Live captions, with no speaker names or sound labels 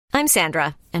I'm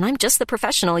Sandra, and I'm just the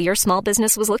professional your small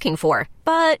business was looking for.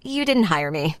 But you didn't hire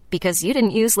me because you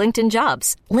didn't use LinkedIn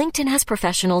Jobs. LinkedIn has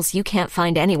professionals you can't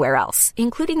find anywhere else,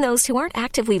 including those who aren't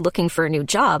actively looking for a new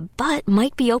job, but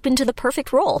might be open to the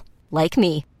perfect role, like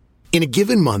me. In a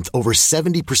given month, over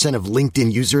 70% of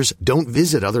LinkedIn users don't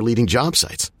visit other leading job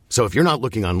sites. So if you're not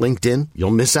looking on LinkedIn,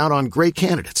 you'll miss out on great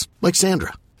candidates like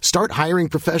Sandra. Start hiring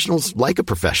professionals like a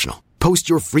professional. Post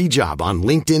your free job on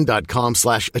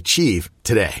linkedin.com/achieve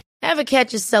today. Ever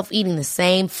catch yourself eating the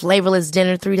same flavorless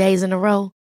dinner 3 days in a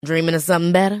row? Dreaming of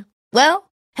something better?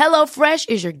 Well, HelloFresh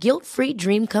is your guilt-free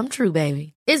dream come true,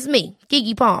 baby. It's me,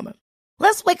 Keke Palmer.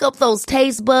 Let's wake up those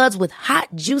taste buds with hot,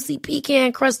 juicy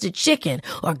pecan-crusted chicken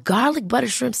or garlic butter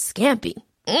shrimp scampi.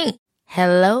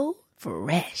 Hello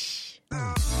Fresh.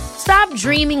 Stop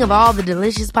dreaming of all the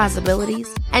delicious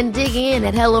possibilities and dig in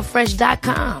at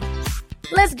HelloFresh.com.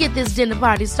 Let's get this dinner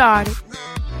party started.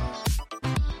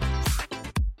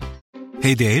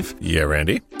 Hey, Dave. Yeah,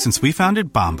 Randy. Since we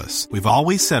founded Bombas, we've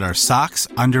always said our socks,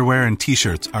 underwear, and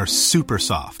T-shirts are super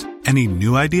soft. Any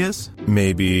new ideas?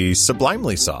 Maybe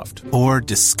sublimely soft. Or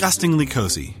disgustingly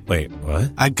cozy. Wait,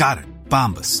 what? I got it.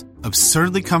 Bombas.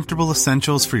 Absurdly comfortable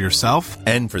essentials for yourself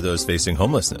and for those facing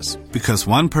homelessness. Because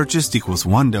one purchased equals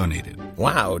one donated.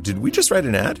 Wow, did we just write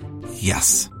an ad?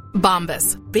 Yes.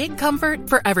 Bombas. Big comfort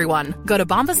for everyone. Go to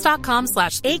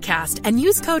bombas.com/ACAST and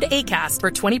use code ACAST for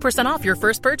 20% off your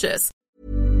first purchase.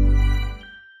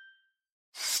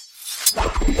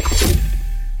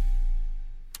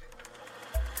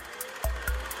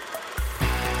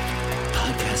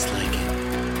 Podcast like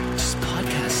it. Just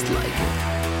podcast like it.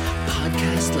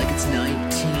 Podcast like it's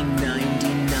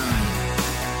 1999.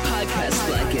 Podcast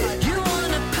like it. You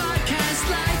want a podcast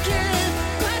like it?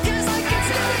 Podcast like it's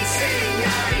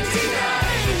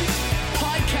 1999.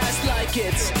 Podcast like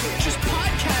it. Just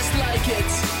podcast like it.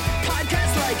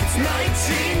 Podcast like it's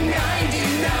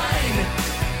 1999.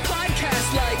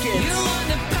 Podcast like it. You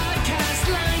want a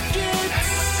podcast like it?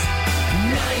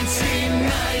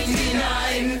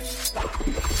 1999.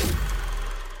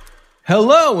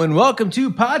 Hello and welcome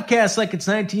to Podcast Like It's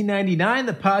 1999,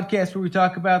 the podcast where we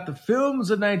talk about the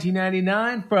films of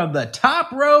 1999 from the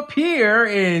top rope here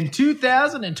in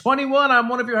 2021. I'm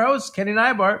one of your hosts, Kenny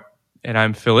Neibart. And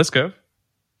I'm Phil Iskov.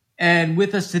 And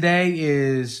with us today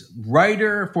is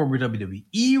writer, former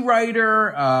WWE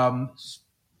writer,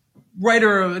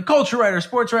 culture writer,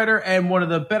 sports writer, and one of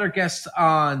the better guests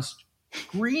on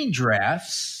Screen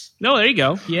Drafts. No, there you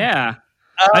go. Yeah.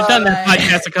 I've done that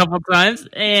podcast a couple of times,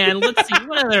 and let's see,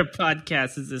 what other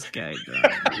podcast is this guy doing?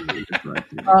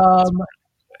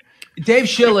 Dave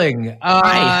Schilling.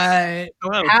 Nice.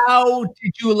 Hello. How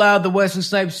did you allow the Wesley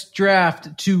Snipes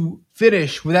draft to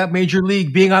finish without Major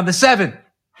League being on the 7?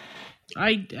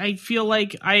 I feel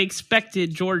like I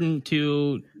expected Jordan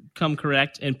to come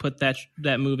correct and put that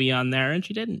movie on there, and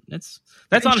she didn't. That's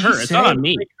on her. It's not on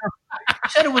me. She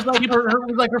said it was like her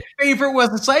favorite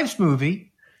Wesley Snipes movie.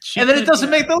 And then it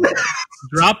doesn't make the list.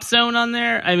 Drop Zone on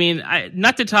there. I mean,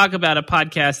 not to talk about a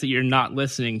podcast that you're not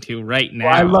listening to right now.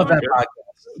 Well, I love that podcast.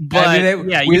 But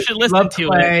you should listen to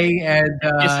it. And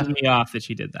it pisses me off that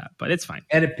she did that, but it's fine.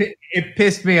 And it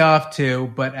pissed me off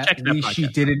too. But at least she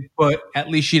didn't put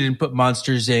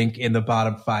Monsters Inc. in the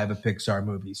bottom 5 of Pixar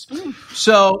movies.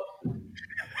 So,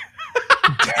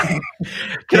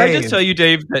 can I just tell you,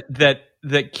 Dave,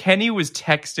 that Kenny was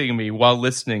texting me while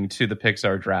listening to the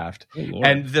Pixar draft,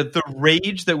 and the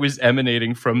rage that was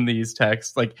emanating from these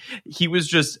texts, like he was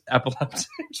just epileptic.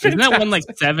 Isn't that one like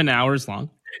 7 hours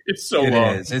long? It's so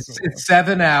long. It's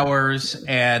 7 hours,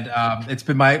 and it's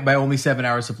been my only 7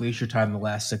 hours of leisure time in the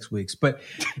last 6 weeks. But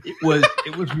it was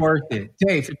worth it.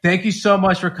 Dave, thank you so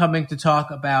much for coming to talk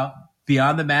about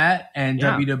Beyond the Mat and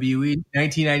WWE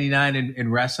 1999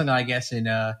 in wrestling. I guess in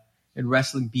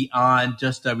wrestling beyond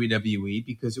just WWE,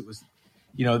 because it was,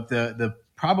 the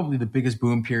probably the biggest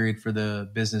boom period for the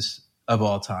business of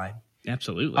all time.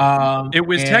 Absolutely. It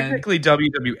was technically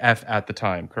WWF at the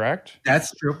time, correct?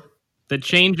 That's true. The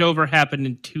changeover happened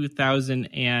in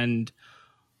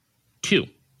 2002.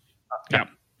 Yeah.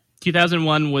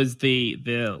 2001 was the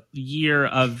year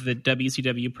of the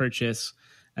WCW purchase,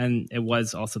 and it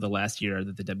was also the last year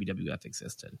that the WWF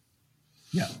existed.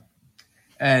 Yeah.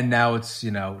 And now it's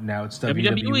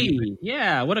WWE.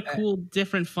 Yeah, what a cool,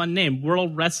 different, fun name.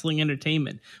 World Wrestling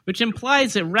Entertainment, which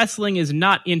implies that wrestling is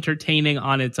not entertaining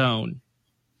on its own.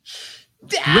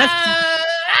 That's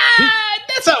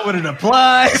not what it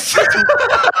implies.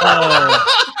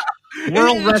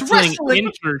 World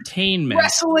Wrestling Entertainment.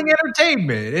 Wrestling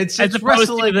Entertainment. It's as opposed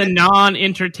to the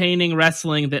non-entertaining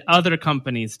wrestling that other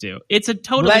companies do. It's a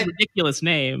totally ridiculous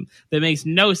name that makes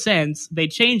no sense. They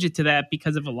changed it to that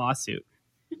because of a lawsuit.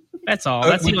 That's all.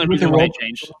 That's the only reason why I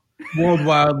changed. World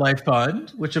Wildlife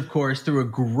Fund, which of course threw a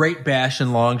great bash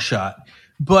and long shot.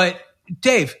 But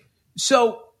Dave,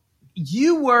 so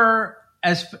you were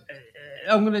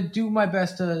I'm going to do my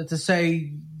best to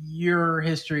say your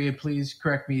history, and please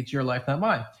correct me. It's your life, not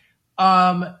mine.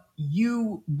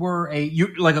 You were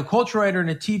like a culture writer and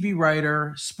a TV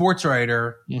writer, sports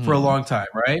writer for a long time,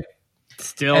 right?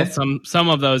 Still, and some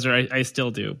of those I still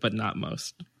do, but not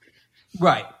most.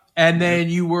 Right. And then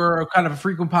you were kind of a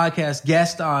frequent podcast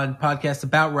guest on podcasts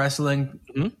about wrestling,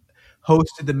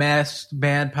 hosted the Masked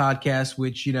Band podcast,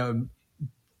 which,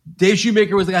 Dave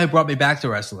Shoemaker was the guy who brought me back to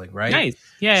wrestling, right? Nice.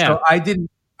 Yeah. So I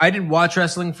didn't watch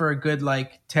wrestling for a good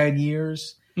 10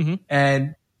 years.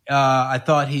 And I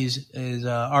thought his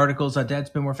articles on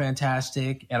Deadspin were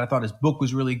fantastic. And I thought his book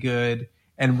was really good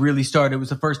and really it was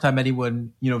the first time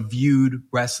anyone, viewed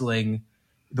wrestling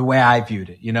the way I viewed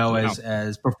it,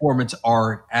 as performance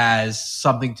art, as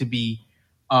something to be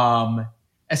kind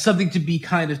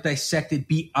of dissected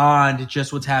beyond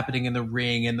just what's happening in the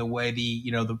ring, and the way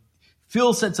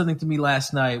Phil said something to me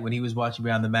last night when he was watching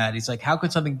Beyond the Mat. He's like, how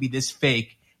could something be this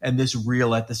fake and this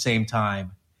real at the same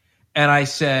time? And I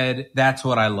said, that's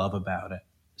what I love about it.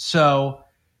 So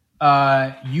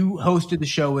you hosted the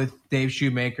show with Dave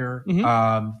Shoemaker for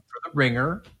The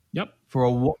Ringer. Yep. For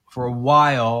a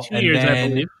while. 2 years, I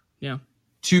believe. Yeah.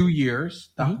 2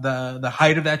 years, the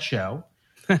height of that show.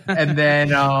 and then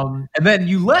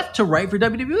you left to write for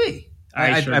WWE.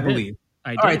 I believe. I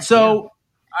did. All right, so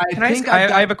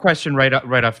I have a question right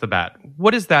off the bat.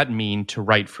 What does that mean to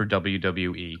write for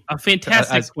WWE? A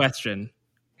fantastic question.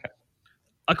 Okay.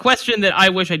 A question that I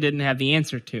wish I didn't have the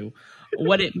answer to.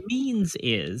 What it means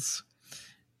is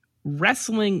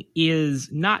wrestling is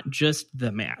not just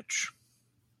the match.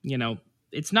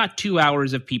 It's not 2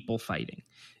 hours of people fighting.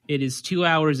 It is 2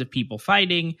 hours of people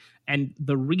fighting and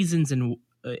the reasons and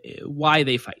why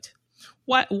they fight.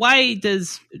 Why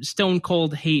does Stone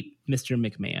Cold hate Mr.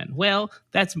 McMahon? Well,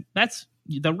 that's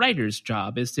the writer's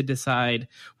job, is to decide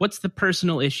what's the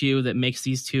personal issue that makes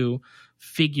these two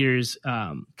figures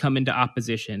come into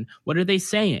opposition. What are they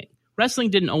saying? Wrestling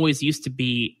didn't always used to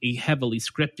be a heavily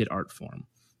scripted art form.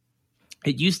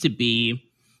 It used to be,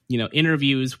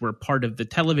 interviews were part of the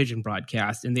television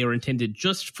broadcast, and they were intended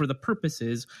just for the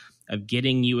purposes of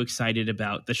getting you excited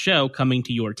about the show coming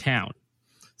to your town.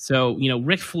 So,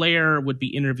 Ric Flair would be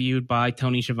interviewed by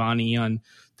Tony Schiavone on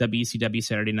WCW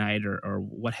Saturday Night or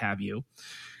what have you.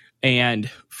 And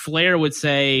Flair would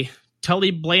say, Tully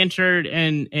Blanchard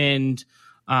and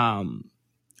Arn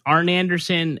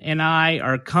Anderson and I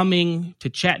are coming to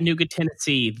Chattanooga,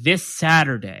 Tennessee this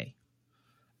Saturday.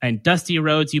 And Dusty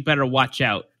Rhodes, you better watch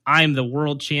out. I'm the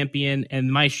world champion,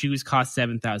 and my shoes cost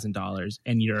 $7,000,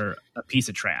 and you're a piece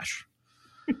of trash.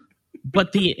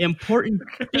 But the important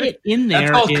bit in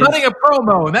there is cutting a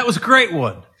promo, and that was a great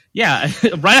one. Yeah,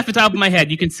 right off the top of my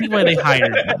head, you can see why they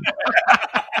hired him.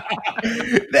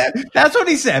 That's what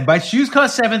he said. My shoes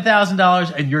cost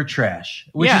 $7,000, and you're trash.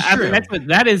 Which is true.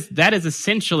 That is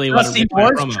essentially Dusty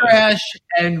what was trash,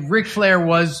 and Ric Flair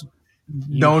was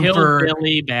known for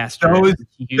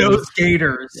those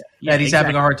gators that he's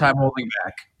having a hard time holding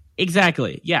back.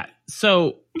 Exactly. Yeah.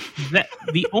 So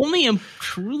the only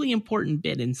truly important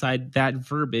bit inside that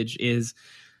verbiage is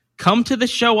come to the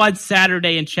show on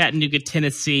Saturday in Chattanooga,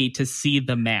 Tennessee to see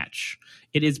the match.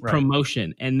 It is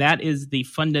promotion. And that is the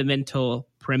fundamental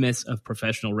premise of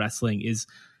professional wrestling.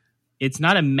 It's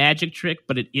not a magic trick,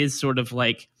 but it is sort of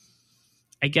like,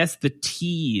 I guess, the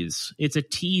tease. It's a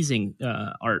teasing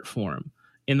art form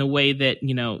in the way that,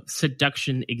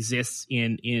 seduction exists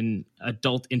in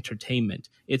adult entertainment.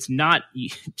 It's not,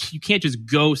 you can't just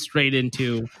go straight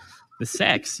into the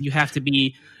sex. You have to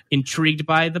be intrigued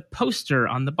by the poster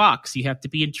on the box. You have to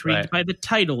be intrigued by the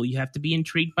title. You have to be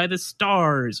intrigued by the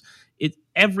stars.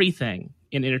 Everything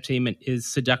in entertainment is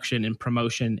seduction and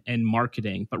promotion and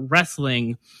marketing. But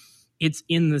wrestling, it's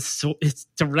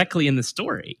directly in the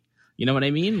story. You know what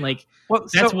I mean?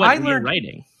 That's what you're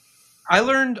writing. I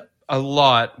learned a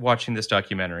lot watching this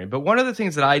documentary, but one of the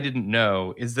things that I didn't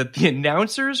know is that the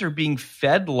announcers are being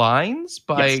fed lines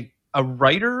by a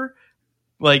writer,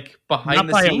 behind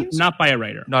the scenes? Not by a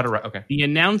writer. Not a writer, okay. The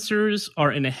announcers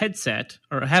are in a headset,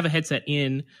 or have a headset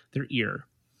in their ear,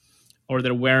 or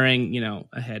they're wearing,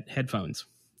 headphones.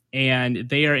 And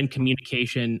they are in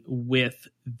communication with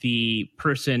the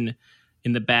person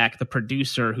in the back, the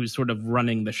producer who's sort of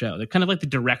running the show. They're kind of like the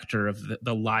director of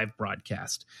the live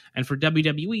broadcast. And for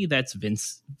WWE, that's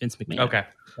Vince McMahon. Okay.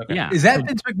 Yeah. Is that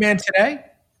Vince McMahon today?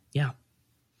 Yeah.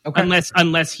 Okay.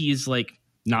 Unless he's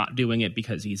not doing it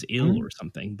because he's ill or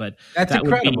something. But That's that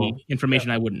incredible. would be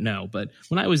information I wouldn't know. But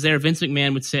when I was there, Vince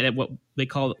McMahon would sit at what they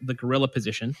call the gorilla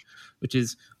position, which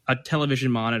is a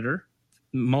television monitor,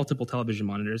 multiple television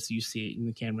monitors. You see it in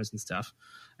the cameras and stuff.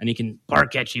 And he can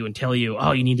bark at you and tell you,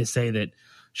 oh, you need to say that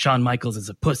Shawn Michaels is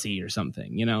a pussy or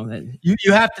something, you know.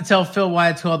 You have to tell Phil why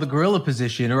it's called the gorilla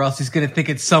position, or else he's going to think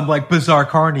it's some like bizarre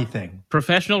carny thing.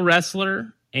 Professional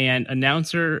wrestler and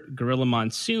announcer Gorilla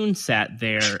Monsoon sat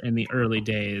there in the early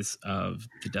days of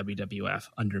the WWF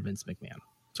under Vince McMahon.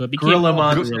 So it became Gorilla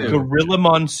Monsoon. Gorilla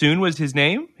Monsoon was his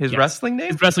name? His wrestling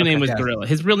name? His wrestling name was Gorilla.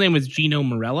 His real name was Gino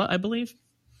Morella, I believe.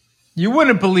 You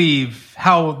wouldn't believe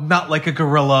how not like a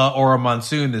gorilla or a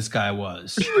monsoon this guy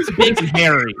was. He was big and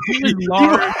hairy. He was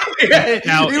large. He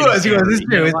was. It's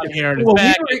true. A lot of hair on his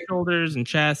back, and shoulders, and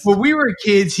chest. When we were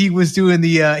kids, he was doing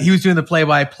the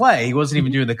play-by-play. He wasn't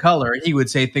even doing the color. He would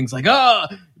say things like,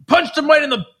 punched him right in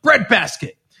the bread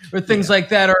basket, or things like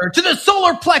that, or to the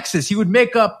solar plexus. He would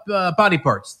make up body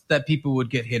parts that people would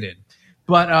get hit in.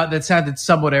 But that sounded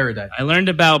somewhat erudite. I learned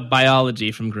about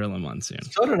biology from Gorilla Monsoon.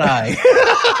 So did I.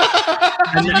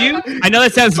 I know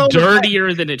that sounds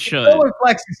dirtier than it should. Solar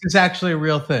plexus is actually a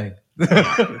real thing.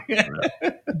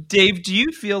 Dave, do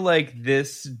you feel like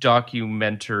this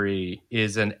documentary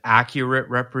is an accurate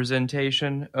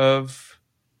representation of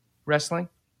wrestling?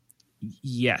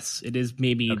 Yes, it is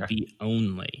maybe the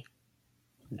only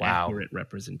Wow. accurate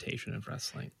representation of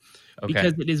wrestling. Okay.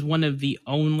 Because it is one of the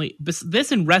only...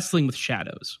 This and Wrestling with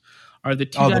Shadows are the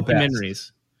two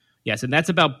documentaries. Yes, and that's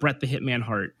about Bret the Hitman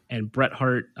Hart and Bret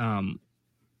Hart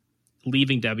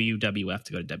leaving WWF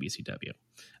to go to WCW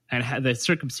and the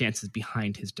circumstances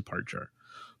behind his departure.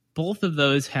 Both of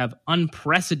those have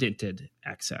unprecedented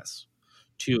access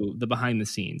to the behind the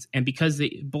scenes. And because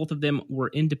both of them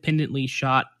were independently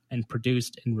shot and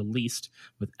produced and released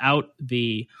without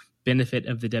the benefit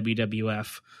of the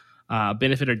WWF,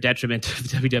 benefit or detriment of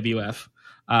the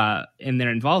WWF in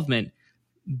their involvement,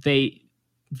 the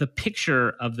picture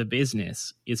of the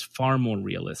business is far more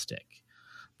realistic.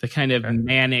 The kind of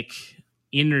manic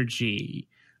energy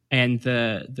and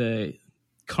the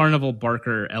carnival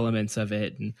barker elements of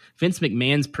it, and Vince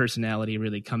McMahon's personality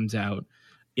really comes out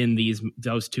in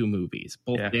those two movies,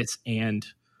 both this and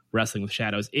Wrestling with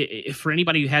Shadows. For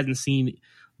anybody who hasn't seen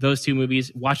those two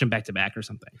movies, watch them back to back or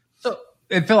something. So,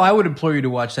 and Phil, I would implore you to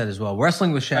watch that as well.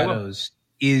 Wrestling with Shadows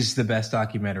is the best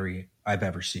documentary I've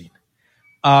ever seen.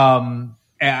 And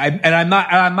I'm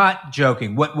not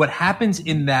joking. What happens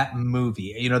in that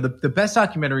movie? You know, the best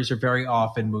documentaries are very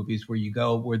often movies where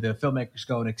the filmmakers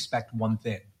go and expect one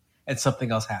thing, and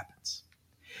something else happens.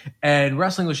 And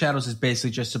Wrestling with Shadows is basically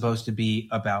just supposed to be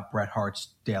about Bret Hart's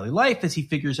daily life as he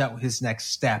figures out his next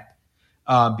step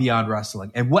beyond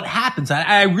wrestling. And what happens,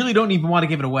 I really don't even want to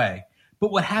give it away,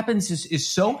 but what happens is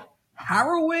so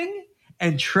harrowing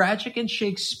and tragic and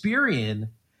Shakespearean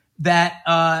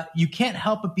that you can't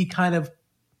help but be kind of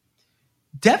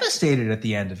devastated at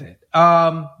the end of it,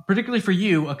 particularly for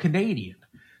you, a Canadian.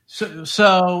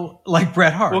 So like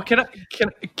Bret Hart. Well,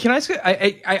 can I say,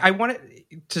 I want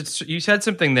to, you said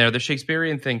something there. The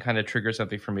Shakespearean thing kind of triggers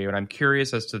something for me, and I'm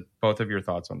curious as to both of your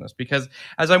thoughts on this, because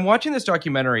as I'm watching this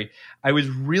documentary, I was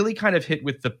really kind of hit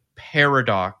with the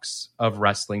paradox of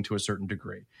wrestling to a certain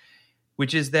degree,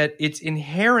 which is that it's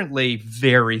inherently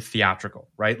very theatrical,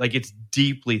 right? Like it's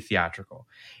deeply theatrical,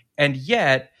 and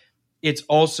yet it's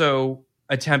also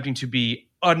attempting to be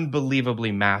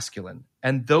unbelievably masculine.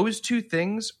 And those two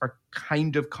things are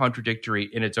kind of contradictory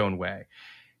in its own way.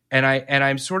 And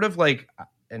I'm sort of like,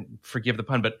 and forgive the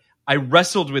pun, but I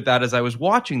wrestled with that as I was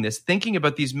watching this, thinking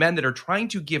about these men that are trying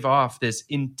to give off this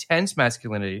intense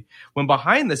masculinity when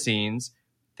behind the scenes,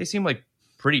 they seem like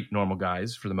pretty normal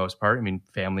guys for the most part. I mean,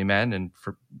 family men and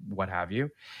for what have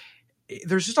you.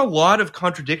 There's just a lot of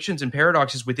contradictions and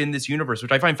paradoxes within this universe,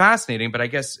 which I find fascinating, but I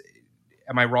guess,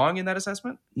 am I wrong in that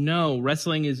assessment? No,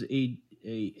 wrestling is an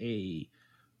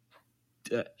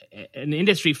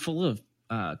industry full of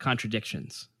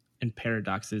contradictions and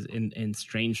paradoxes and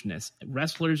strangeness.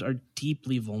 Wrestlers are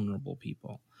deeply vulnerable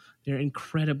people. They're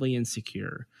incredibly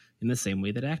insecure in the same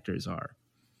way that actors are.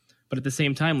 But at the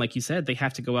same time, like you said, they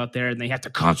have to go out there and they have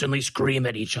to constantly scream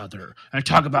at each other and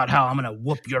talk about how I'm going to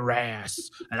whoop your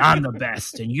ass and I'm the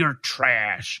best and you're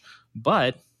trash.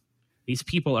 But these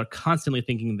people are constantly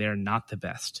thinking they're not the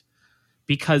best,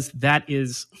 because that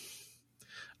is,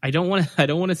 I don't want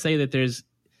to say that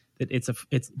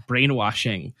it's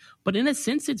brainwashing, but in a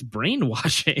sense it's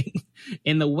brainwashing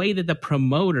in the way that the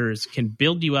promoters can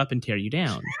build you up and tear you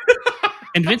down.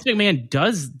 And Vince McMahon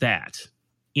does that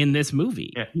in this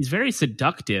movie. Yeah. He's very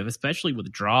seductive, especially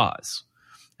with draws.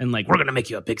 and like, we're gonna make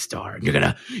you a big star, and you're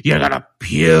gonna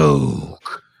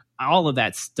puke, all of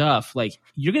that stuff. Like,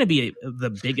 you're gonna be the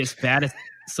biggest, baddest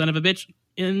son of a bitch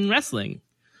in wrestling.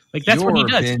 Like, that's what he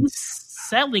does. Vince. He's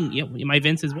selling. My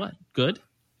Vince is what? Good.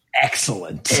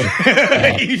 Excellent.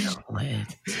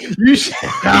 Excellent. You should.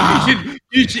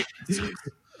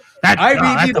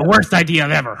 That's the worst idea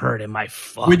I've ever heard in my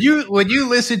fuck. When you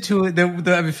listen to it,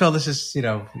 I mean, Phil, this is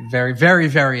very, very,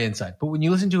 very inside. But when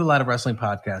you listen to a lot of wrestling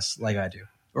podcasts, like I do,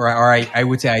 or I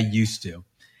would say I used to,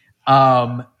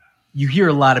 you hear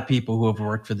a lot of people who have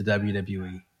worked for the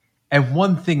WWE, and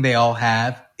one thing they all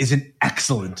have is an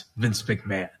excellent Vince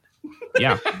McMahon.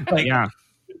 Yeah,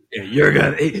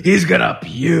 he's gonna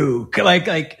puke.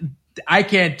 Like I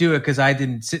can't do it because I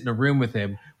didn't sit in a room with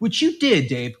him, which you did,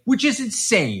 Dave, which is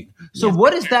insane. So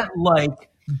what is that like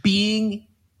being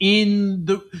in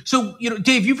the? So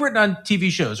Dave, you've written on TV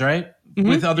shows, right,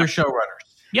 with other showrunners.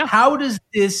 Yeah. How does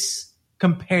this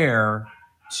compare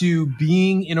to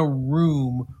being in a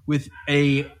room with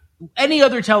any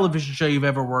other television show you've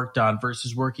ever worked on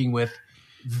versus working with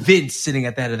Vince sitting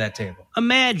at the head of that table?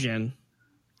 Imagine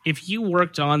if you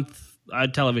worked on a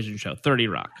television show, 30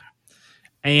 Rock,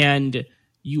 and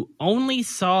you only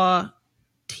saw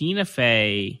Tina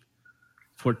Fey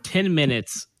for 10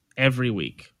 minutes every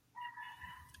week,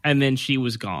 and then she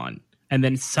was gone, and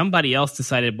then somebody else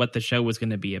decided what the show was going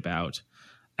to be about,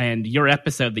 and your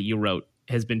episode that you wrote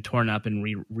has been torn up and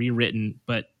rewritten,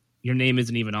 but your name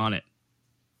isn't even on it.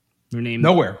 Your name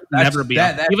nowhere. Never be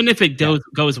on. Even if it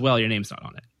goes well, your name's not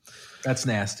on it. That's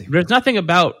nasty. There's nothing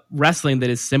about wrestling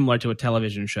that is similar to a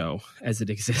television show as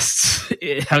it exists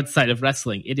outside of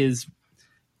wrestling. It is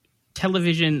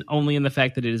television only in the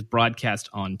fact that it is broadcast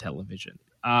on television,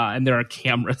 and there are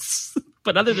cameras.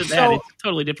 But other than that, it's a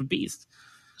totally different beast.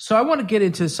 So I want to get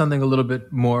into something a little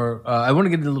bit more. I want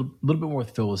to get into a little bit more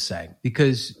what Phil was saying,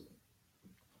 because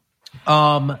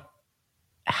how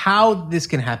this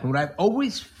can happen. What I've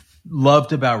always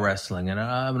loved about wrestling, and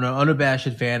I'm an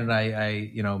unabashed fan, and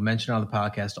I mention it on the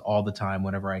podcast all the time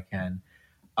whenever I can.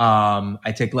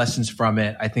 I take lessons from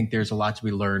it. I think there's a lot to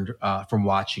be learned from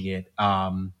watching it.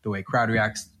 The way crowds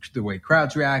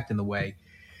react, and the way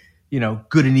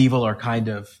good and evil are kind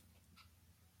of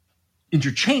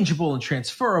interchangeable and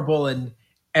transferable, and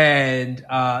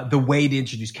the way to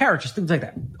introduce characters, things like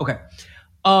that. Okay.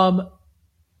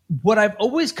 What I've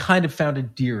always kind of found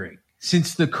endearing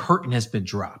since the curtain has been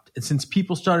dropped, and since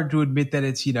people started to admit that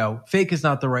it's, fake is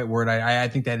not the right word. I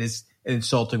think that is an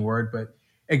insulting word, but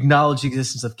acknowledge the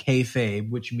existence of kayfabe,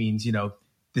 which means,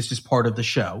 this is part of the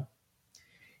show,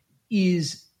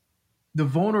 is the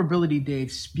vulnerability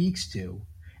Dave speaks to,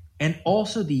 and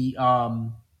also the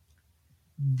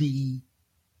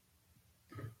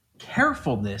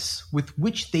carefulness with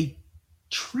which they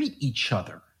treat each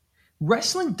other.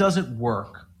 Wrestling doesn't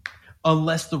work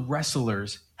unless the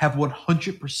wrestlers have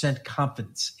 100%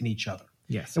 confidence in each other.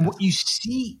 Yes. And what you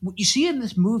see in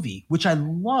this movie, which I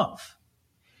love,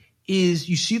 is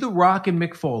you see The Rock and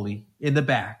Mick Foley in the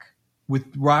back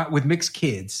with Mick's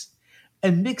kids,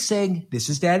 and Mick saying, "This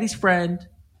is Daddy's friend.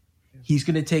 He's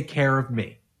going to take care of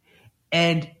me."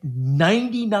 And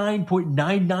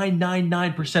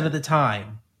 99.9999% of the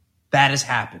time, that has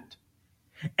happened.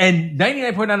 And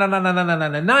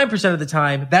 99.99999% of the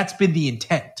time, that's been the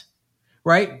intent.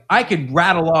 Right? I could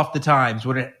rattle off the times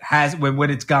when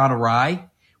it's gone awry,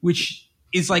 which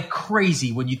is like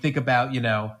crazy when you think about,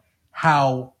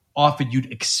 how often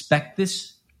you'd expect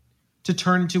this to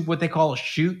turn into what they call a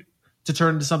shoot, to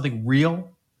turn into something real.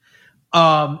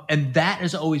 And that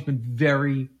has always been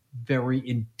very, very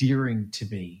endearing to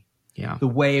me. Yeah. The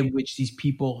way in which these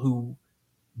people who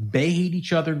may hate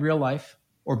each other in real life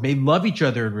or may love each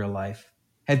other in real life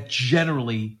have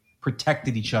generally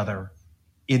protected each other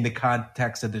in the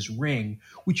context of this ring,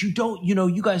 which you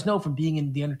guys know from being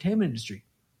in the entertainment industry.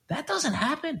 That doesn't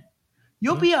happen.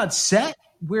 You'll be on set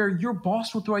where your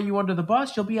boss will throw you under the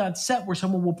bus. You'll be on set where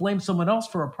someone will blame someone else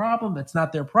for a problem that's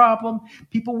not their problem.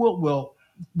 People will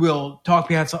talk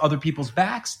behind some other people's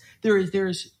backs.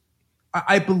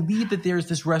 I believe that there's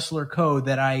this wrestler code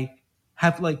that I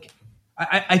have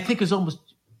I think is almost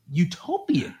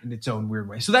utopian in its own weird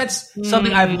way. So that's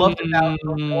something I've loved about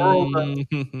the world.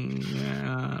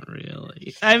 Not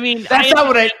really. I mean, that's not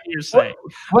what you're saying.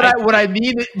 What I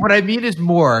mean is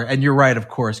more, and you're right, of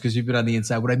course, because you've been on the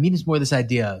inside. What I mean is more this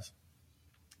idea of,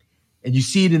 and you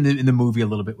see it in the movie a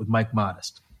little bit with Mike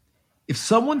Modest. If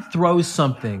someone throws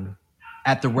something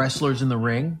at the wrestlers in the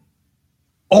ring,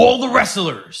 all the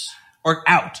wrestlers are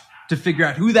out to figure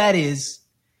out who that is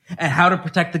and how to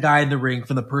protect the guy in the ring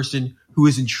from the person who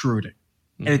is intruding.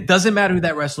 And it doesn't matter who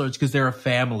that wrestler is, because they're a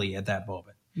family at that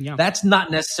moment. Yeah. That's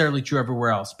not necessarily true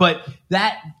everywhere else, but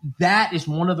that is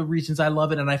one of the reasons I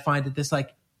love it, and I find that this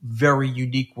like very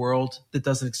unique world that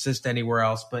doesn't exist anywhere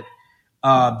else. But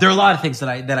there are a lot of things that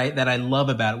I love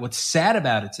about it. What's sad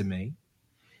about it to me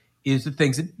is the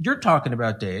things that you're talking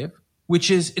about, Dave,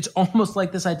 which is it's almost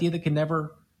like this idea that can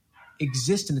never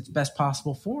exist in its best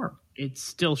possible form. It's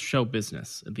still show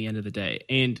business at the end of the day,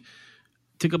 and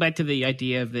to go back to the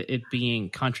idea of it being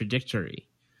contradictory.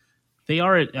 They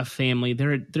are a family.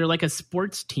 They're like a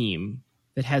sports team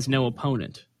that has no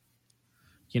opponent.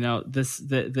 You know, if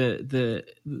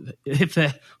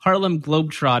the Harlem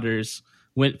Globetrotters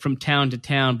went from town to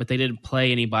town, but they didn't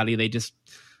play anybody, they just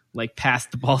like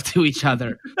passed the ball to each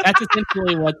other. That's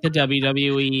essentially what the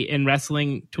WWE and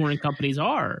wrestling touring companies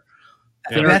are.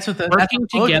 They're working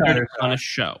together to put on a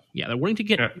show. Yeah, they're working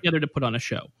together to put on a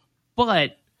show.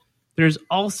 But there's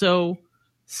also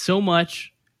so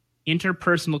much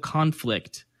interpersonal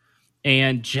conflict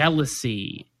and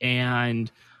jealousy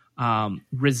and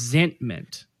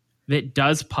resentment that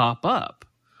does pop up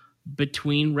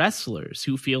between wrestlers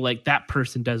who feel like that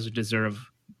person doesn't deserve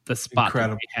the spot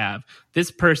that they have. This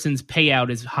person's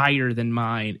payout is higher than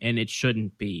mine, and it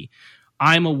shouldn't be.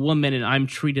 I'm a woman, and I'm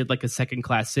treated like a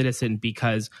second-class citizen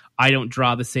because I don't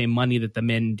draw the same money that the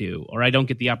men do, or I don't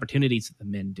get the opportunities that the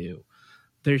men do.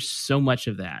 There's so much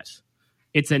of that.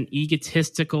 It's an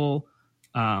egotistical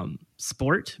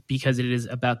sport because it is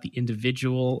about the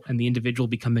individual and the individual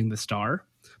becoming the star,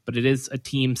 but it is a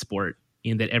team sport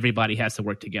in that everybody has to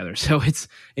work together. So it's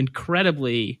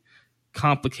incredibly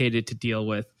complicated to deal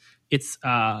with. It's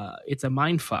a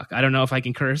mind fuck. I don't know if I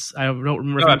can curse. I don't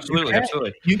remember. No,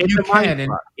 absolutely. You can.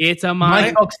 It's a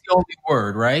mind fuck's the only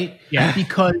word, right? Yeah.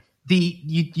 Because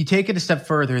you take it a step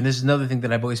further, and this is another thing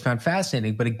that I've always found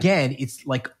fascinating. But again, it's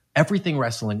like everything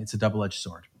wrestling. It's a double-edged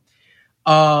sword.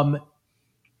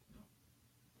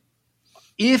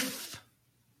 If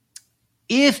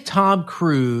Tom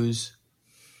Cruise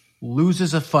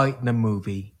loses a fight in a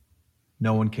movie,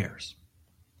 no one cares.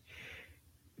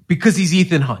 Because he's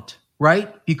Ethan Hunt,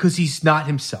 right? Because he's not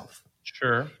himself.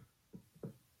 Sure.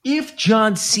 If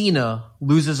John Cena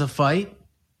loses a fight,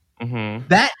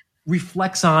 that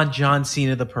reflects on John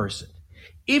Cena the person.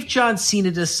 If John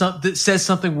Cena says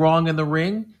something wrong in the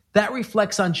ring, that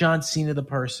reflects on John Cena the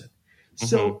person.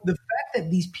 So the fact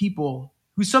that these people,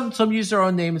 who some use their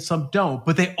own name and some don't,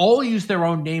 but they all use their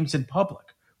own names in public,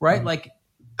 right? Like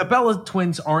the Bella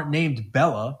twins aren't named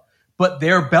Bella, but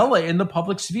they're Bella in the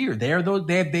public sphere.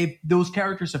 Those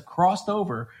characters have crossed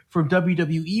over from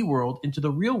WWE world into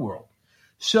the real world.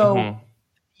 So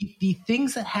the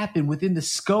things that happen within the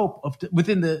scope of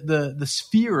within the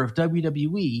sphere of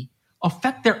WWE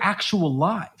affect their actual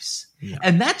lives,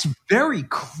 and that's very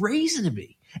crazy to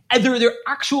me. And they're their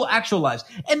actual lives.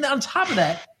 And on top of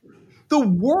that, the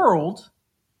world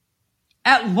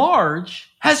at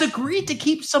large has agreed to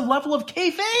keep some level of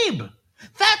kayfabe.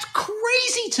 That's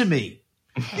crazy to me.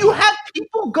 You have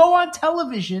people go on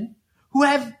television who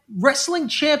have wrestling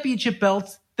championship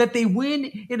belts that they win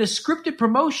in a scripted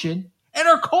promotion and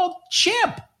are called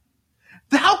champ.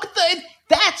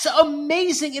 That's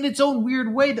amazing in its own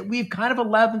weird way that we've kind of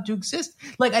allowed them to exist.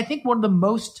 Like, I think one of the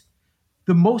most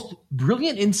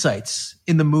brilliant insights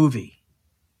in the movie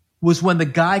was when the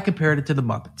guy compared it to the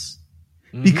Muppets,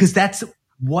 because that's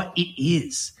what it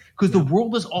is. Because the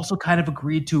world has also kind of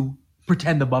agreed to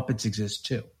pretend the Muppets exist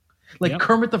too. Like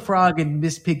Kermit the Frog and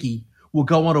Miss Piggy will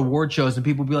go on award shows and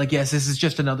people will be like, yes, this is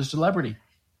just another celebrity,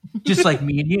 just like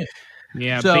me and you.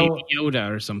 Yeah, so, Baby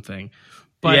Yoda or something.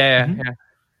 But,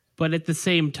 but at the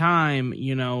same time,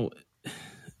 you know,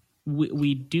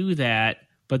 we do that.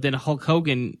 But then Hulk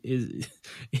Hogan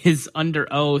is under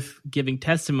oath giving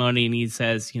testimony, and he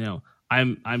says, you know,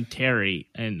 I'm Terry,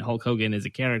 and Hulk Hogan is a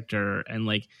character, and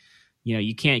like, you know,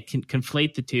 you can't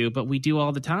conflate the two, but we do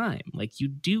all the time. Like, you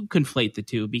do conflate the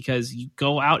two because you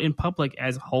go out in public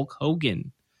as Hulk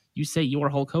Hogan. You say you're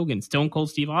Hulk Hogan. Stone Cold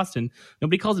Steve Austin.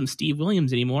 Nobody calls him Steve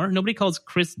Williams anymore. Nobody calls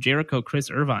Chris Jericho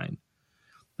Chris Irvine.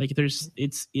 Like,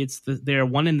 they're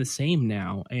one and the same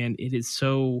now, and it is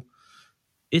so.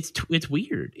 It's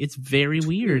weird. It's very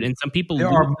weird. And some people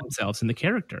lose themselves in the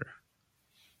character.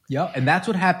 Yeah, and that's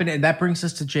what happened. And that brings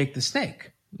us to Jake the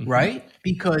Snake, right?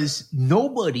 Because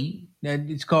nobody,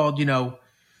 and it's called, you know,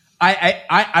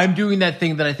 I'm doing that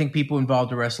thing that I think people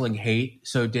involved in wrestling hate.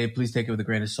 So Dave, please take it with a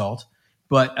grain of salt.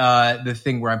 But the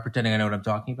thing where I'm pretending I know what I'm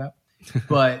talking about.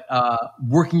 But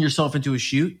working yourself into a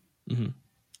shoot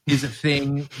is a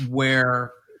thing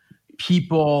where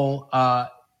people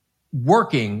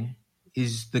working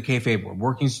is the kayfabe word.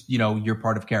 Working's, you know, you're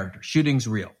part of character. Shooting's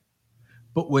real.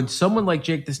 But when someone like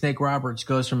Jake the Snake Roberts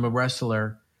goes from a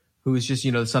wrestler who is just,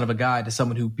 the son of a guy, to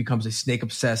someone who becomes a snake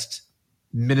obsessed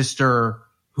minister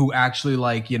who actually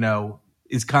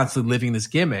is constantly living this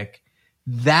gimmick.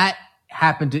 That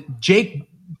happened to Jake.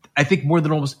 I think more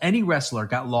than almost any wrestler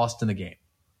got lost in the game.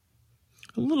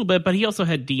 A little bit, but he also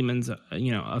had demons,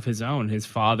 of his own. His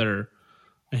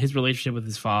relationship with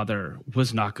his father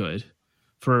was not good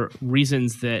for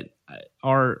reasons that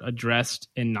are addressed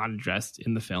and not addressed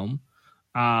in the film.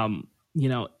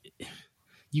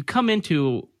 You come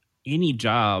into any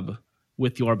job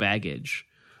with your baggage.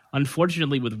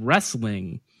 Unfortunately, with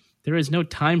wrestling, there is no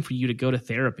time for you to go to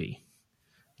therapy.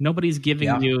 Nobody's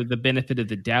giving you the benefit of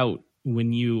the doubt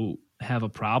when you have a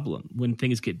problem, when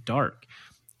things get dark.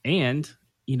 And,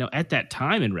 at that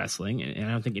time in wrestling, and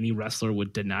I don't think any wrestler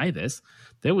would deny this,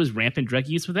 there was rampant drug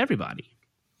use with everybody.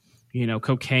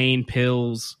 Cocaine,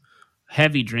 pills,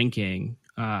 heavy drinking,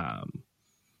 and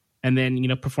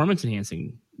then,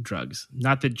 performance-enhancing drugs.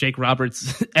 Not that Jake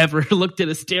Roberts ever looked at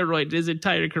a steroid his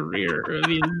entire career. I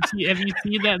mean, have you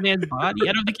seen that man's body?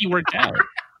 I don't think he worked out.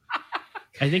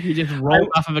 I think he just rolled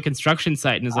off of a construction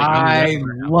site and is like, I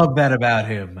love that about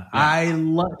him. Yeah. I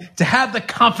love to have the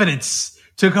confidence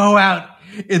to go out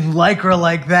in Lycra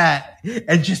like that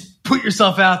and just put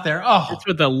yourself out there. Oh, it's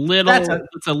with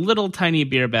it's a little tiny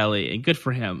beer belly, and good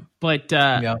for him. But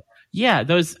there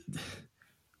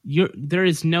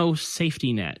is no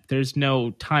safety net. There's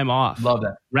no time off. Love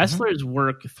that. Wrestlers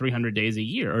work 300 days a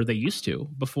year, or they used to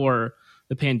before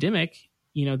the pandemic.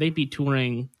 They'd be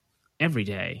touring every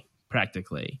day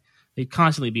practically. They'd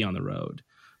constantly be on the road.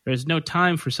 There's no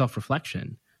time for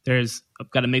self-reflection. I've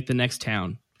got to make the next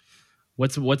town.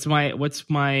 What's my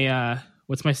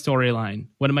storyline?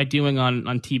 What am I doing on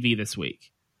TV this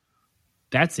week?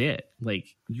 That's it.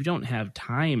 Like, you don't have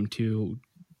time to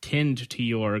tend to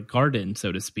your garden,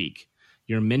 so to speak,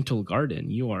 your mental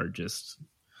garden. You are just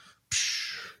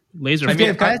laser. I would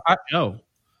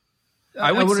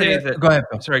say that. Go ahead,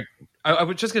 Bill. Sorry, I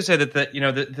was just going to say that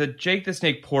the Jake the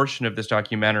Snake portion of this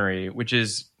documentary, which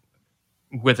is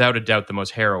without a doubt the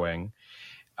most harrowing,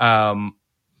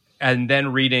 and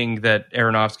then reading that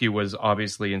Aronofsky was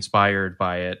obviously inspired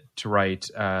by it to write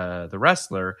The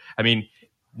Wrestler. I mean,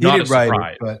 not a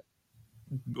surprise,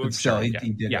 but still, he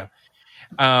did. Yeah.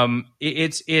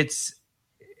 It's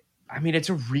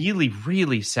a really,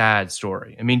 really sad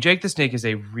story. I mean, Jake the Snake is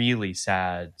a really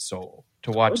sad soul to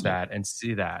watch that and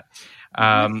see that.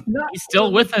 He's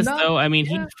still with us, though. I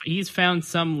mean, he's found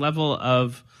some level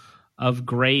of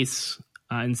grace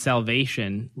and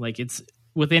salvation. Like, it's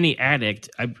with any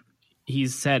addict.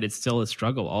 He's said it's still a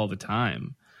struggle all the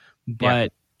time,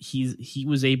 but he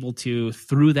was able to,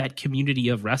 through that community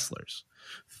of wrestlers,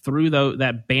 through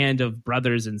that band of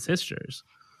brothers and sisters,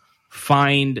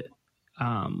 find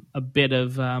a bit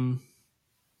of a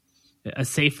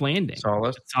safe landing.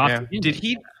 Solace. Did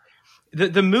he?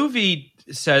 The movie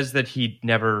says that he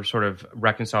never sort of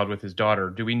reconciled with his daughter.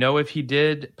 Do we know if he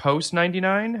did post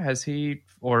 99? Has he,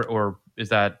 or is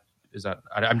that?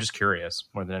 I'm just curious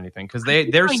more than anything, because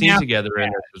their scene together in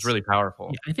it was really powerful.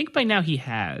 Yeah, I think by now he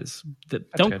has.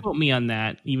 Don't quote me on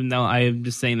that, even though I am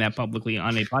just saying that publicly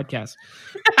on a podcast.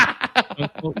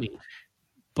 Don't quote me.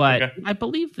 But okay. I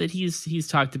believe that he's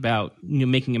talked about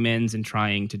making amends and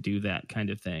trying to do that kind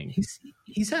of thing.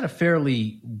 He's had a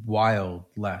fairly wild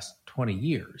last 20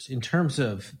 years in terms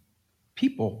of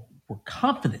people were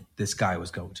confident this guy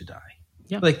was going to die.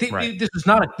 Yeah, this was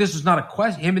not a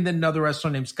question. Him and then another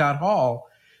wrestler named Scott Hall.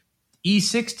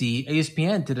 E60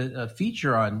 ESPN did a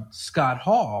feature on Scott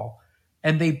Hall,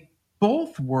 and they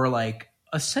both were like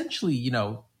essentially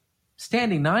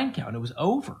standing 9 count. It was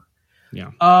over.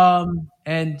 Yeah.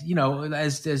 And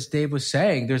as Dave was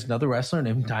saying, there's another wrestler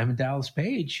named Diamond Dallas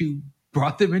Page who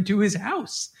brought them into his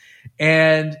house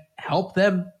and helped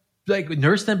them, like,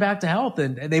 nurse them back to health.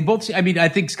 And they both, I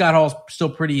think Scott Hall's still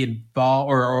pretty involved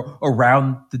or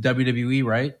around the WWE,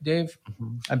 right, Dave?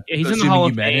 Mm-hmm. He's in the Hall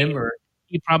of Fame.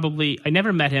 I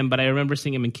never met him, but I remember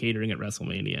seeing him in catering at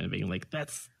WrestleMania and being like,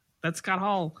 that's Scott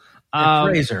Hall.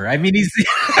 Fraser. He's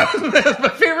my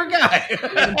favorite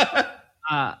guy.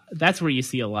 That's where you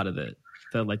see a lot of the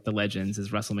legends is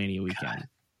WrestleMania weekend.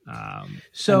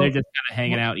 So they're just kind of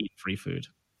hanging out, eating free food.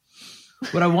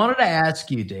 What I wanted to ask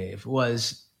you, Dave,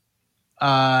 was,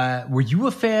 were you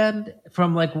a fan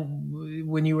from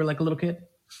when you were like a little kid?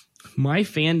 My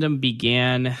fandom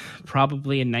began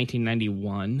probably in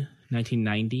 1991,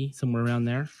 1990, somewhere around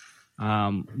there.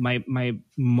 My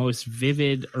most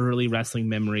vivid early wrestling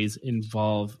memories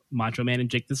involve Macho Man and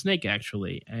Jake the Snake,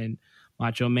 actually, and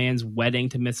Macho Man's wedding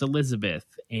to Miss Elizabeth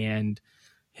and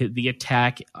the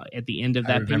attack at the end of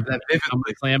that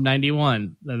Slam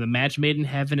 91, the match made in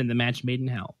heaven and the match made in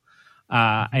hell.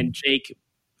 And Jake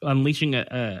unleashing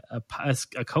a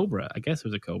cobra. I guess it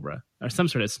was a cobra or some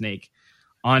sort of snake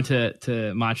onto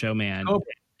Macho Man,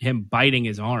 him biting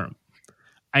his arm.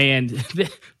 And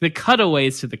the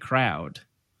cutaways to the crowd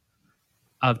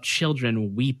of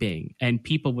children weeping and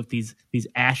people with these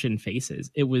ashen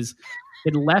faces. It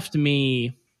left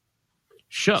me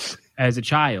shook as a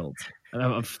child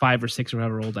of 5 or 6 or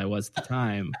however old I was at the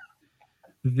time,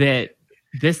 that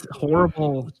this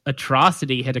horrible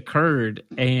atrocity had occurred,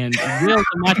 and will the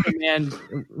Macho Man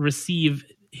receive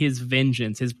his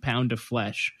vengeance, his pound of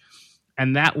flesh?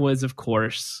 And that was, of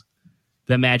course,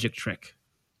 the magic trick.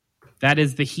 That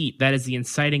is the heat. That is the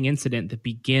inciting incident that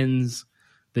begins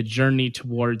the journey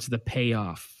towards the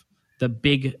payoff, the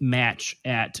big match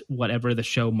at whatever the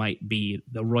show might be,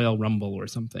 the Royal Rumble or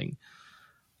something.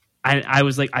 I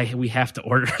was like, we have to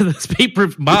order this paper.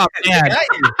 Mom, Dad,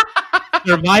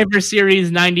 Survivor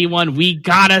Series 91, we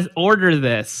gotta order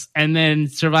this. And then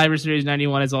Survivor Series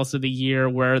 91 is also the year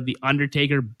where The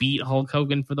Undertaker beat Hulk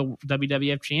Hogan for the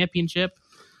WWF Championship.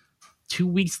 2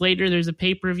 weeks later, there's a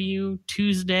pay-per-view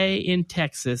Tuesday in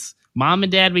Texas. Mom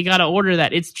and Dad, we got to order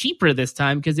that. It's cheaper this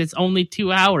time because it's only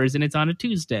 2 hours and it's on a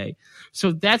Tuesday.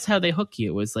 So that's how they hook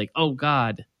you. It was like, oh,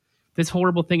 God, this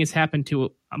horrible thing has happened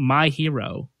to my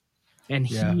hero, and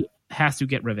he has to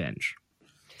get revenge.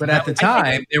 But at the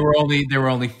time, there were only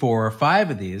 4 or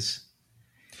 5 of these.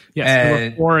 Yes,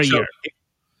 there were 4 a year.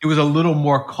 It was a little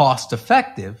more cost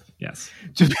effective. Yes,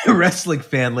 to be a wrestling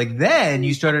fan. Like then,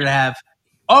 you started to have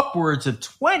upwards of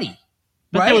 20.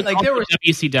 But right? there was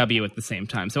WCW at the same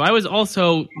time. So I was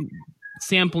also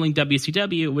sampling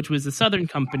WCW, which was a Southern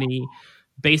company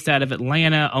based out of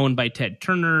Atlanta, owned by Ted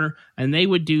Turner. And they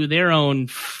would do their own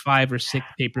 5 or 6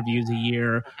 pay-per-views a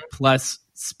year, plus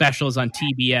specials on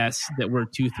TBS that were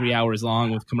 2-3 hours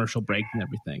long with commercial breaks and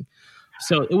everything.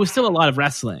 So it was still a lot of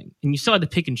wrestling. And you still had to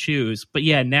pick and choose. But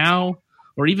yeah, now,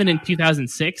 or even in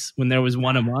 2006, when there was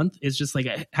one a month, it's just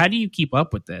like, how do you keep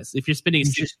up with this if you're spending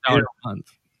 $6 a month?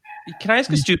 Can I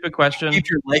ask a stupid question? Keep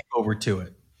your life over to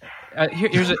it.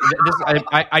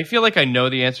 I feel like I know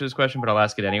the answer to this question, but I'll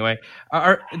ask it anyway.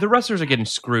 The wrestlers are getting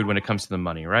screwed when it comes to the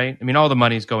money, right? I mean, all the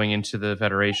money's going into the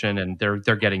federation, and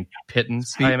they're getting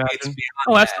pittance, I imagine.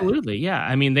 Oh, absolutely, yeah.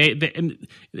 I mean, it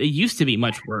used to be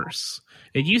much worse.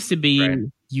 It used to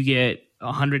be you get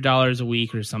 $100 a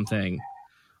week or something,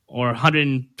 or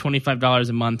 $125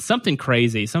 a month, something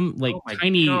crazy, some like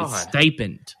tiny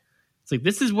stipend. It's like,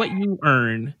 this is what you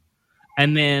earn.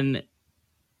 And then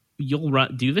you'll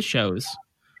do the shows,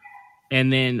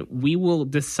 and then we will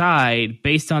decide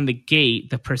based on the gate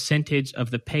the percentage of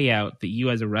the payout that you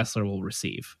as a wrestler will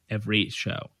receive every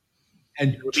show.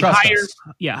 And trust us.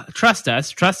 Yeah, trust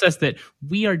us that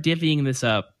we are divvying this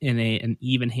up in an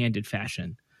even-handed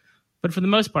fashion. But for the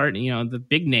most part, you know, the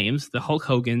big names, the Hulk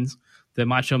Hogans, the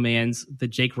Macho Mans, the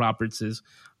Jake Robertses,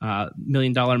 $1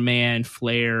 Million Man,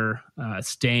 Flair,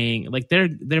 Sting, like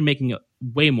they're making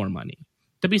way more money.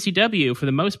 WCW, for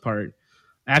the most part,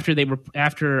 after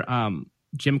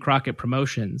Jim Crockett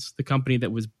Promotions, the company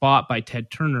that was bought by Ted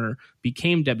Turner,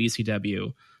 became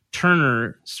WCW.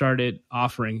 Turner started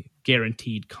offering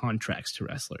guaranteed contracts to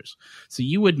wrestlers. So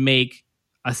you would make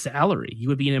a salary. You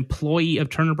would be an employee of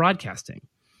Turner Broadcasting.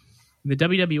 In the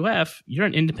WWF, you're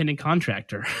an independent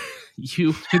contractor.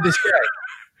 You to this day.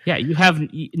 Yeah,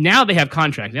 now they have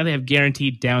contracts. Now they have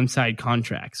guaranteed downside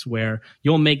contracts where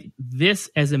you'll make this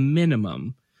as a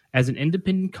minimum as an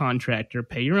independent contractor,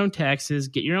 pay your own taxes,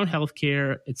 get your own health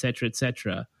care, et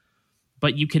cetera,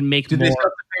 but you can make more. Did they start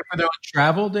to pay for their own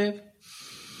travel, Dave?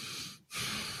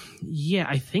 Yeah,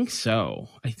 I think so.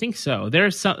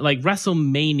 There's some, like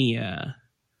WrestleMania,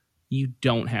 you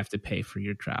don't have to pay for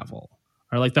your travel.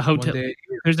 Or like the hotel.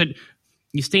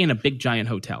 You stay in a big giant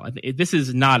hotel. This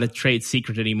is not a trade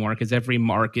secret anymore because every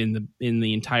mark in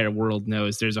the entire world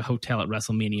knows there's a hotel at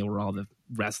WrestleMania where all the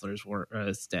wrestlers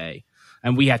stay,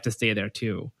 and we have to stay there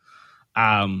too.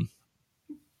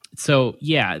 So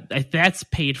yeah, that's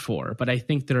paid for, but I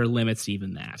think there are limits to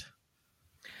even that.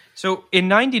 So in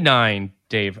 '99,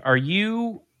 Dave,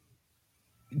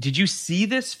 did you see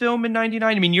this film in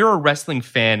 '99? I mean, you're a wrestling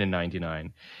fan in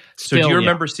 '99, so do you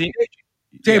remember seeing it?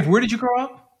 Dave, where did you grow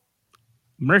up?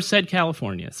 Merced,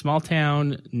 California, small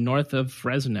town north of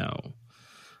Fresno.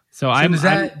 So I'm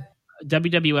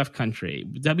WWF country.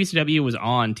 WCW was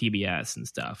on TBS and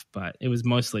stuff, but it was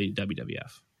mostly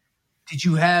WWF. Did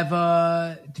you have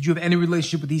any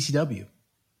relationship with ECW?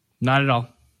 Not at all.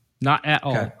 Not at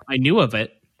all. Okay. I knew of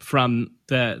it from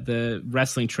the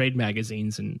wrestling trade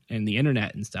magazines and the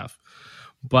internet and stuff.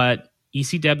 But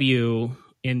ECW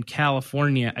in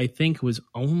California, I think, was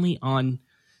only on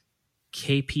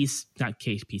not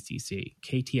KPCC,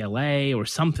 KTLA or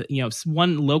something,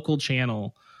 one local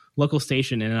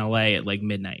station in LA at like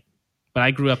midnight. But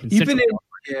I grew up in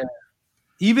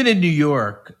even in New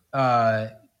York,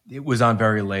 it was on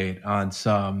very late on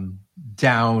some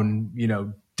down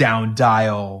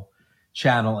dial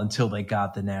channel until they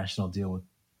got the national deal with.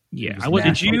 Yeah, I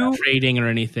wasn't trading or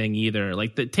anything either.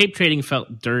 Like the tape trading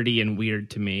felt dirty and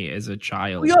weird to me as a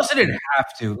child. We also didn't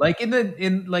have to.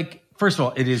 Like first of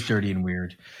all, it is dirty and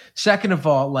weird. Second of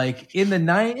all, like in the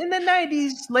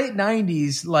 90s, late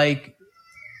 90s, like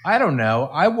I don't know.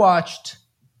 I watched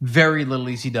very little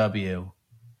ECW,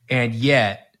 and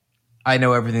yet I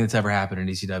know everything that's ever happened in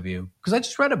ECW because I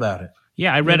just read about it.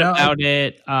 Yeah, I read about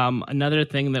it. Another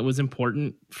thing that was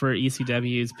important for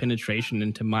ECW's penetration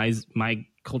into my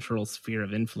cultural sphere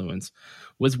of influence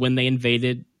was when they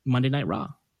invaded Monday Night Raw.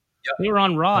 Yep. They were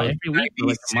on Raw every week for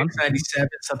like a month. 97,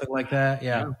 something like that.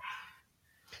 Yeah.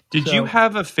 Did you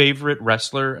have a favorite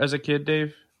wrestler as a kid,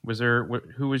 Dave?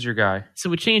 Who was your guy?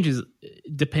 So it changes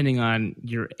depending on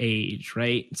your age,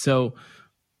 right? So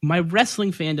my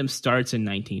wrestling fandom starts in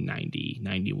 1990,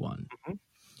 91. Mm-hmm.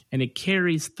 And it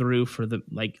carries through for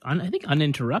I think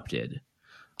uninterrupted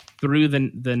through the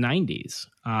 90s.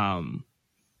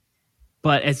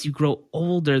 But as you grow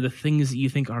older, the things that you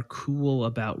think are cool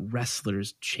about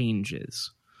wrestlers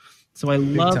changes. So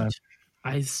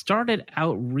I started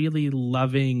out really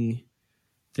loving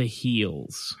the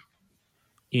heels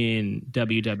in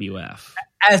WWF.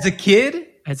 As a kid?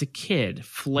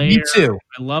 Flair. Me too.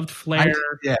 I loved Flair.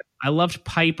 I loved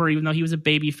Piper, even though he was a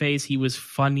babyface. He was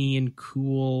funny and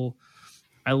cool.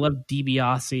 I loved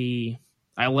DiBiase.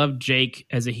 I loved Jake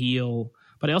as a heel.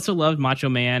 But I also loved Macho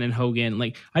Man and Hogan.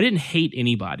 Like, I didn't hate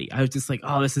anybody. I was just like,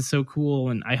 oh, this is so cool,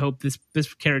 and I hope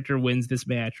this character wins this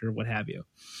match or what have you.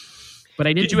 But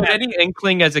I didn't. Did you have any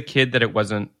inkling as a kid that it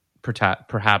wasn't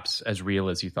perhaps as real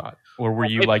as you thought, or were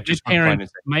you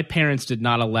my parents did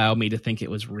not allow me to think it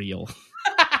was real.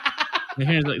 My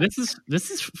parents were like,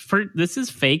 this is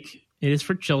fake. It is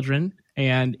for children,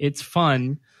 and it's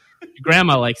fun. Your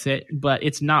grandma likes it, but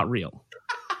it's not real.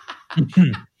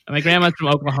 My grandma's from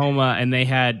Oklahoma, and they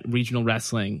had regional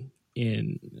wrestling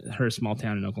in her small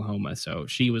town in Oklahoma. So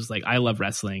she was like, I love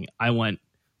wrestling. I want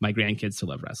my grandkids to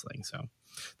love wrestling. So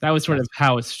that was sort of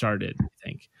how it started, I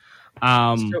think.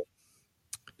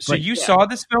 So you saw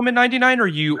this film in 99, or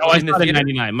you? No, I saw it in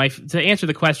 99. To answer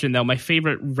the question, though, my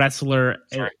favorite wrestler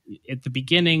at the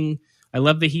beginning, I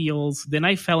loved the heels. Then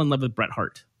I fell in love with Bret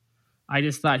Hart. I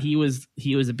just thought he was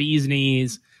a bee's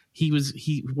knees.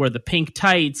 He wore the pink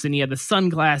tights and he had the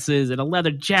sunglasses and a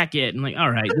leather jacket. And like, all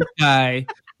right, this guy,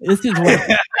 this is what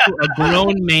a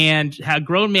grown man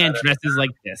dresses like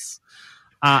this.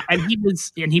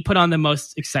 And he put on the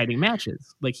most exciting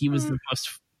matches. Like he was the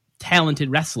most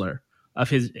talented wrestler of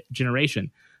his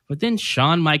generation. But then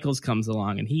Shawn Michaels comes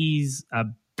along and he's a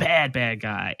bad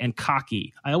guy and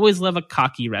cocky. I always love a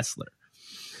cocky wrestler.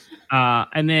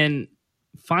 And then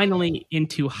finally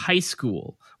into high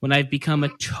school, when I've become a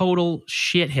total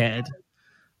shithead,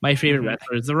 my favorite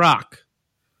wrestler is The Rock.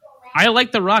 I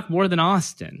like The Rock more than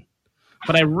Austin,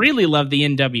 but I really love the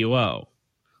NWO.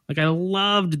 Like, I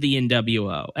loved the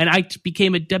NWO. And I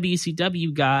became a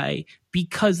WCW guy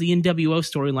because the NWO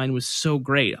storyline was so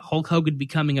great. Hulk Hogan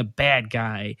becoming a bad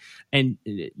guy, and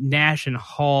Nash and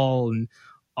Hall, and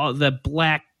all the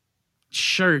black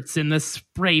shirts and the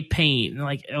spray paint. And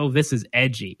like, oh, this is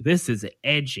edgy.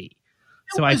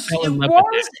 So I fell in love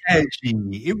with it.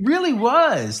 Edgy. It really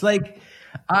was. Like,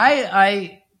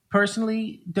 I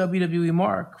personally, WWE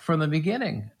Mark from the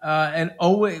beginning, and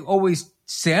always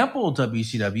sampled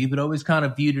WCW, but always kind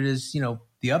of viewed it as,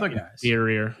 the other guys.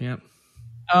 Inferior, yeah.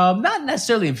 Not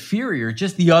necessarily inferior,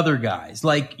 just the other guys.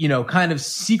 Like, kind of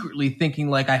secretly thinking,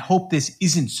 like, I hope this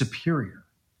isn't superior.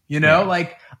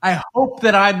 Like, I hope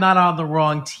that I'm not on the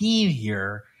wrong team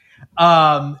here.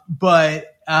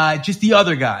 But just the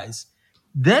other guys.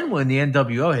 Then when the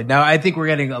NWO hit, now I think we're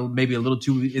getting maybe a little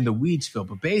too in the weeds, Phil,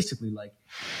 but basically, like,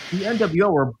 the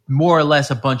NWO were more or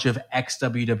less a bunch of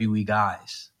ex-WWE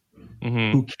guys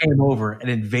who came over and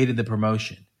invaded the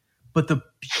promotion. But the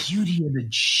beauty and the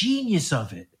genius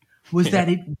of it was that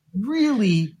it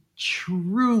really,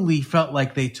 truly felt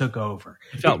like they took over.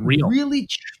 It felt real. Really,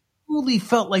 truly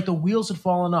felt like the wheels had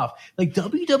fallen off. Like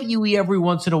WWE every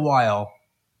once in a while,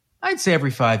 I'd say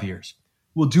every 5 years,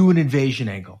 will do an invasion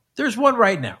angle. There's one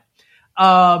right now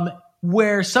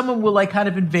where someone will like kind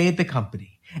of invade the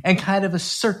company and kind of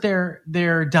assert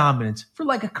their dominance for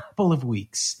like a couple of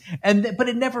weeks. But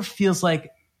it never feels like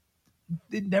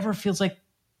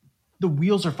the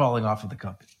wheels are falling off of the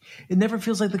company. It never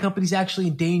feels like the company's actually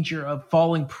in danger of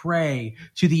falling prey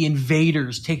to the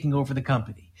invaders taking over the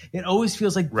company. It always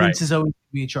feels like Vince is always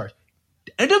be in charge.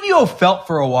 NWO felt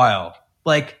for a while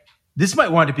like this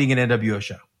might wind up being an NWO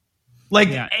show. Like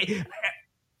they did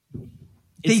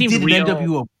an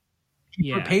NWO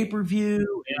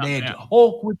pay-per-view. Yeah, they had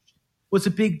Hulk, which was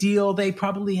a big deal. They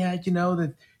probably had,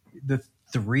 the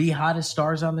 3 hottest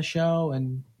stars on the show,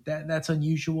 and that's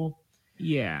unusual.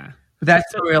 Yeah. But that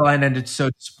storyline ended so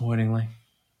disappointingly.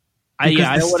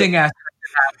 The Sting aspect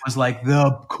of that was like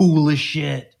the coolest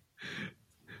shit.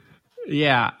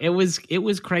 Yeah, it was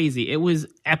crazy. It was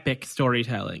epic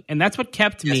storytelling. And that's what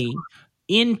kept me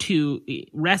into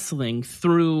wrestling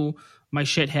through my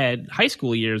shithead high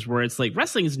school years, where it's like,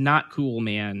 wrestling is not cool,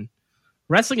 man.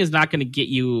 Wrestling is not going to get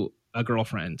you a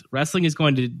girlfriend. Wrestling is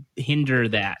going to hinder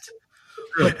that.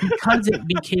 But because it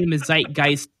became a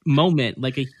zeitgeist moment,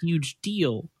 like a huge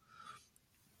deal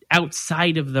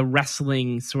outside of the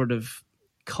wrestling sort of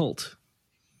cult,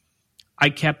 I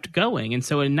kept going. And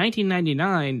so in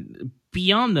 1999,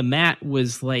 Beyond the Mat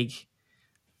was like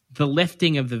the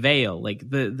lifting of the veil, like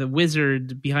the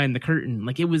wizard behind the curtain.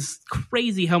 Like, it was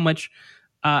crazy how much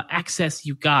access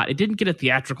you got. It didn't get a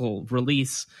theatrical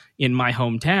release in my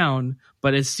hometown,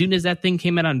 but as soon as that thing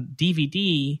came out on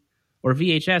DVD or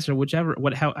VHS or whichever,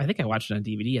 I think I watched it on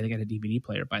DVD. I think I had a DVD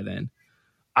player by then.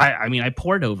 I mean, I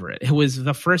poured over it. It was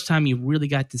the first time you really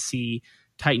got to see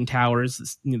Titan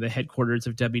Towers, the headquarters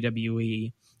of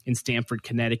WWE in Stamford,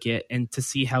 Connecticut, and to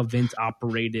see how Vince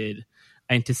operated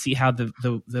and to see how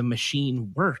the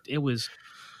machine worked. It was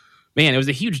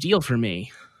a huge deal for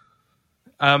me.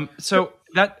 So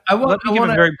that can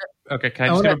I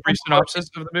just give a brief synopsis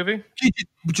of the movie?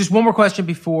 Just one more question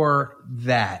before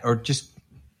that, or just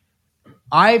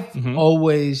I've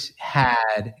always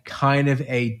had kind of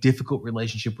a difficult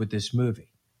relationship with this movie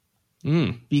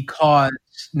because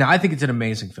now I think it's an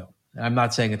amazing film. I'm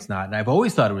not saying it's not, and I've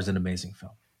always thought it was an amazing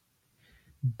film,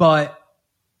 but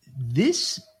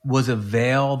this was a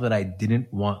veil that I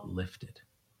didn't want lifted.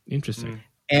 Interesting.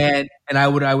 And I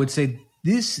would say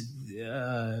this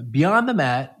Beyond the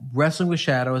Mat, Wrestling with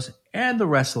Shadows, and The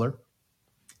Wrestler,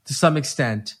 to some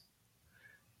extent,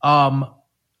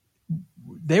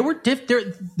 they're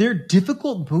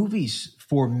difficult movies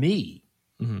for me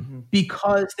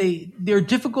because they're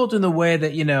difficult in the way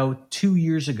that 2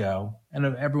 years ago, and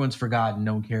everyone's forgotten,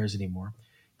 no one cares anymore.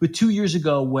 But 2 years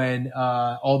ago, when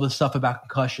all the stuff about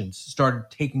concussions started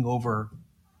taking over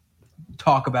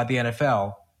talk about the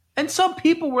NFL, and some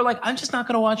people were like, I'm just not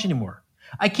going to watch anymore.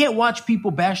 I can't watch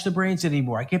people bash the brains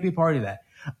anymore. I can't be a part of that.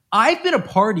 I've been a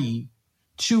party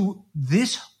to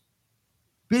this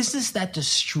business that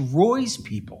destroys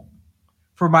people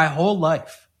for my whole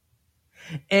life.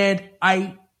 And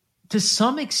to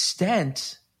some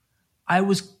extent, I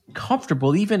was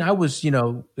comfortable. Even I was,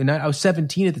 and I was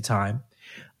 17 at the time.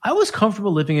 I was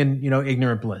comfortable living in,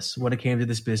 ignorant bliss when it came to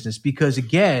this business because,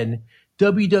 again,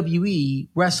 WWE,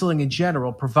 wrestling in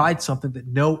general, provides something that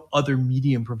no other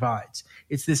medium provides.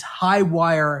 It's this high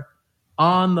wire,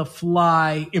 on the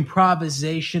fly,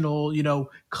 improvisational,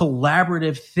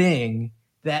 collaborative thing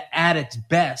that at its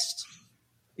best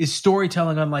is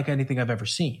storytelling unlike anything I've ever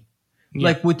seen. Yeah.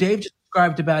 Like what Dave just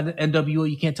described about NWO,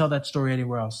 you can't tell that story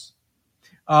anywhere else.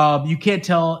 You can't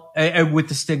tell with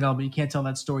the Sting element. You can't tell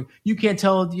that story. You can't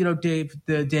tell, Dave,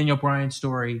 the Daniel Bryan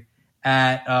story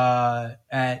at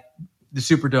the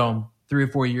Superdome 3 or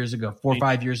 4 years ago, 4 or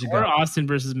 5 years ago, or Austin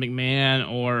versus McMahon,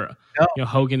 or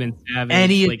Hogan and Savage.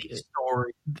 Any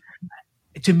story.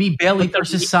 To me, Bayley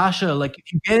versus Sasha. Like,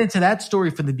 if you get into that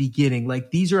story from the beginning,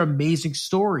 like, these are amazing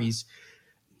stories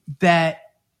that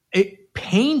it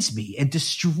pains me and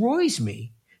destroys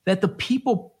me that the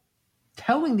people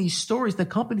telling these stories, the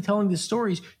company telling these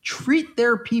stories, treat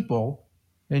their people,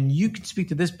 and you can speak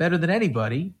to this better than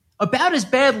anybody, about as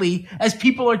badly as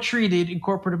people are treated in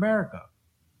corporate America.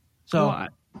 So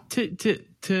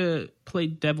to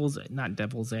play not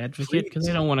devil's advocate, because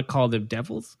I don't want to call them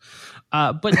devils,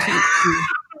 but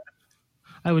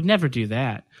I would never do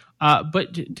that.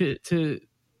 But to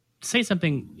say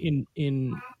something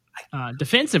in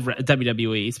defense of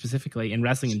WWE specifically and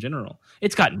wrestling in general,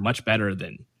 it's gotten much better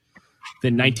than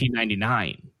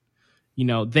 1999.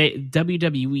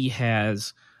 WWE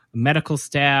has medical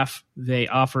staff. They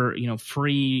offer,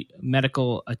 free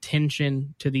medical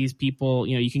attention to these people.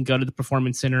 You can go to the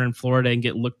Performance Center in Florida and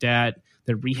get looked at.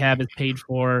 Their rehab is paid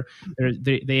for.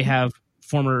 They have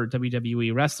former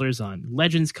WWE wrestlers on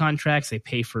Legends contracts. They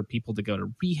pay for people to go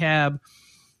to rehab.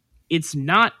 It's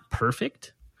not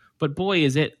perfect, but boy,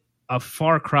 is it a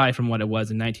far cry from what it was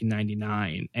in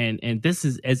 1999. And this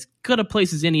is as good a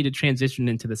place as any to transition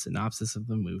into the synopsis of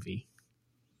the movie.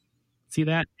 See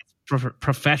that? It's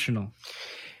professional.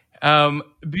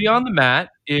 Beyond the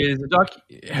Mat is a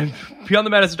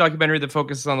documentary that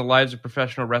focuses on the lives of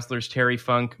professional wrestlers Terry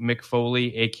Funk, Mick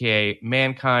Foley, aka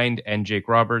Mankind, and Jake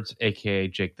Roberts, aka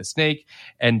Jake the Snake,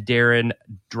 and Darren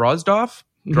Drozdov.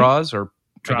 I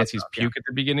guess he's puke at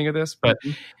the beginning of this, but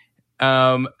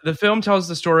the film tells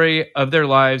the story of their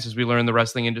lives as we learn the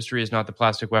wrestling industry is not the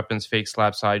plastic weapons, fake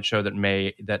slap sideshow that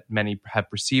many have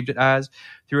perceived it as.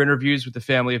 Through interviews with the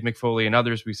family of Mick Foley and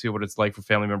others, we see what it's like for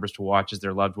family members to watch as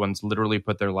their loved ones literally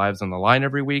put their lives on the line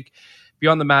every week.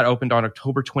 Beyond the Mat opened on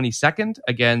October 22nd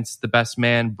against The Best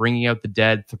Man, Bringing Out the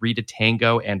Dead, Three to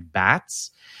Tango, and Bats.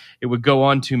 It would go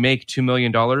on to make $2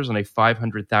 million on a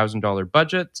 $500,000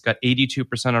 budget. It's got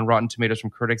 82% on Rotten Tomatoes from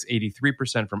critics,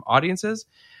 83% from audiences.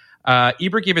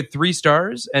 Ebert gave it 3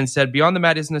 stars and said, Beyond the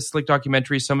Mat isn't a slick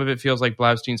documentary. Some of it feels like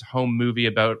Blaustein's home movie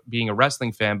about being a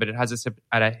wrestling fan, but it has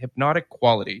a hypnotic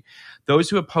quality.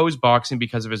 Those who oppose boxing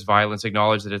because of its violence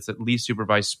acknowledge that it's at least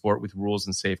supervised sport with rules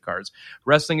and safeguards.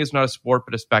 Wrestling is not a sport,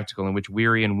 but a spectacle in which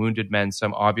weary and wounded men,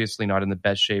 some obviously not in the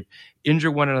best shape,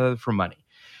 injure one another for money.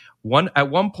 At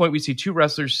one point, we see 2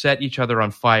 wrestlers set each other on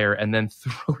fire and then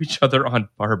throw each other on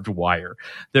barbed wire.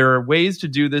 There are ways to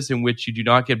do this in which you do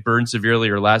not get burned severely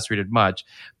or lacerated much,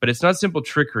 but it's not simple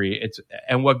trickery.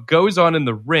 And what goes on in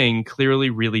the ring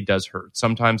clearly really does hurt,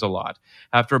 sometimes a lot.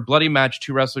 After a bloody match,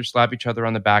 2 wrestlers slap each other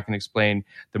on the back and explain,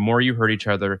 the more you hurt each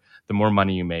other, the more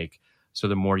money you make, so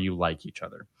the more you like each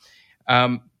other.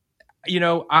 I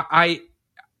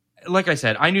like I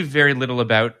said, I knew very little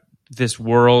about this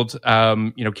world.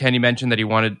 Kenny mentioned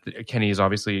that Kenny is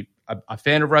obviously a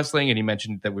fan of wrestling, and he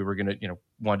mentioned that we were going to,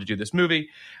 want to do this movie.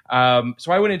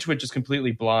 So I went into it just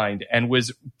completely blind and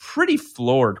was pretty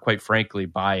floored, quite frankly,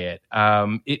 by it.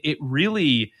 It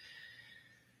really,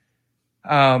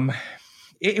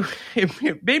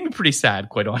 it made me pretty sad,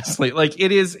 quite honestly. Like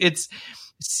it's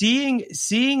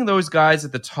seeing those guys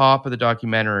at the top of the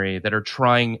documentary that are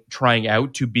trying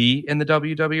out to be in the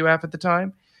WWF at the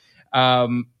time.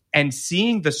 And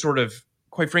seeing the sort of,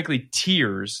 quite frankly,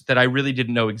 tiers that I really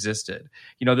didn't know existed.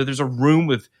 That there's a room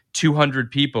with 200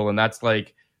 people, and that's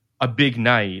like a big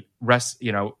night.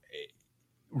 Wrestling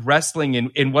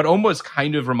in what almost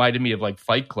kind of reminded me of like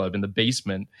Fight Club in the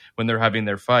basement when they're having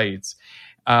their fights.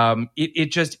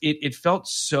 It felt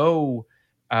so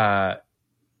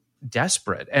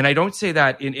desperate, and I don't say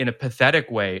that in a pathetic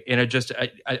way, in a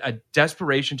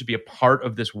desperation to be a part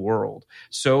of this world,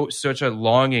 such a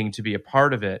longing to be a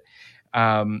part of it.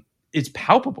 It's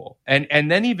palpable, and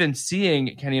then even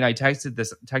seeing Kenny and I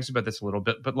texted about this a little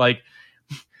bit, but like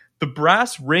the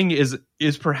brass ring is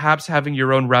perhaps having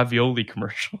your own ravioli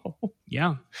commercial.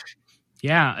 Yeah.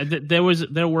 There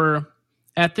were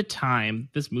at the time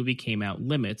this movie came out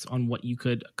limits on what you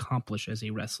could accomplish as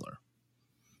a wrestler,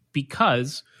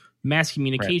 because mass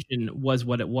communication was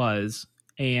what it was,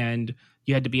 and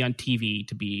you had to be on TV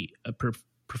to be a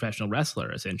professional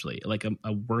wrestler, essentially, like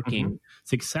a working,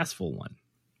 successful one.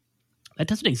 That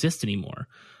doesn't exist anymore.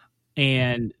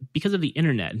 And because of the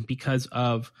internet and because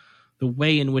of the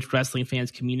way in which wrestling fans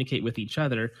communicate with each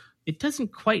other, it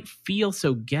doesn't quite feel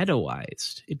so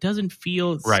ghettoized. It doesn't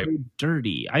feel so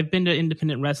dirty. I've been to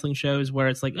independent wrestling shows where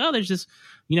it's like, oh, there's just,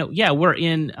 we're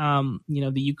in,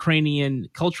 the Ukrainian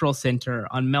Cultural Center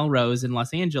on Melrose in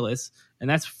Los Angeles, and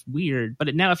that's weird.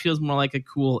 But now it feels more like a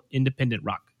cool independent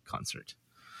rock concert.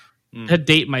 To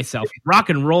date myself, rock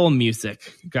and roll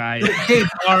music, guys. Let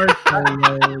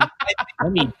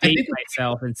me date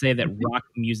myself and say that rock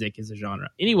music is a genre.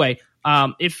 Anyway,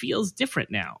 it feels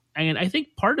different now. And I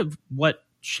think part of what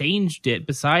changed it,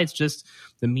 besides just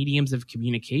the mediums of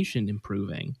communication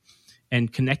improving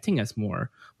and connecting us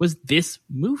more, was this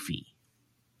movie.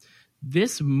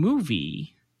 This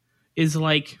movie is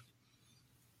like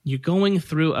you're going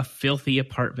through a filthy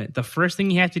apartment. The first thing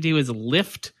you have to do is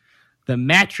lift the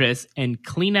mattress and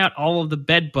clean out all of the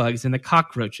bed bugs and the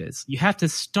cockroaches. You have to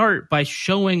start by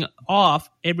showing off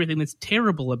everything that's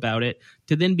terrible about it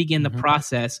to then begin the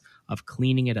process of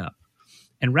cleaning it up.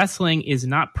 And wrestling is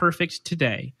not perfect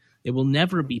today. It will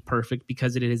never be perfect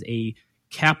because it is a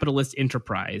capitalist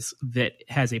enterprise that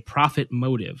has a profit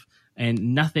motive,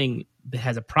 and nothing that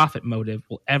has a profit motive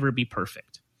will ever be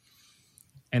perfect.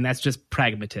 And that's just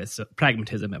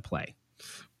pragmatism at play.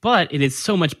 But it is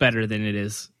so much better than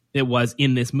it was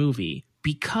in this movie,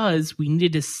 because we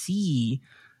needed to see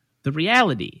the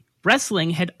reality.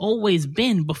 Wrestling had always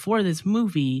been, before this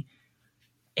movie,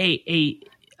 a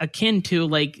akin to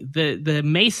like the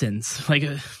Masons. Like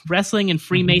wrestling and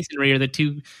Freemasonry are the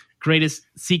two greatest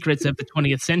secrets of the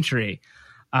 20th century.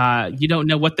 You don't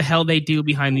know what the hell they do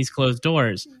behind these closed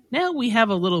doors. Now we have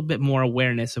a little bit more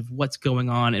awareness of what's going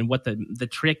on and what the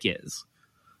trick is.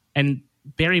 And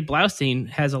Barry Blaustein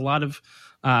has a lot of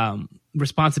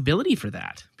responsibility for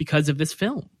that because of this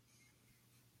film.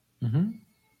 Mm-hmm.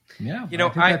 Yeah.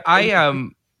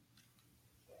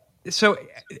 So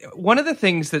one of the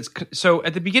things so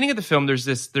at the beginning of the film, there's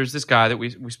this guy that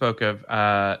we spoke of,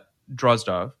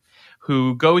 Drozdov,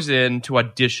 who goes in to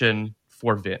audition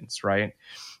for Vince, right?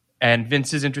 And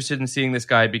Vince is interested in seeing this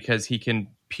guy because he can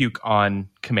puke on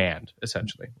command,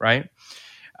 essentially, right?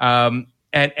 And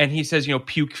he says,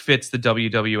 puke fits the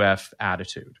WWF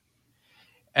attitude.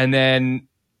 And then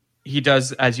he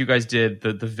does, as you guys did,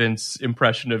 the Vince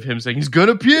impression of him saying he's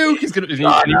gonna puke. And he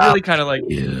really kind of like,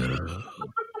 yeah.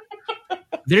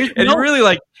 He really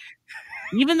like.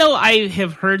 Even though I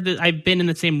have heard that I've been in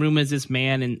the same room as this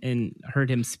man and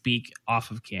heard him speak off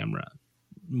of camera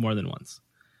more than once.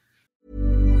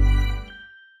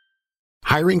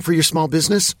 Hiring for your small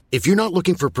business? If you're not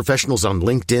looking for professionals on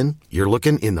LinkedIn, you're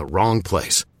looking in the wrong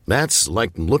place. That's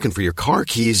like looking for your car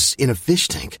keys in a fish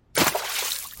tank.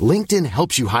 LinkedIn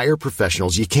helps you hire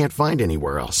professionals you can't find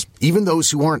anywhere else, even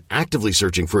those who aren't actively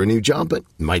searching for a new job but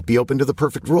might be open to the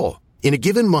perfect role. In a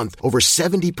given month, over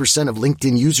 70% of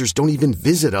LinkedIn users don't even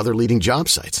visit other leading job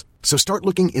sites. So start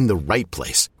looking in the right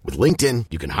place. With LinkedIn,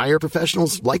 you can hire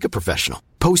professionals like a professional.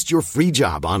 Post your free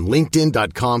job on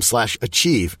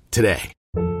linkedin.com/achieve today.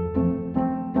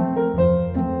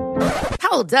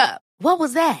 Hold up. What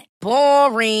was that?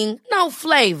 Boring. No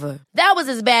flavor. That was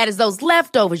as bad as those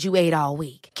leftovers you ate all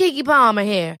week. Keke Palmer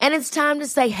here. And it's time to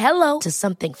say hello to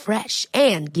something fresh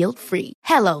and guilt-free.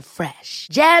 Hello Fresh.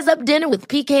 Jazz up dinner with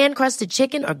pecan-crusted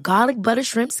chicken or garlic butter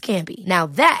shrimp scampi. Now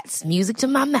that's music to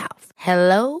my mouth.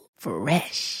 Hello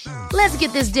Fresh. Let's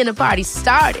get this dinner party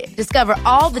started. Discover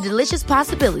all the delicious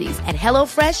possibilities at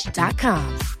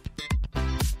HelloFresh.com.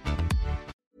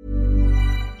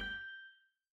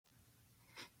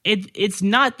 It's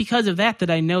not because of that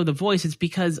I know the voice. It's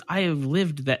because I have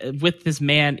lived with this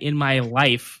man in my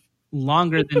life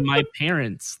longer than my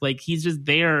parents. Like, he's just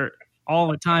there all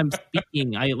the time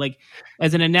speaking. I like,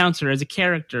 as an announcer, as a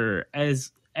character, as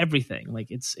everything.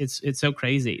 Like, it's so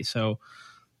crazy. So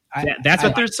that's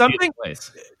what there's something.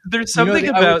 There's something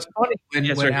about when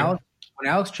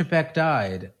Alex Trebek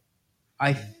died.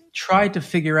 I tried to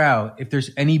figure out if there's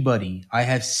anybody I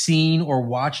have seen or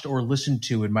watched or listened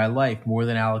to in my life more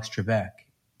than Alex Trebek,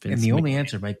 and the only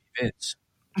answer might be Vince.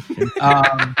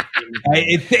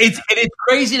 It's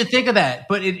crazy to think of that,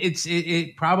 but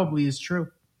it probably is true.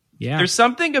 Yeah, there's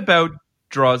something about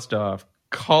Drozdov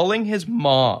calling his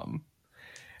mom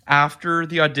after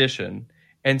the audition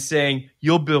and saying,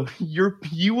 you will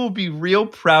be real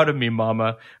proud of me,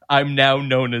 Mama. I'm now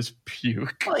known as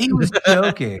Puke. Well, he was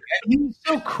joking. He was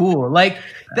so cool. Like,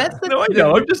 that's the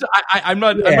I know.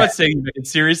 I'm not saying it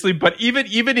seriously, but even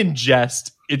in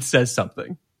jest, it says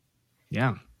something.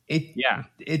 Yeah.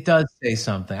 It does say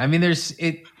something. I mean, it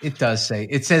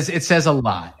says a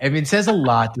lot. I mean, it says a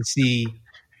lot to see,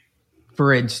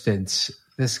 for instance,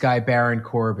 this guy Baron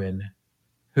Corbin,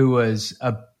 who was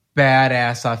a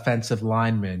badass offensive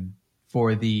lineman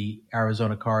for the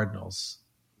Arizona Cardinals,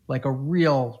 like a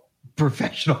real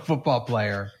professional football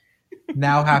player,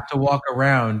 now have to walk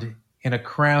around in a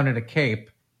crown and a cape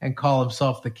and call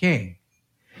himself the king.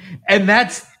 And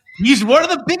he's one of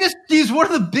the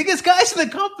biggest guys in the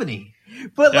company.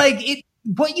 But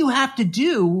what you have to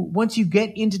do once you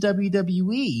get into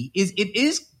WWE is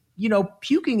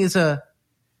puking is an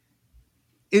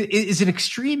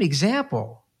extreme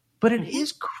example. But it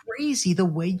is crazy the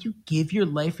way you give your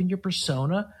life and your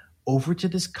persona over to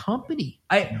this company.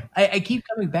 I keep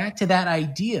coming back to that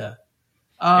idea.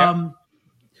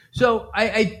 So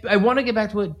I want to get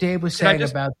back to what Dave was saying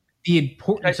about the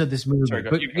importance of this movie.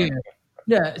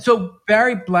 So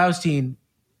Barry Blaustein,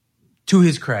 to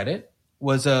his credit,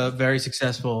 was a very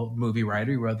successful movie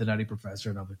writer. He wrote The Nutty Professor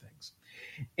and other things.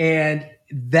 And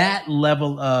that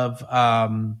level of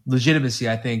legitimacy,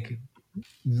 I think,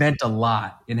 meant a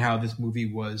lot in how this movie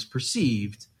was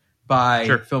perceived by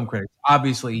film critics.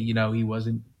 Obviously, he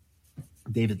wasn't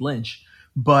David Lynch,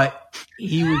 but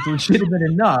he was legitimate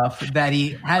enough that he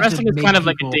had Wrestling to is make kind of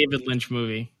like people, a David Lynch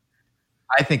movie.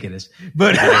 I think it is.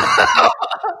 But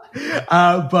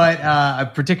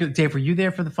particularly, Dave, were you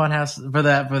there for the Funhouse, for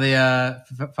the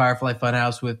Firefly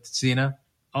Funhouse with Cena?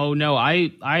 Oh no,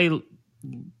 I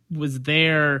was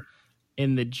there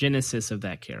in the genesis of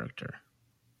that character.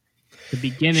 The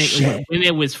beginning, when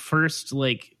it was first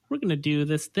like, we're going to do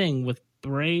this thing with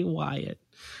Bray Wyatt.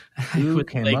 Who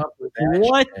came up with that?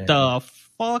 What the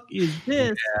fuck is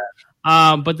this?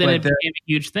 But then it became a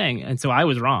huge thing, and so I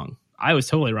was wrong. I was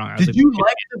totally wrong. Did you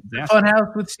like the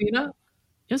Funhouse with Cena?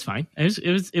 It was fine.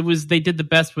 It was. They did the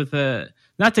best with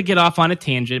not to get off on a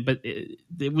tangent, but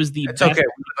it was the best they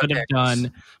could have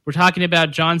done. We're talking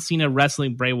about John Cena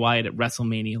wrestling Bray Wyatt at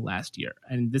WrestleMania last year,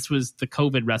 and this was the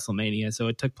COVID WrestleMania, so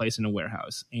it took place in a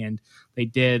warehouse, and they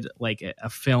did like a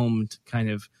filmed kind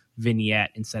of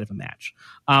vignette instead of a match.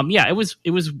 It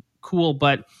was cool,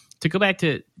 but to go back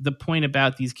to the point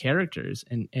about these characters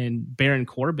and Baron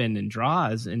Corbin and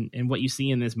Draws and what you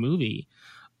see in this movie,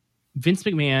 Vince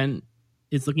McMahon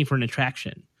is looking for an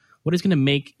attraction. What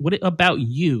about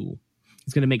you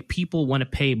is going to make people want to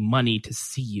pay money to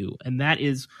see you? And that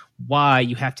is why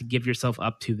you have to give yourself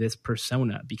up to this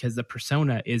persona, because the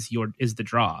persona is the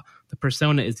draw. The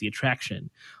persona is the attraction.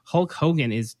 Hulk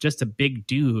Hogan is just a big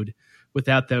dude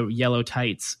without the yellow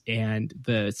tights and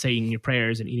the saying your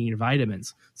prayers and eating your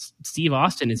vitamins. Steve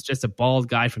Austin is just a bald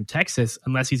guy from Texas,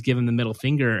 unless he's giving the middle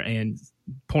finger and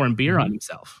pouring beer on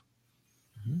himself.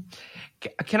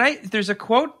 There's a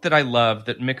quote that I love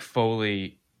that Mick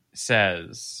Foley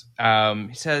says.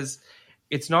 He says,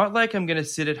 "It's not like I'm going to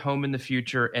sit at home in the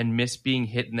future and miss being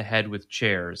hit in the head with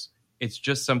chairs. It's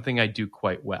just something I do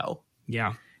quite well."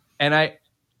 Yeah. And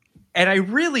I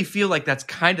really feel like that's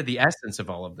kind of the essence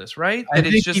of all of this, right? That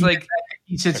it's just like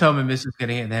he sits home and misses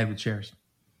getting hit in the head with chairs.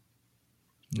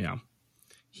 Yeah.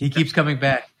 He keeps coming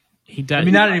back. He does. I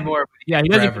mean, not anymore. He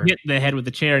doesn't hit the head with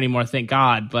the chair anymore, thank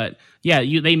God. But yeah,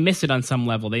 they miss it on some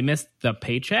level. They miss the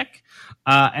paycheck,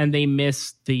 and they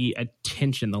miss the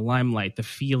attention, the limelight, the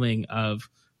feeling of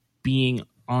being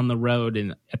on the road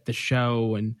and at the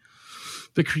show and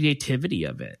the creativity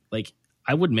of it. Like,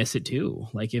 I would miss it too.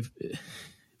 Like, if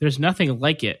there's nothing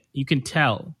like it, you can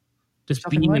tell. Just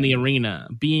being in the arena,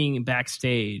 being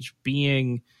backstage,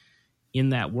 being in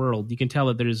that world, you can tell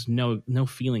that there's no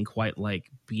feeling quite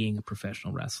like being a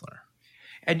professional wrestler.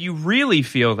 And you really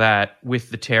feel that with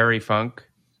the Terry Funk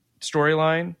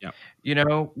storyline,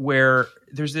 where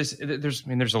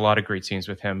there's a lot of great scenes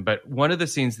with him, but one of the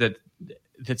scenes that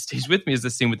stays with me is the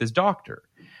scene with his doctor,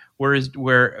 where his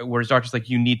doctor's like,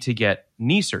 "You need to get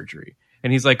knee surgery."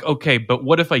 And he's like, "Okay, but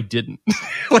what if I didn't?"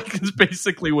 Like, that's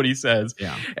basically what he says.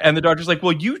 Yeah. And the doctor's like,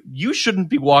 "Well, you shouldn't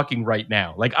be walking right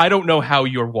now. Like, I don't know how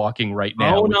you're walking right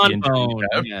now."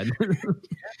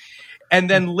 And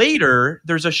then later,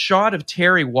 there's a shot of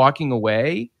Terry walking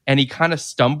away, and he kind of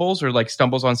stumbles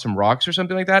on some rocks or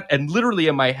something like that. And literally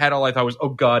in my head, all I thought was, "Oh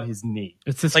God, his knee."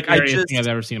 It's the scariest thing I've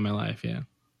ever seen in my life. Yeah.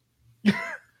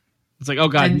 It's like, oh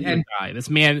God, he's gonna die. This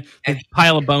man, this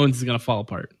pile of bones is going to fall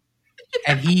apart.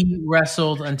 And he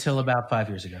wrestled until about 5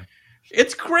 years ago.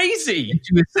 It's crazy.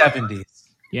 Into his 70s.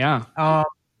 Yeah.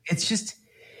 It's just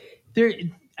there.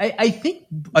 I think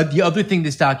the other thing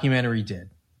this documentary did,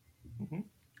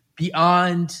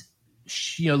 beyond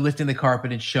lifting the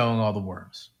carpet and showing all the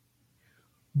worms,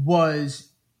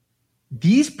 was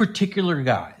these particular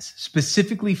guys,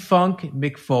 specifically Funk,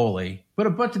 Mick Foley, but a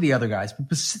bunch of the other guys,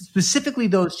 but specifically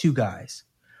those two guys,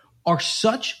 are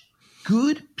such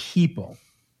good people.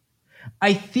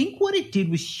 I think what it did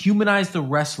was humanize the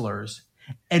wrestlers,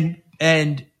 and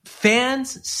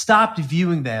fans stopped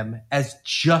viewing them as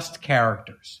just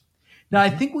characters. Now, I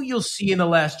think what you'll see in the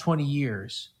last 20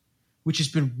 years, which has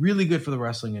been really good for the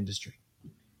wrestling industry,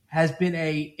 has been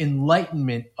a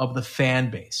enlightenment of the fan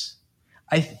base.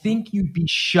 I think you'd be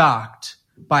shocked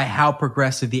by how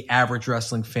progressive the average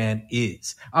wrestling fan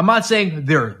is. I'm not saying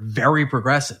they're very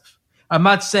progressive. I'm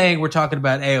not saying we're talking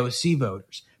about AOC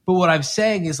voters. But what I'm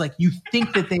saying is, like, you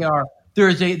think that they are. There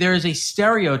is a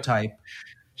stereotype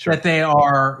that they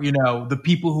are, the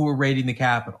people who are raiding the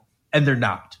Capitol, and they're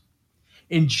not.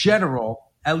 In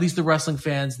general, at least the wrestling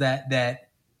fans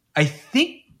that I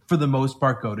think for the most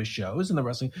part go to shows and the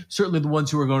wrestling, certainly the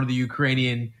ones who are going to the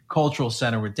Ukrainian Cultural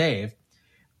Center with Dave,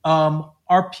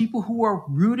 are people who are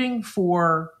rooting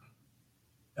for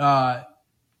the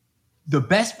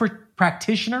best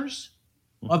practitioners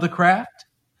of the craft.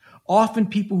 Often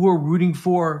people who are rooting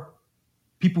for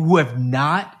people who have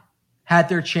not had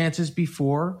their chances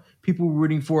before, people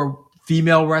rooting for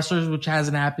female wrestlers, which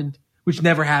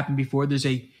never happened before. There's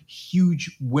a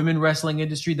huge women wrestling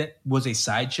industry that was a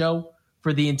sideshow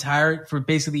for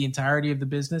basically the entirety of the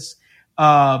business.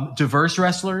 Diverse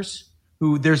wrestlers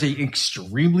who there's an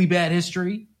extremely bad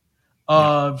history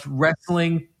of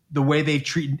wrestling the way they've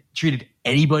treated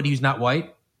anybody who's not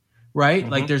white. Right?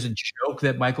 Like, there's a joke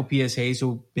that Michael P.S. Hayes,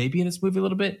 who maybe in this movie a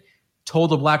little bit,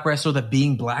 told a black wrestler that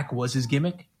being black was his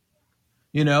gimmick.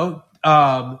 So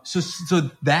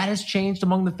that has changed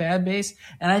among the fan base.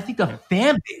 And I think the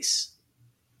fan base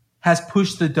has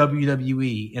pushed the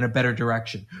WWE in a better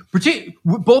direction.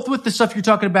 Both with the stuff you're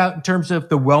talking about in terms of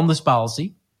the wellness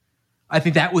policy. I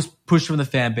think that was pushed from the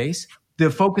fan base. The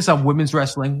focus on women's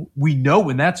wrestling, we know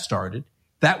when that started.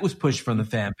 That was pushed from the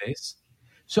fan base.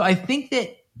 So I think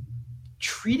that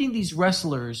treating these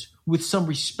wrestlers with some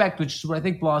respect, which is what I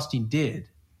think Blaustein did,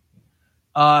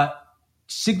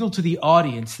 signal to the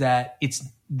audience that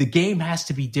the game has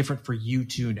to be different for you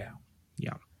too now.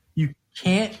 Yeah. You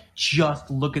can't just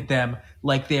look at them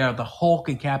like they are the Hulk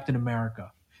and Captain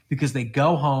America, because they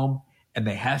go home and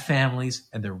they have families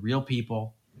and they're real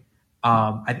people.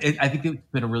 I think it's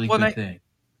been a really good thing.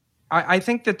 I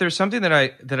think that there's something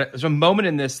there's a moment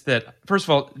in this that, first of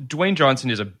all, Dwayne Johnson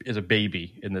is a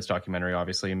baby in this documentary.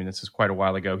 Obviously, I mean, this is quite a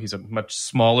while ago. He's a much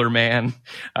smaller man.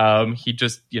 He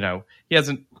just, he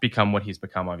hasn't become what he's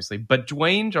become, obviously. But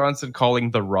Dwayne Johnson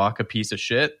calling The Rock a piece of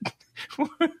shit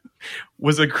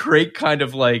was a great kind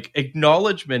of like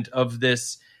acknowledgement of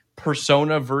this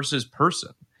persona versus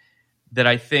person that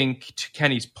I think, to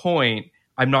Kenny's point,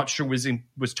 I'm not sure was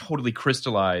totally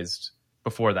crystallized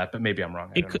before that, but maybe I'm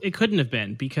wrong. It couldn't have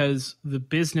been, because the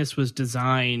business was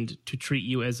designed to treat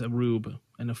you as a rube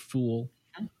and a fool,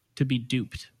 to be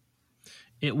duped.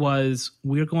 It was,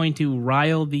 we're going to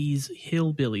rile these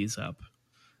hillbillies up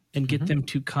and get them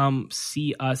to come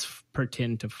see us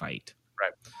pretend to fight.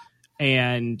 Right.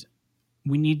 And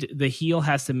the heel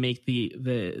has to make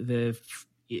the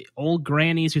old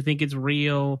grannies who think it's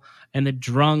real and the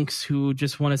drunks who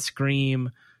just want to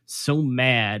scream so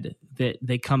mad that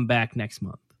they come back next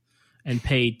month and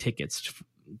pay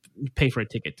for a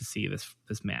ticket to see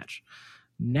this match.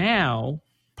 Now,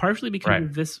 partially because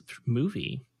of this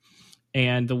movie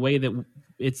and the way that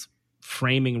it's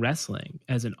framing wrestling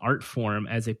as an art form,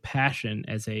 as a passion,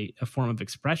 as a form of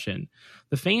expression,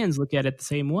 the fans look at it the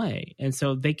same way. And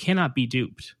so they cannot be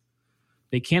duped.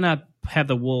 They cannot have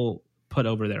the wool put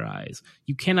over their eyes.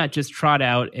 You cannot just trot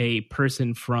out a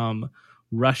person from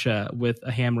Russia with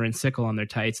a hammer and sickle on their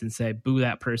tights and say, boo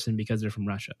that person because they're from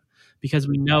Russia. Because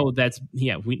we know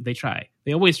they try.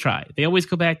 They always try. They always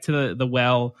go back to the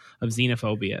well of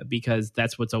xenophobia, because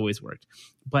that's what's always worked.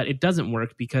 But it doesn't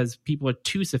work because people are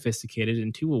too sophisticated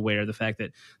and too aware of the fact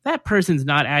that that person's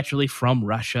not actually from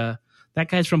Russia. That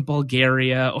guy's from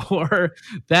Bulgaria, or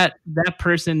that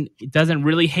person doesn't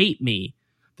really hate me.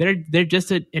 They're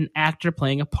just an actor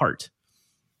playing a part.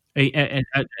 A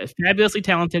fabulously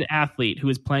talented athlete who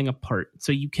is playing a part.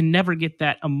 So you can never get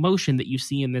that emotion that you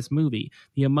see in this movie.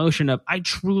 The emotion of, I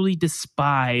truly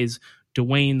despise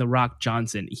Dwayne "The Rock"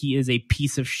 Johnson. He is a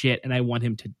piece of shit and I want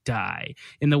him to die.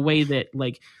 In the way that,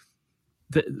 like,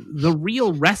 the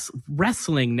real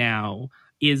wrestling now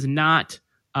is not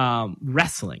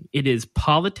wrestling. It is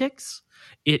politics.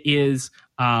 It is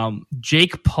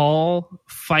Jake Paul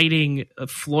fighting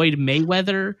Floyd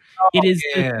Mayweather. It is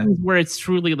where it's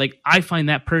truly like, I find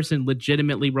that person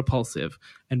legitimately repulsive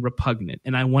and repugnant,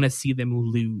 and I want to see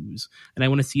them lose, and I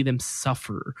want to see them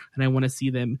suffer, and I want to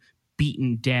see them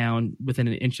beaten down within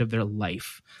an inch of their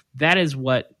life. That is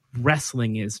what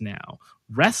wrestling is now.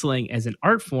 Wrestling as an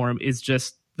art form is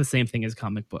just the same thing as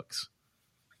comic books.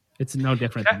 It's no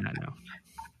different than that now.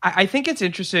 I think it's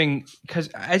interesting because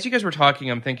as you guys were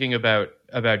talking, I'm thinking about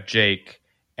Jake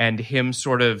and him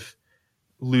sort of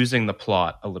losing the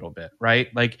plot a little bit, right?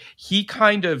 Like, he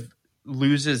kind of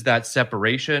loses that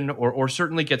separation, or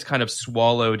certainly gets kind of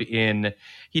swallowed in.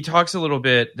 He talks a little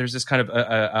bit. There's this kind of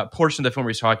a portion of the film where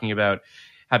he's talking about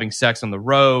having sex on the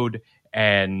road,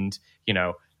 and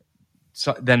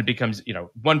so then it becomes,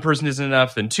 one person isn't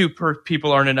enough, then two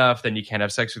people aren't enough, then you can't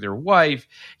have sex with your wife.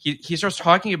 He starts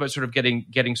talking about sort of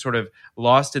getting sort of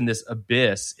lost in this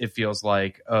abyss, it feels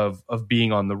like, of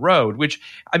being on the road, which,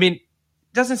 I mean,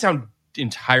 doesn't sound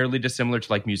entirely dissimilar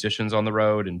to like musicians on the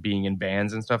road and being in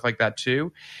bands and stuff like that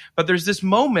too. But there's this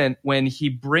moment when he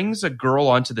brings a girl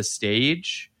onto the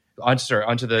stage,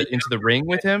 into the ring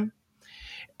with him.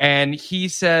 And he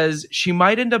says she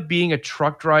might end up being a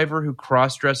truck driver who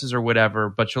cross-dresses or whatever,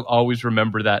 but she'll always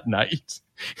remember that night.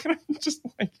 And I'm just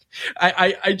like,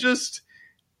 I just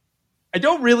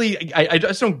don't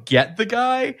get the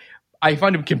guy. I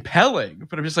find him compelling,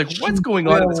 but I'm just like, what's going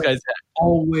on in this guy's head?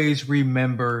 Always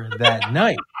remember that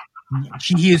night.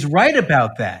 He is right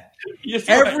about that.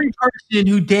 Every person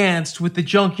who danced with the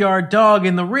junkyard dog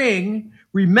in the ring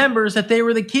remembers that they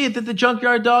were the kid that the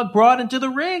junkyard dog brought into the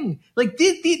ring. Like,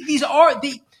 these are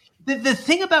the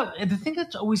thing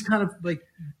that's always kind of like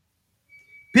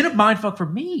been a mindfuck for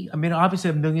me. I mean, obviously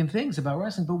a million things about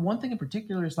wrestling, but one thing in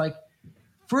particular is like,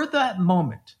 for that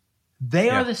moment, they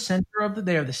are the center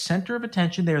of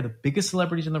attention. They are the biggest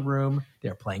celebrities in the room.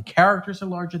 They're playing characters that are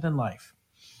larger than life.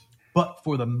 But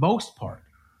for the most part,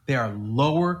 They are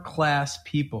lower class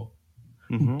people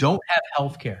who don't have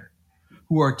health care,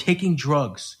 who are taking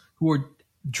drugs, who are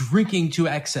drinking to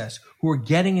excess, who are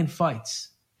getting in fights.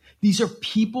 These are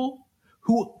people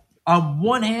who, on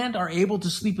one hand, are able to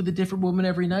sleep with a different woman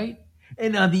every night,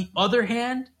 and on the other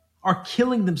hand, are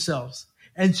killing themselves.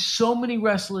 And so many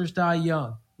wrestlers die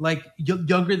young, like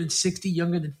younger than 60,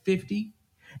 younger than 50.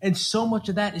 And so much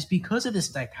of that is because of this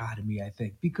dichotomy, I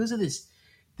think, because of this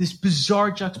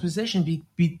bizarre juxtaposition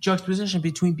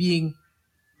between being,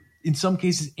 in some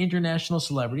cases, international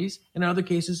celebrities, and in other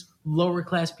cases, lower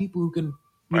class people who can,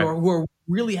 who are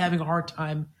really having a hard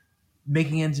time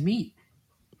making ends meet.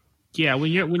 Yeah,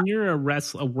 when you're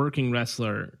a working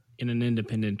wrestler in an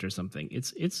independent or something,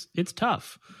 it's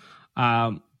tough,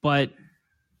 but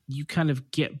you kind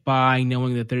of get by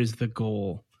knowing that there's the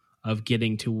goal of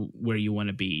getting to where you want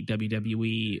to be,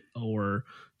 WWE or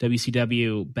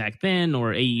WCW back then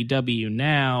or AEW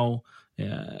now.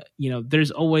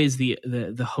 There's always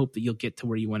the hope that you'll get to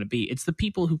where you want to be. It's the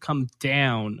people who come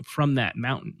down from that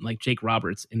mountain, like Jake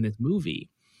Roberts in this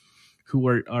movie, who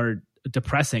are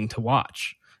depressing to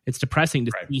watch. It's depressing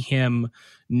to see him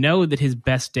know that his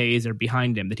best days are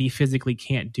behind him, that he physically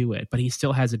can't do it, but he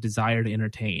still has a desire to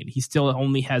entertain. He still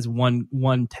only has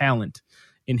one talent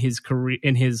in his career,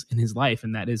 in his life,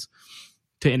 and that is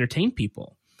to entertain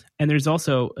people. And there's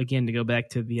also, again, to go back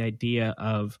to the idea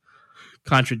of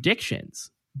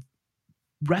contradictions,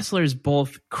 wrestlers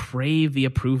both crave the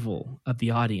approval of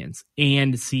the audience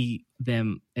and see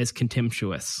them as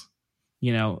contemptuous.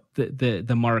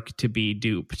 The mark to be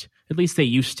duped. At least they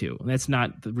used to. That's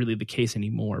not really the case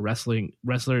anymore.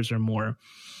 Wrestlers are more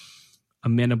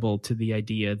amenable to the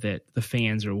idea that the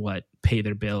fans are what pay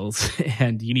their bills,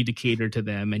 and you need to cater to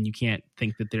them, and you can't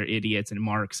think that they're idiots and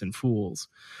marks and fools.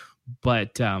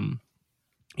 But at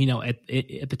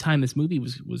the time this movie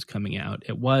was coming out,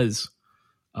 it was,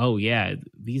 oh yeah,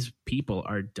 these people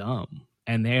are dumb,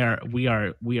 and we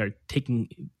are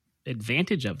taking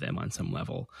advantage of them on some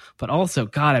level, but also,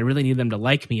 God, I really need them to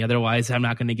like me, otherwise I'm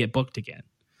not going to get booked again.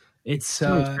 It's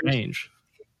so strange.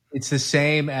 It's the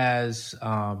same as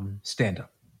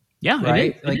stand-up. Yeah,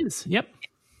 right? It is. Yep.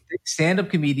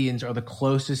 Stand-up comedians are the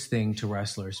closest thing to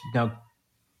wrestlers. Now,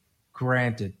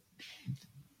 granted,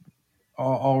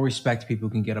 all respect to people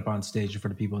who can get up on stage in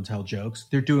front of people and tell jokes.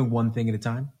 They're doing one thing at a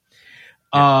time.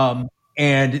 Yeah.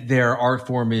 And their art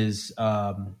form is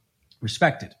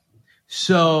respected.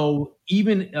 So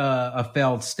even a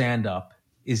failed stand-up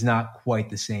is not quite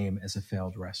the same as a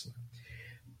failed wrestler.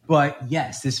 But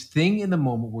yes, this thing in the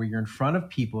moment where you're in front of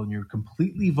people and you're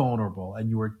completely vulnerable and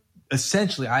you are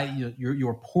essentially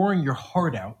you're pouring your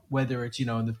heart out, whether it's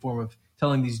in the form of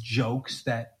telling these jokes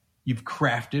that you've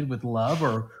crafted with love,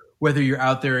 or whether you're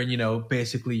out there in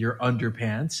basically your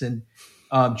underpants and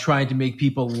trying to make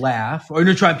people laugh, or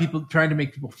trying to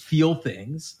make people feel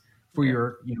things for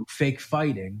your fake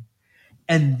fighting.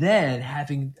 And then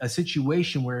having a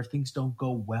situation where if things don't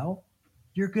go well,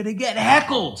 you're going to get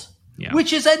heckled,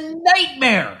 which is a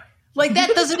nightmare. Like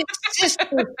that doesn't exist.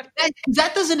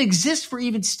 That doesn't exist for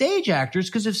even stage actors,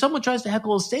 because if someone tries to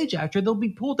heckle a stage actor, they'll be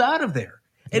pulled out of there.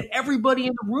 And everybody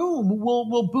in the room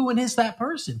will boo and hiss that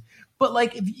person. But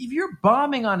like if you're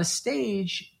bombing on a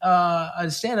stage, a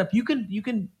stand-up, you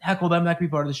can heckle them. That could be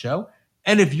part of the show.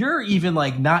 And if you're even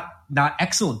like not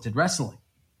excellent at wrestling,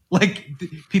 like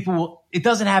people will, it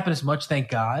doesn't happen as much, thank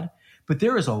God. But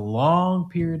there is a long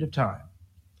period of time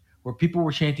where people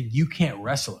were chanting, "You can't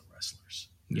wrestle at wrestlers,"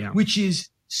 which is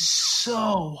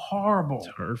so horrible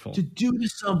to do to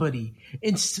somebody.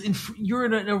 And you're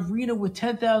in an arena with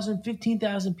 10,000,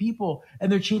 15,000 people,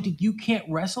 and they're chanting, "You can't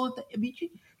wrestle at that." I mean, you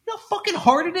know how fucking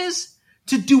hard it is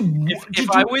to do. If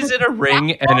I was in a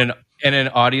ring and an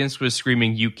audience was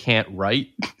screaming, "You can't write,"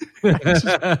 like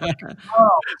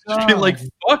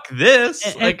fuck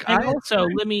this. And also,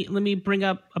 let me bring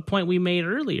up a point we made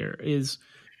earlier: is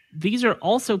these are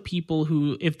also people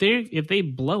who, if they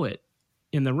blow it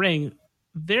in the ring,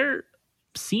 their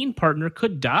scene partner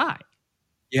could die.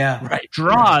 Yeah, right.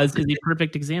 Droz is a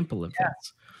perfect example of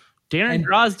this. Darren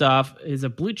Drozdov is a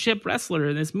blue chip wrestler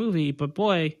in this movie, but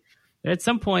boy, at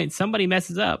some point somebody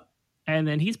messes up and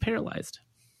then he's paralyzed.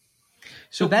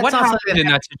 So what happened in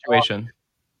that situation?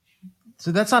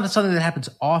 So that's not something that happens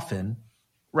often.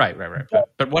 Right.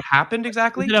 But what happened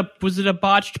exactly? Was it a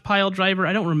botched pile driver?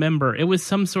 I don't remember. It was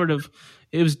some sort of.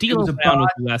 It was D'Lo Brown with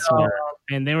the wrestler,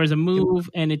 and there was a move,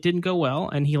 and it didn't go well,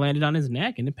 and he landed on his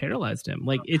neck, and it paralyzed him.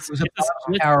 Like it was a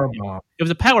power bomb. It was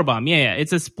a power bomb. Yeah.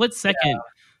 It's a split second,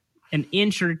 an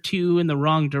inch or two in the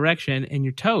wrong direction, and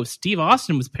you're toast. Steve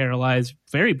Austin was paralyzed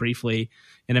very briefly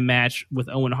in a match with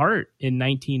Owen Hart in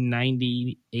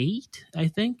 1998, I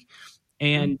think.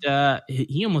 and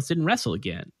he almost didn't wrestle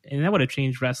again, and that would have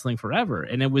changed wrestling forever.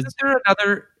 And it was. Is there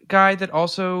another guy that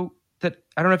also that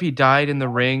I don't know if he died in the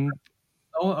ring?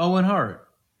 Owen Hart.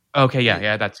 Okay,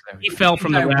 yeah, that's he fell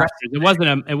from the rafters.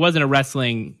 It wasn't a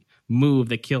wrestling move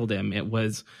that killed him. It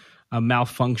was a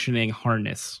malfunctioning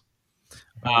harness.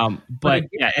 But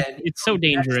yeah, it's so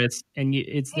dangerous, and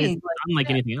it's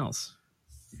unlike anything else.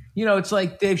 You know, it's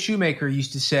like Dave Shoemaker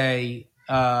used to say,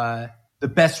 the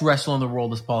best wrestler in the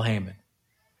world is Paul Heyman,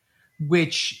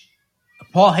 which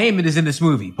Paul Heyman is in this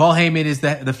movie. Paul Heyman is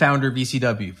the founder of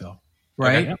ECW, Phil,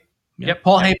 right? Okay. Yep.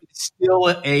 Paul Heyman is still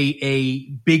a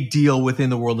big deal within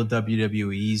the world of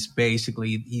WWE.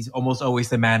 He's almost always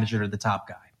the manager or the top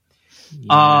guy.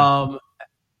 Yeah.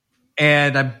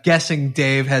 And I'm guessing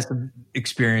Dave has some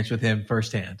experience with him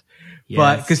firsthand. Yes.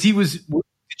 But because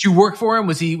did you work for him?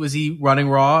 Was he running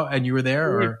Raw and you were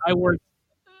there? Or? I worked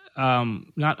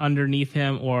not underneath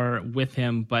him or with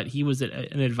him, but he was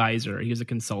an advisor. He was a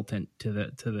consultant to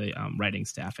the writing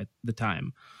staff at the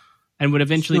time, and would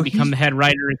eventually become the head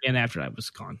writer again after I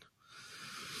was gone.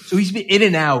 So he's been in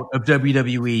and out of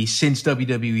WWE since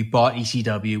WWE bought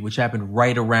ECW, which happened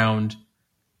right around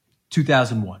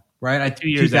 2001. Right, 2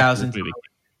 years 2000.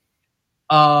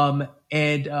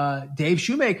 And Dave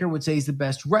Shoemaker would say he's the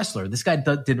best wrestler. This guy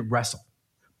didn't wrestle,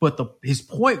 but his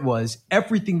point was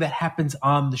everything that happens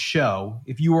on the show.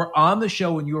 If you are on the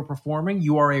show and you are performing,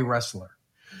 you are a wrestler.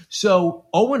 So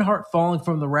Owen Hart falling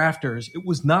from the rafters, it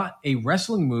was not a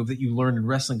wrestling move that you learned in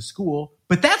wrestling school,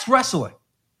 but that's wrestling,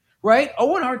 right?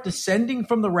 Owen Hart descending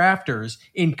from the rafters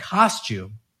in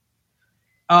costume.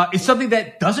 It's something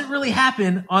that doesn't really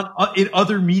happen in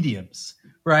other mediums,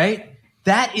 right?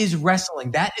 That is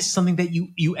wrestling. That is something that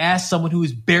you ask someone who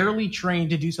is barely trained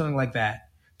to do something like that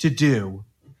to do,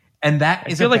 and that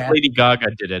is. I feel like Lady Gaga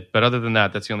did it, but other than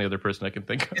that, that's the only other person I can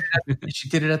think of. She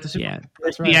did it at the Super Bowl. Yeah,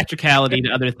 that's right. Theatricality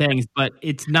to other things, but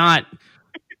it's not.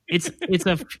 It's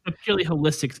a purely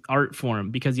holistic art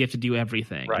form because you have to do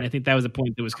everything. Right. And I think that was a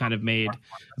point that was kind of made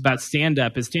about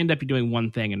stand-up. Is stand-up, you're doing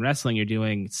one thing. In wrestling, you're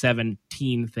doing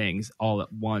 17 things all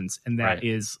at once. And that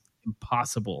is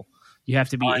impossible. You have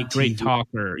to be a great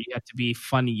talker. You have to be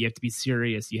funny. You have to be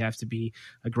serious. You have to be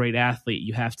a great athlete.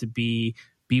 You have to be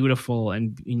beautiful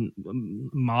and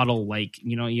model.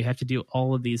 You have to do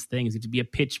all of these things. You have to be a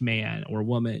pitch man or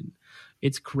woman.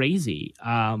 It's crazy.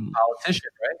 Politician,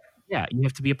 right? Yeah, you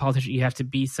have to be a politician. You have to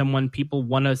be someone people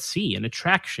want to see, an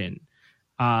attraction.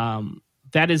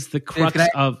 That is the crux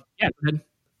of. Yeah, go ahead.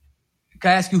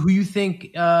 Can I ask you who you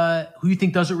think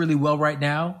does it really well right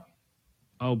now?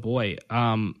 Oh boy,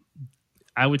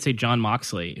 I would say Jon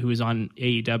Moxley, who is on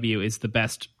AEW, is the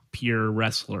best pure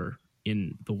wrestler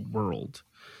in the world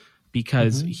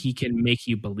because he can make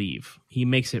you believe. He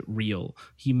makes it real.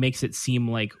 He makes it seem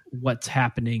like what's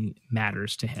happening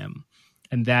matters to him.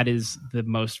 And that is the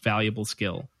most valuable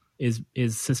skill is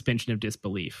suspension of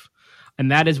disbelief. And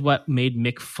that is what made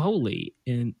Mick Foley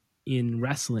in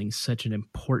wrestling such an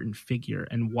important figure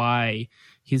and why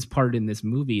his part in this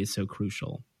movie is so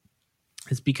crucial.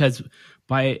 It's because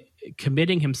by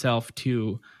committing himself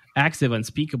to acts of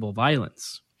unspeakable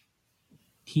violence,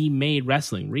 he made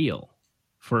wrestling real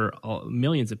for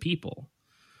millions of people.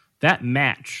 That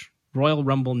match, Royal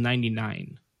Rumble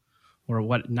 99,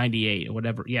 or 98 or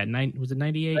whatever. Yeah, was it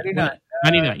 98?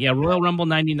 99. Yeah, Royal Rumble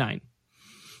 99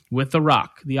 with The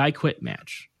Rock, the I Quit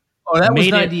match. Oh, that was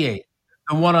 98.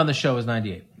 The one on the show was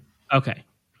 98. Okay.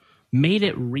 Made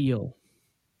it real.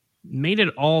 Made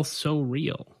it all so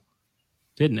real,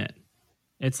 didn't it?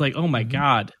 It's like, oh my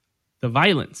God, the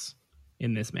violence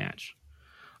in this match.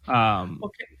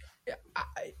 Okay.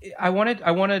 I want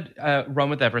to run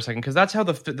with that for a second because that's how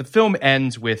the film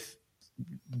ends with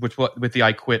the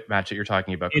I Quit match that you're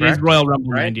talking about. Correct? It is Royal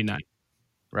Rumble 99.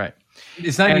 Right.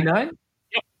 It's 99?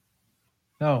 Yep.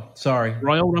 Oh, sorry.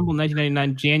 Royal Rumble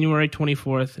 1999, January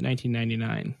 24th,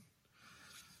 1999.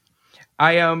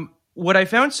 What I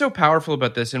found so powerful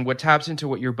about this and what taps into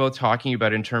what you're both talking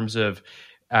about in terms of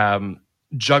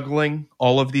juggling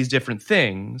all of these different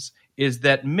things is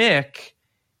that Mick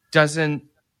doesn't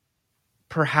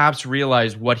perhaps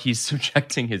realize what he's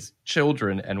subjecting his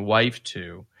children and wife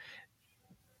to.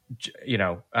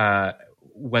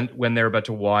 When they're about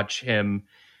to watch him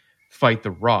fight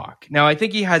The Rock. Now, I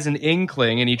think he has an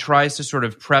inkling and he tries to sort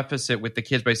of preface it with the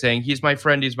kids by saying, he's my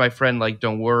friend, like,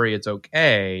 don't worry, it's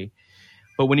okay.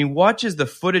 But when he watches the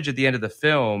footage at the end of the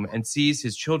film and sees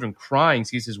his children crying,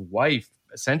 sees his wife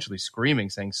essentially screaming,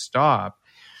 saying, stop,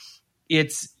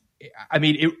 it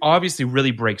obviously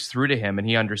really breaks through to him. And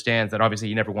he understands that obviously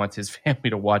he never wants his family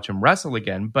to watch him wrestle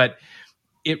again. But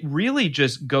it really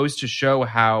just goes to show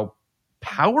how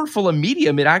powerful a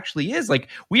medium it actually is. Like,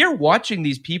 we are watching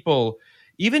these people,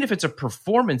 even if it's a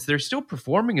performance, they're still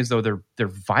performing as though they're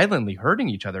violently hurting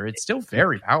each other. It's still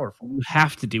very powerful. You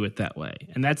have to do it that way.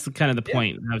 And that's kind of the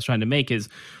point I was trying to make, is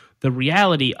the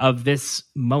reality of this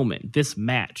moment, this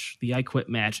match, the I Quit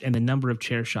match, and the number of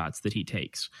chair shots that he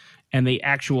takes, and the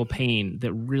actual pain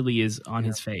that really is on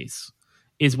his face,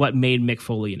 is what made Mick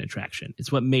Foley an attraction.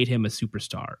 It's what made him a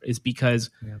superstar, is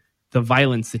because the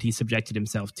violence that he subjected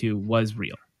himself to was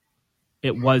real.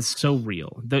 It was so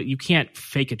real that you can't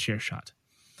fake a chair shot.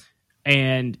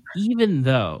 And even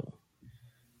though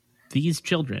these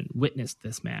children witnessed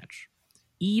this match,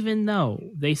 even though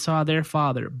they saw their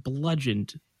father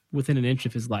bludgeoned within an inch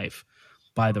of his life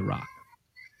by The Rock,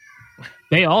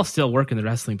 they all still work in the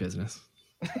wrestling business.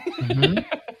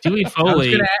 Dewey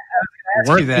Foley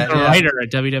worked as a writer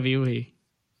at WWE.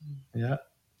 Yeah.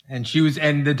 And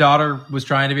the daughter was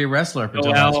trying to be a wrestler up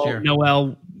until last year.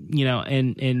 Noelle,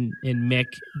 and Mick,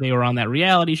 they were on that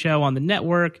reality show on the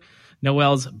network.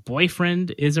 Noelle's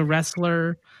boyfriend is a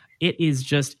wrestler. It is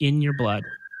just in your blood.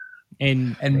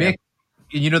 And Mick,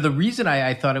 the reason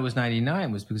I thought it was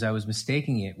 99 was because I was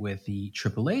mistaking it with the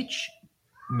Triple H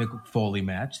Mick Foley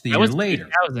match the year later.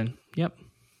 2000. Yep.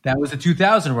 That was the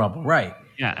 2000 Rumble, right?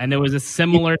 Yeah, and it was a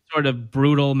similar sort of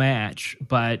brutal match,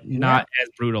 but not as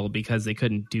brutal because they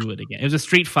couldn't do it again. It was a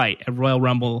street fight at Royal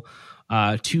Rumble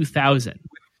 2000.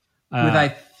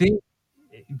 I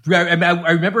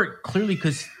remember it clearly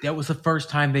because that was the first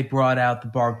time they brought out the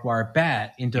barbed wire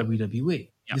bat in WWE.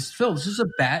 Yep. This is a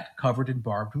bat covered in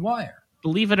barbed wire.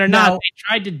 Believe it or not, they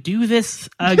tried to do this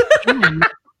again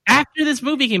after this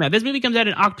movie came out. This movie comes out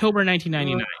in October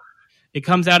 1999. It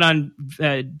comes out on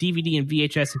DVD and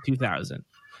VHS in 2000.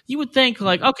 You would think,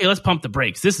 like, okay, let's pump the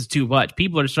brakes. This is too much.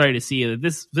 People are starting to see that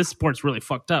this sport's really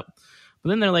fucked up. But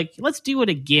then they're like, let's do it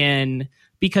again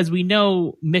because we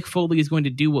know Mick Foley is going to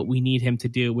do what we need him to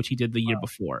do, which he did the year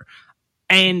before.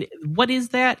 And what is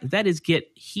that? That is get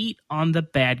heat on the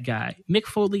bad guy. Mick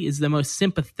Foley is the most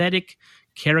sympathetic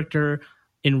character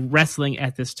in wrestling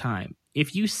at this time.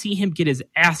 If you see him get his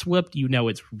ass whipped, you know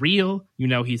it's real. You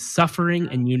know he's suffering,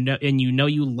 and you know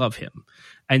you love him.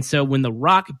 And so when The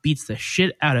Rock beats the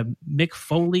shit out of Mick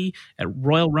Foley at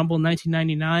Royal Rumble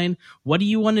 1999, what do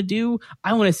you want to do?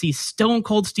 I want to see Stone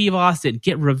Cold Steve Austin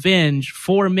get revenge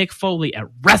for Mick Foley at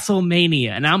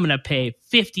WrestleMania, and I'm going to pay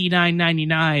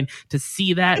 $59.99 to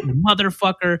see that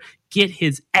motherfucker get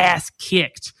his ass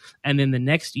kicked. And then the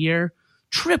next year,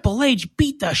 Triple H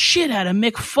beat the shit out of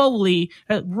Mick Foley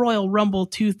at Royal Rumble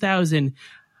 2000.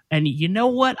 And you know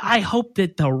what? I hope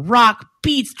that The Rock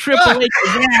beats Triple H's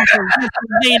ass at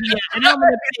WrestleMania, and I'm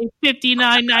going to pay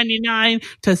 $59.99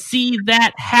 to see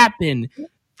that happen.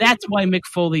 That's why Mick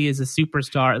Foley is a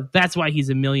superstar. That's why he's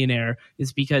a millionaire,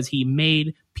 is because he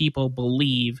made people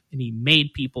believe, and he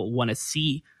made people want to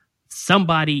see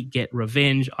somebody get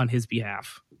revenge on his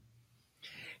behalf.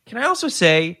 Can I also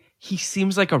say, he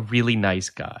seems like a really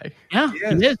nice guy. Yeah,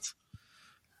 he is.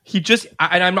 He just,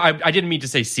 I didn't mean to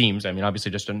say seems. I mean,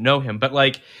 obviously, just don't know him. But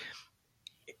like,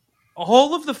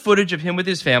 all of the footage of him with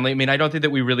his family. I mean, I don't think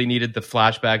that we really needed the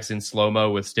flashbacks in slow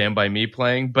mo with Stand By Me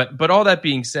playing. But all that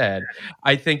being said,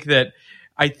 I think that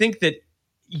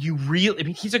you really, I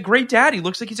mean, he's a great dad. He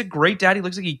looks like he's a great dad. He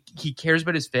looks like he cares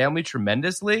about his family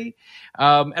tremendously.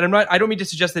 And I don't mean to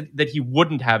suggest that he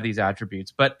wouldn't have these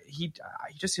attributes, but he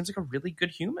just seems like a really good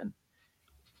human.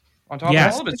 On top of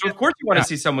all of it. So of course you want to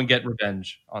see someone get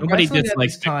revenge on Nobody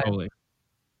dislikes Mick Foley.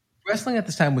 Wrestling at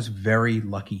this time was very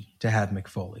lucky to have Mick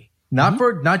Foley.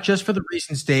 Not just for the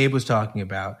reasons Dave was talking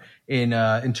about in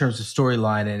terms of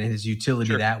storyline and his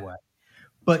utility that way.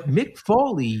 But Mick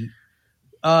Foley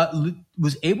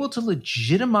was able to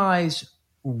legitimize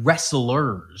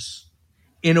wrestlers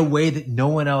in a way that no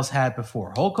one else had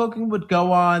before. Hulk Hogan would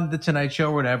go on The Tonight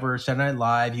Show or whatever, Saturday Night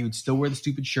Live. He would still wear the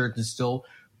stupid shirt and still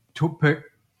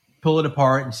pull it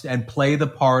apart and play the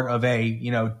part of a,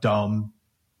 dumb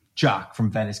jock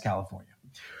from Venice, California.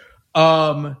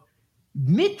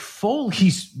 Mick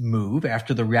Foley's move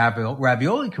after the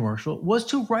ravioli commercial was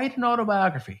to write an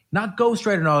autobiography, not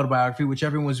ghostwrite an autobiography, which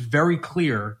everyone was very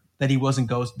clear that he wasn't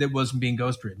being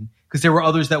ghostwritten, because there were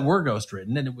others that were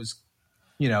ghostwritten, and it was,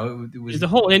 it was the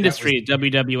whole industry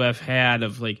WWF had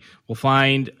of like, we'll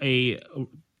find a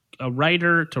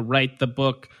writer to write the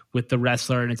book with the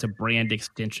wrestler, and it's a brand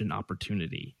extension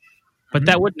opportunity. But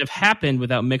that wouldn't have happened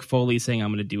without Mick Foley saying, I'm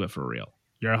going to do it for real.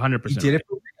 You're 100% He did it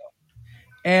for real.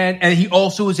 And he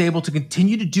also was able to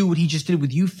continue to do what he just did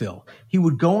with you, Phil. He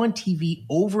would go on TV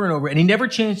over and over, and he never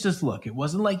changed his look. It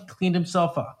wasn't like he cleaned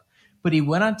himself up. But he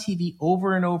went on TV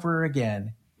over and over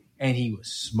again, and he was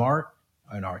smart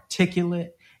and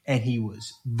articulate, and he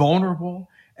was vulnerable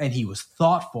and he was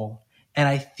thoughtful. And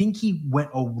I think he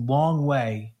went a long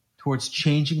way towards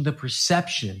changing the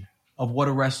perception of what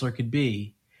a wrestler could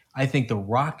be. I think The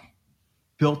Rock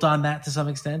built on that to some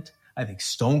extent. I think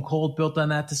Stone Cold built on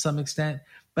that to some extent.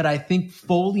 But I think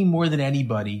Foley, more than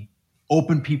anybody,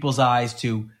 opened people's eyes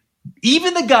to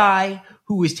even the guy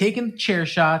who was taking chair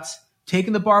shots,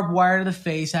 taking the barbed wire to the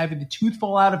face, having the tooth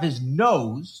fall out of his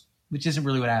nose, which isn't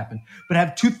really what happened, but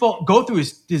have tooth fall go through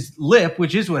his lip,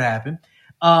 which is what happened,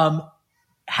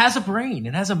 has a brain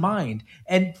and has a mind.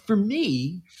 And for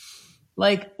me,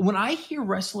 like when I hear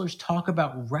wrestlers talk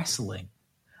about wrestling,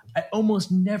 I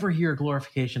almost never hear a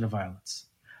glorification of violence.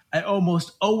 I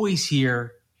almost always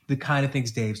hear the kind of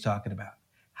things Dave's talking about.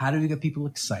 How do we get people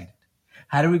excited?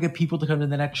 How do we get people to come to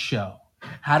the next show?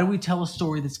 How do we tell a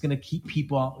story that's going to keep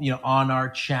people, on our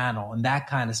channel and that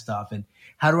kind of stuff? And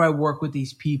how do I work with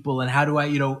these people? And how do I,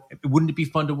 wouldn't it be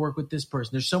fun to work with this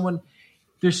person?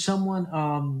 There's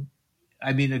someone,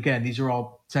 I mean, again, these are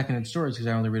all secondhand stories because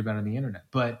I only read about it on the internet,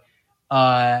 but,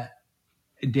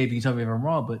 Dave, you can tell me if I'm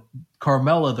wrong, but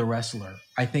Carmella, the wrestler,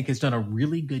 I think has done a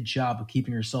really good job of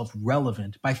keeping herself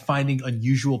relevant by finding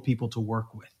unusual people to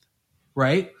work with,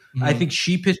 right? Mm-hmm. I think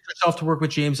she pitched herself to work with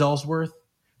James Ellsworth,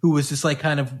 who was this like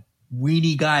kind of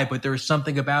weenie guy, but there was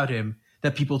something about him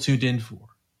that people tuned in for,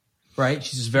 right?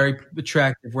 She's this very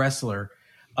attractive wrestler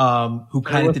who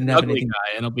kind of didn't have anything.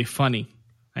 Guy, and it'll be funny.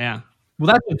 Yeah. Well,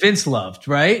 that's what Vince loved,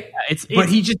 right? But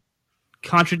he just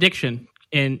contradiction.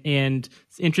 And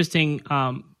interesting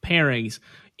pairings.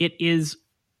 It is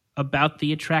about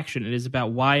the attraction. It is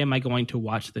about why am I going to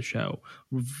watch the show?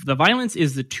 The violence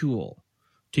is the tool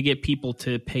to get people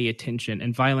to pay attention,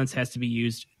 and violence has to be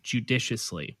used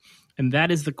judiciously. And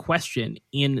that is the question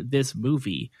in this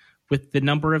movie with the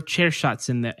number of chair shots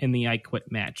in the I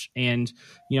Quit match, and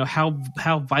how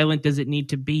violent does it need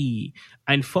to be?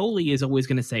 And Foley is always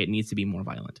going to say it needs to be more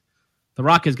violent. The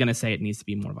Rock is going to say it needs to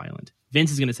be more violent.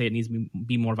 Vince is going to say it needs to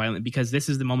be more violent because this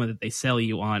is the moment that they sell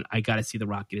you on, I got to see The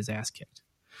Rock get his ass kicked.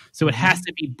 So it has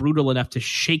to be brutal enough to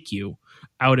shake you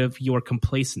out of your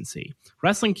complacency.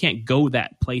 Wrestling can't go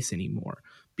that place anymore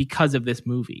because of this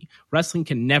movie. Wrestling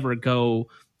can never go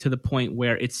to the point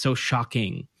where it's so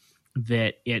shocking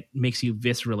that it makes you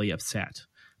viscerally upset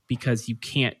because you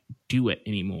can't do it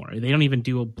anymore. They don't even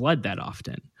do a blood that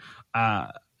often.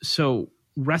 So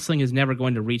wrestling is never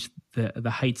going to reach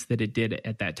the heights that it did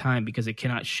at that time because it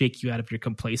cannot shake you out of your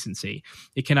complacency.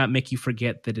 It cannot make you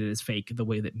forget that it is fake the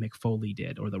way that Mick Foley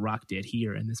did or The Rock did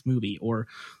here in this movie, or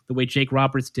the way Jake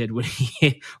Roberts did when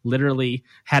he literally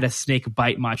had a snake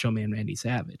bite Macho Man Randy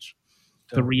Savage.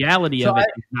 The reality of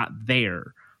it is not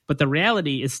there, but the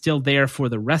reality is still there for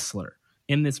the wrestler.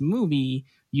 In this movie,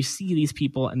 you see these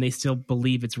people and they still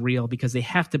believe it's real because they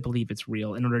have to believe it's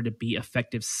real in order to be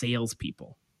effective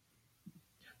salespeople.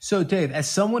 So, Dave, as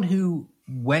someone who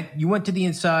went to the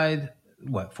Inside,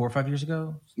 4 or 5 years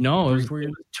ago? No, it was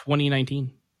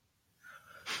 2019.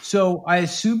 So I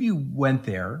assume you went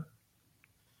there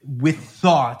with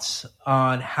thoughts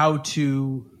on how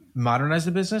to modernize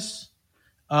the business,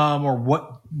 or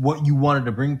what you wanted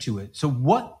to bring to it. So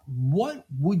what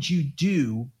would you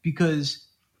do? Because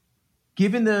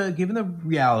given the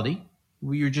reality,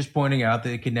 you're just pointing out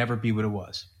that it could never be what it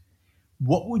was.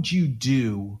 What would you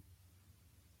do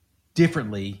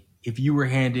differently if you were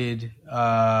handed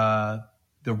a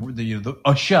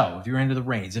show, if you were handed the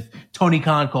reins, if Tony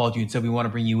Khan called you and said, we want to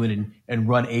bring you in and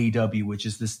run AEW, which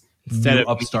is this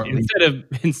upstart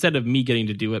instead of me getting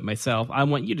to do it myself, I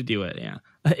want you to do it. Yeah,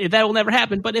 that will never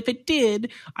happen. But if it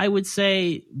did, I would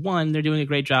say, 1, they're doing a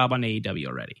great job on AEW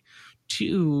already.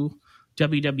 2,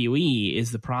 WWE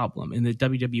is the problem, and the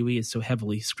WWE is so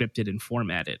heavily scripted and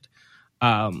formatted.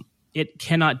 It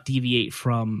cannot deviate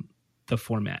from the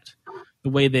format the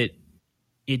way that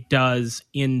it does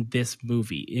in this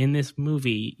movie. In this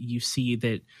movie, you see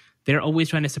that they're always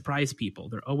trying to surprise people.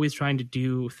 They're always trying to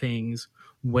do things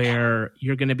where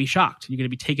you're going to be shocked. You're going to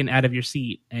be taken out of your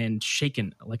seat and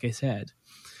shaken, like I said.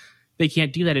 They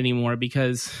can't do that anymore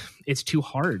because it's too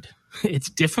hard. It's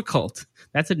difficult.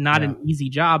 That's not an easy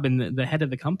job. And the head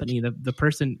of the company,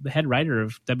 the head writer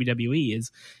of WWE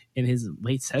is in his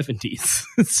late 70s.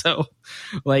 So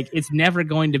it's never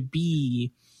going to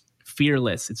be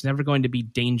fearless. It's never going to be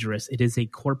dangerous. It is a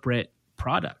corporate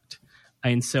product.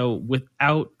 And so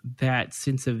without that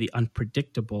sense of the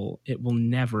unpredictable, it will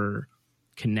never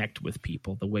connect with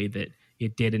people the way that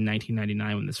it did in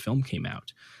 1999 when this film came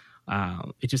out.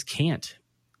 It just can't.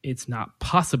 It's not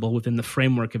possible within the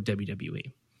framework of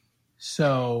WWE.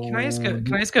 So can I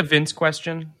ask a Vince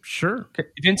question? Sure.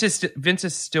 Vince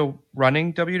is still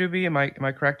running WWE. Am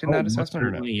I correct in that assessment?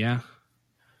 Or no? Yeah.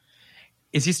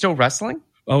 Is he still wrestling?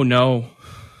 Oh no,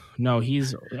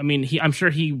 he's. I mean, I'm sure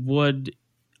he would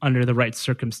under the right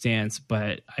circumstance,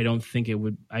 but I don't think it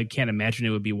would. I can't imagine it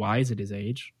would be wise at his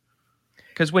age.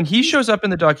 Because when he shows up in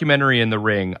the documentary in the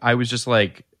ring, I was just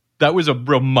like, that was a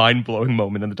real mind-blowing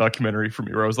moment in the documentary for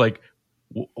me, where I was like,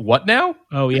 what now?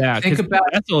 Oh yeah, think about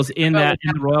Wrestle's in the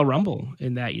Royal Rumble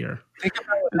in that year. Think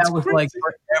about what that was like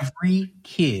for every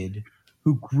kid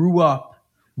who grew up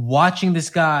watching this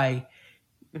guy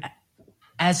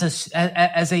as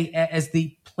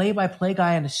the play-by-play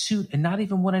guy in a suit, and not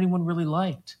even what anyone really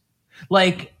liked.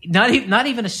 Like not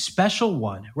even a special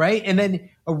one, right? And then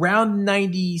around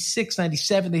 96,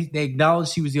 97, they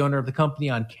acknowledged he was the owner of the company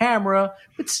on camera,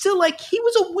 but still, like, he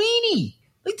was a weenie.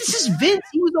 Like, this is Vince.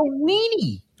 He was a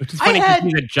weenie. Which is funny because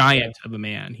he's a giant of a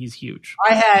man. He's huge.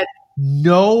 I had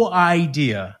no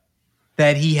idea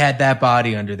that he had that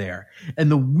body under there.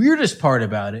 And the weirdest part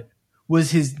about it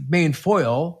was his main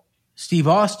foil, Steve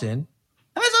Austin,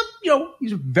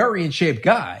 he's a very in shape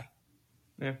guy.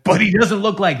 Yeah. But he doesn't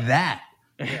look like that.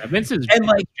 Yeah, Vince is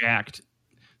jacked.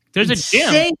 There's a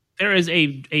gym. There is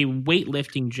a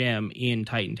weightlifting gym in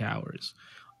Titan Towers.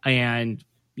 And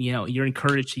you're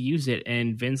encouraged to use it,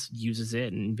 and Vince uses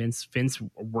it, and Vince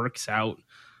works out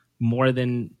more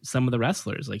than some of the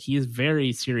wrestlers. Like, he is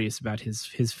very serious about his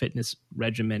fitness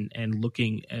regimen and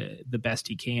looking the best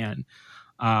he can.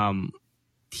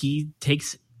 He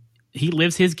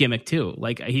lives his gimmick too.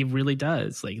 Like, he really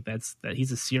does. Like, that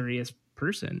he's a serious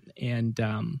person, and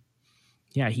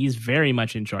he's very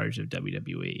much in charge of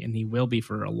WWE, and he will be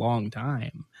for a long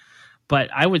time. But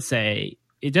I would say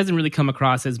it doesn't really come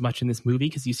across as much in this movie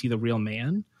because you see the real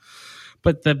man.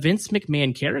 But the Vince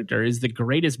McMahon character is the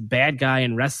greatest bad guy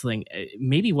in wrestling,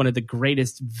 maybe one of the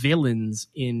greatest villains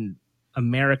in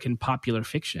American popular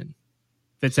fiction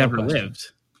that's ever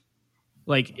lived.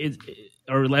 Like,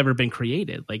 or ever been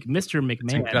created. Like, Mr.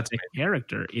 McMahon, the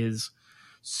character, is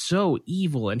so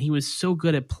evil, and he was so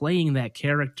good at playing that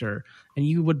character, and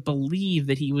you would believe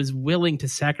that he was willing to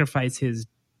sacrifice his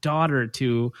daughter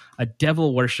to a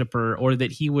devil worshiper, or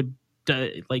that he would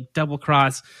double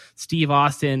cross Steve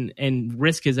Austin and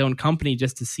risk his own company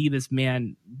just to see this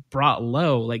man brought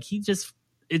low. Like,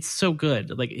 it's so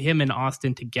good. Like, him and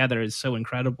Austin together is so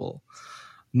incredible.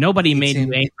 Nobody made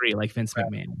you angry like Vince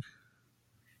McMahon.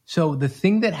 So the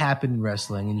thing that happened in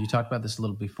wrestling, and you talked about this a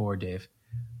little before, Dave,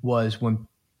 was when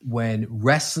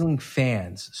wrestling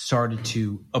fans started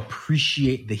to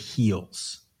appreciate the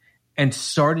heels and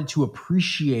started to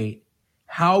appreciate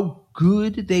how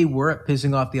good they were at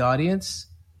pissing off the audience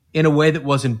in a way that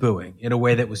wasn't booing, in a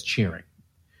way that was cheering,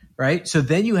 right? So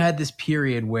then you had this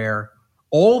period where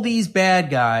all these bad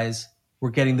guys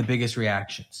were getting the biggest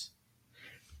reactions,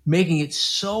 making it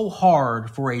so hard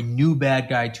for a new bad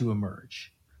guy to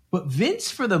emerge. But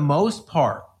Vince, for the most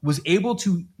part, was able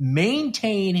to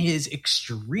maintain his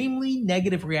extremely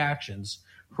negative reactions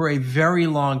for a very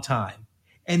long time.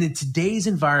 And in today's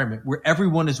environment, where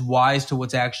everyone is wise to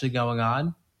what's actually going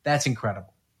on, that's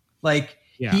incredible. Like,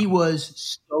 he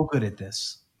was so good at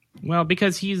this. Well,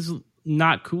 because he's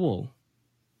not cool.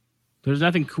 There's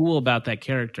nothing cool about that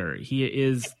character. He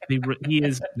is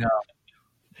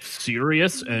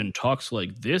serious and talks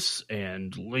like this,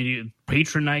 and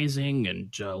patronizing,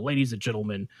 and ladies and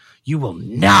gentlemen, you will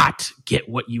not get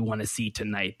what you want to see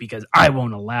tonight because I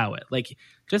won't allow it. Like,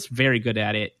 just very good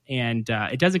at it. And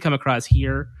it doesn't come across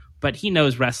here, but he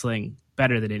knows wrestling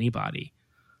better than anybody.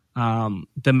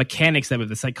 The mechanics of it,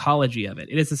 the psychology of it.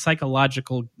 It is a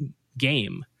psychological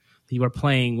game that you are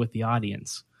playing with the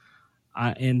audience.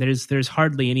 And there's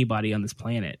hardly anybody on this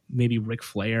planet, maybe Ric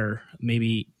Flair,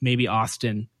 maybe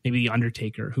Austin, maybe The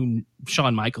Undertaker,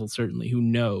 Shawn Michaels certainly, who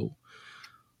know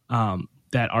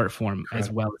that art form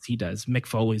as well as he does. Mick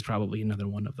Foley's probably another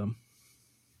one of them.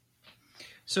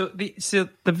 So the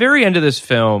very end of this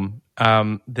film,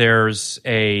 there's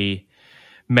a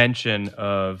mention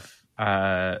of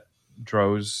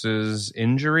Droz's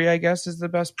injury, I guess is the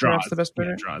best.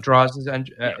 Droz's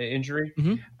injury.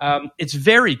 Mm-hmm. It's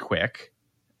very quick.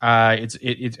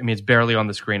 It's barely on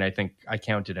the screen. I think I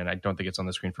counted, and I don't think it's on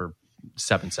the screen for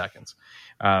 7 seconds.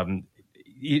 I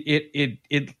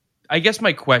guess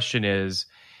my question is,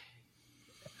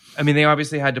 I mean, they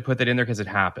obviously had to put that in there because it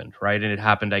happened, right? And it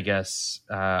happened, I guess,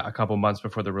 a couple months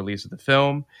before the release of the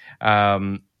film.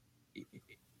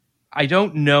 I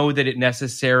don't know that it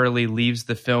necessarily leaves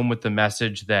the film with the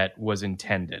message that was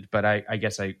intended, but I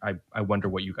guess I wonder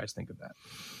what you guys think of that.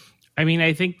 I mean,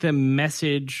 I think the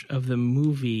message of the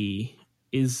movie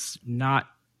is not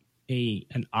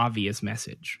an obvious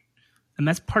message. And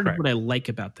that's part of what I like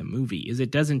about the movie, is it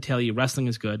doesn't tell you wrestling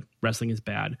is good, wrestling is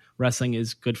bad, wrestling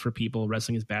is good for people,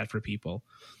 wrestling is bad for people.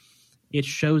 it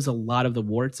shows a lot of the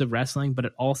warts of wrestling, but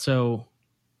it also,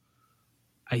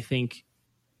 I think,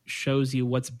 shows you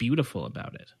what's beautiful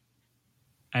about it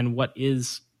and what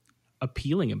is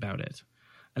appealing about it.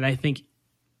 And I think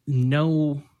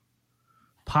no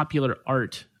popular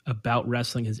art about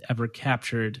wrestling has ever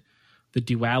captured the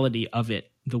duality of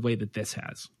it the way that this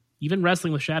has. Even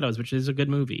Wrestling with Shadows, which is a good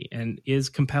movie and is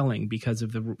compelling because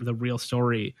of the real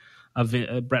story of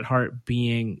Bret Hart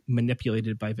being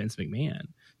manipulated by Vince McMahon.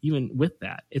 Even with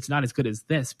that, it's not as good as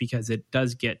this because it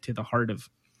does get to the heart of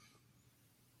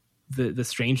the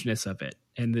strangeness of it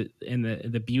and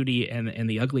the beauty and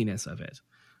the ugliness of it.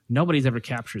 Nobody's ever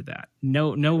captured that.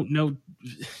 No.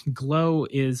 Glow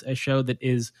is a show that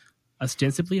is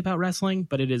ostensibly about wrestling,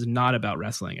 but it is not about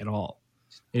wrestling at all.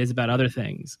 It is about other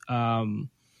things.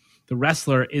 The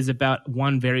Wrestler is about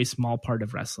one very small part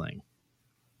of wrestling,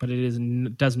 but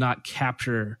it does not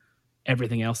capture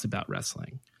everything else about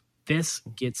wrestling. This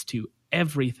gets to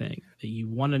everything that you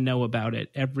want to know about it.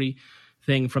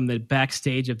 Everything from the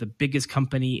backstage of the biggest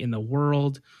company in the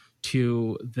world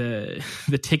to the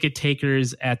ticket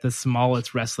takers at the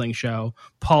smallest wrestling show,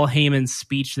 Paul Heyman's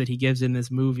speech that he gives in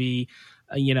this movie,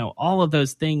 all of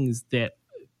those things that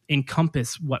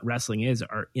encompass what wrestling is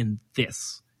are in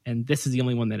this. And this is the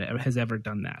only one that has ever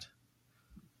done that.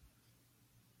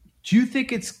 Do you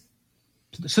think it's...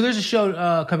 So there's a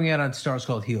show coming out on Starz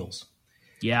called Heels.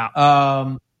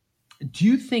 Yeah. Do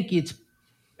you think it's...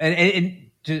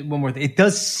 And one more thing. It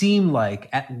does seem like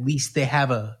at least they have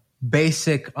a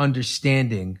basic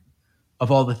understanding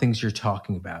of all the things you're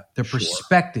talking about. Their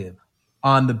perspective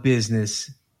on the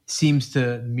business seems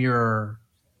to mirror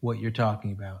what you're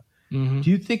talking about. Mm-hmm.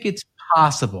 Do you think it's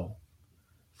possible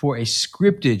for a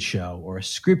scripted show or a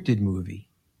scripted movie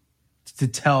to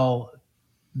tell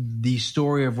the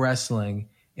story of wrestling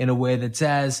in a way that's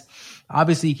as,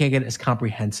 obviously you can't get it as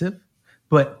comprehensive,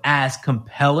 but as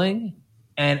compelling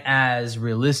and as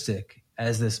realistic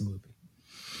as this movie?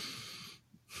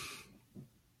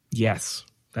 Yes,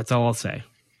 that's all I'll say.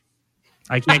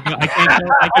 I feel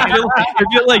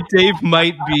like Dave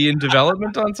might be in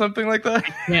development on something like that.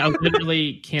 I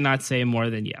literally cannot say more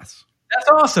than yes. That's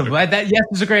awesome. That yes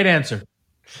is a great answer.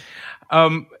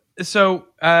 So,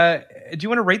 do you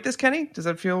want to rate this, Kenny? Does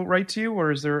that feel right to you,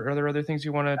 or are there other things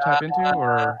you want to tap into?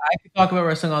 Or I could talk about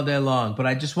wrestling all day long, but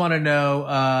I just want to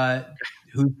know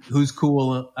who's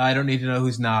cool. I don't need to know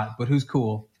who's not, but who's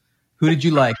cool. Who did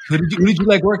you like? Who did you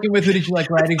like working with? Who did you like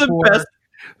writing for? Best.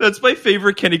 That's my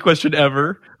favorite Kenny question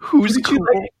ever. Who's cool?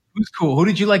 Who's cool? Who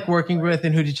did you like working with,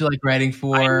 and who did you like writing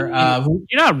for? You're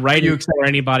not writing for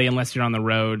anybody unless you're on the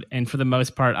road. And for the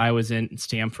most part, I was in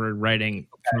Stamford writing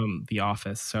from The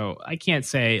Office, so I can't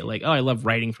say like, oh, I love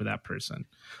writing for that person,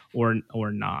 or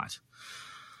not.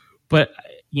 But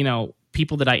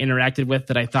people that I interacted with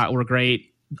that I thought were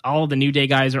great. All of the New Day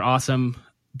guys are awesome.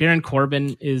 Baron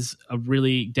Corbin is a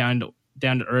really down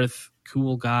to earth,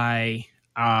 cool guy.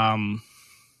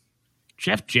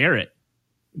 Jeff Jarrett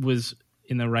was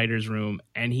in the writer's room,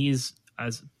 and he's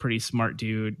a pretty smart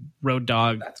dude. Road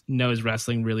Dogg knows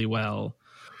wrestling really well.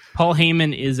 Paul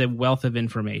Heyman is a wealth of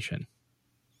information.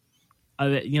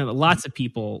 Lots of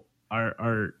people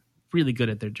are really good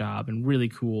at their job and really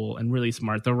cool and really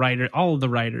smart. All of the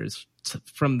writers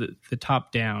from the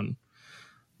top down,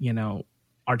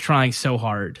 are trying so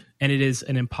hard, and it is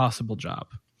an impossible job.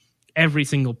 Every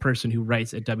single person who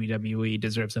writes at WWE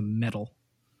deserves a medal.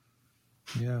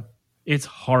 Yeah. It's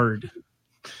hard,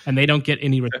 and they don't get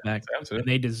any respect. And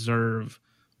they deserve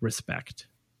respect.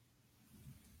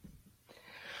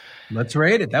 Let's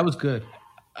rate it. That was good.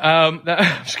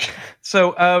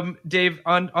 So, Dave,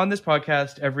 on this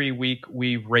podcast, every week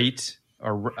we rate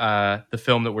the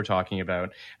film that we're talking about.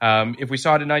 If we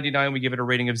saw it at 99, we give it a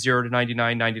rating of 0 to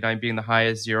 99, 99 being the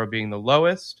highest, 0 being the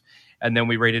lowest. And then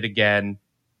we rate it again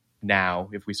now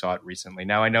if we saw it recently.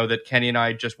 Now, I know that Kenny and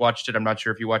I just watched it. I'm not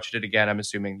sure if you watched it again. I'm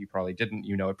assuming you probably didn't.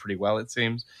 You know it pretty well, it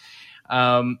seems.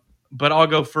 But I'll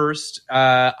go first.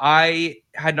 I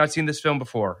had not seen this film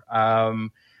before.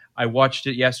 I watched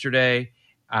it yesterday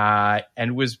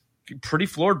and was pretty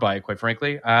floored by it, quite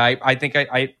frankly. I think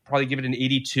I probably give it an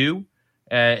 82.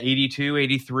 82,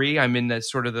 83. I'm in the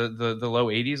sort of the low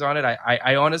 80s on it.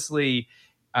 I honestly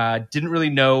didn't really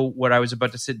know what I was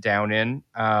about to sit down in.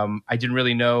 I didn't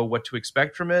really know what to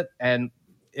expect from it. And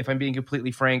if I'm being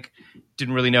completely frank,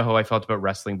 didn't really know how I felt about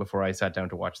wrestling before I sat down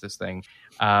to watch this thing.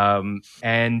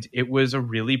 And it was a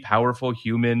really powerful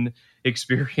human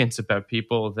experience about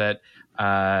people that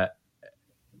are,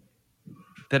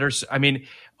 I mean,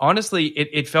 honestly,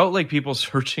 it felt like people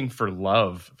searching for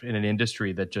love in an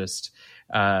industry that just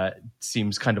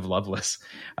seems kind of loveless.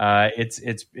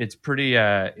 It's pretty.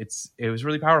 It was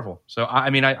really powerful. So I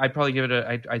mean, I'd probably give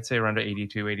it I'd say around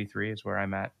 82, 83 is where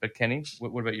I'm at. But Kenny,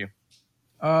 what about you?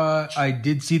 I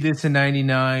did see this in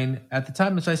 '99. At the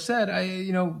time, as I said,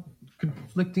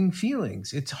 conflicting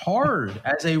feelings. It's hard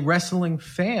as a wrestling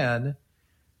fan,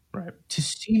 right, to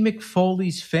see Mick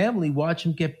Foley's family watch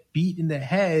him get beat in the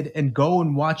head and go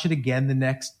and watch it again the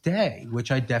next day,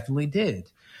 which I definitely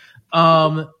did.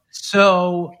 But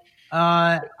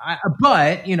I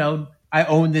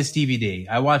own this DVD.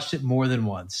 I watched it more than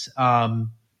once.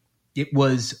 It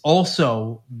was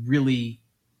also really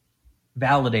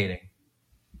validating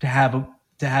to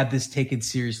have this taken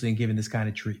seriously and given this kind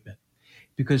of treatment.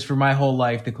 Because for my whole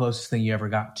life, the closest thing you ever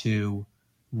got to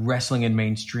wrestling in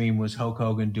mainstream was Hulk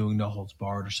Hogan doing No Holds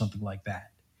Barred or something like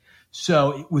that.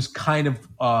 So it was kind of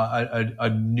a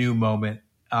new moment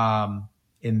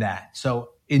in that.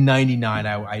 So in '99,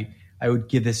 I would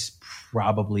give this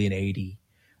probably an 80.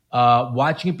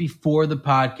 Watching it before the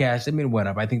podcast, I mean, it went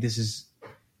up. I think this is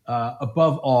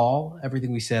above all,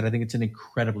 everything we said, I think it's an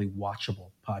incredibly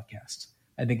watchable podcast.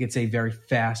 I think it's a very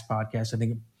fast podcast. I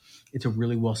think it's a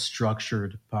really well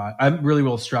structured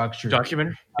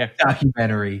documentary.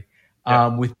 Documentary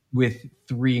with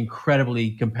three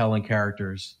incredibly compelling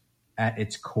characters at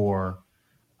its core.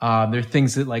 There are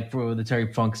things that, like for the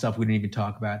Terry Funk stuff, we didn't even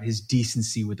talk about. His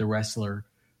decency with the wrestler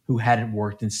who hadn't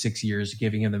worked in 6 years,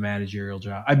 giving him the managerial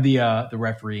job, the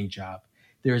refereeing job.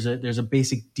 There's a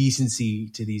basic decency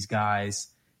to these guys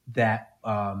that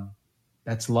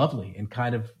that's lovely and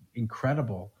kind of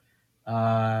incredible.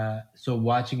 So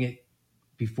watching it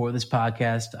before this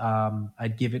podcast,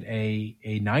 I'd give it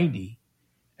a 90.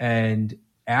 And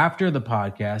after the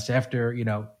podcast,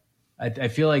 I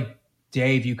feel like,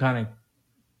 Dave, you kind of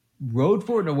rode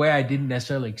for it in a way I didn't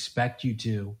necessarily expect you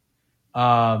to.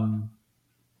 And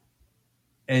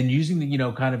using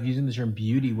the term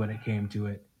beauty when it came to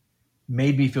it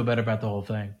made me feel better about the whole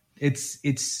thing.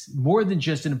 It's more than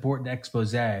just an important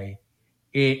expose. It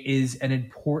is an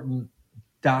important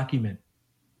document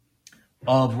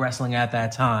of wrestling at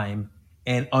that time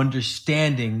and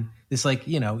understanding this,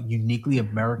 uniquely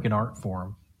American art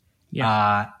form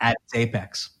at its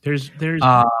apex. There's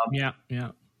So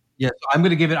I'm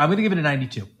gonna give it a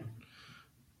 92.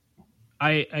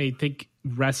 I think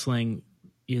wrestling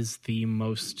is the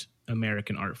most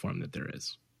American art form that there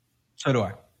is. So do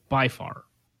I. By far.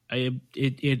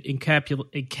 It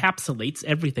encapsulates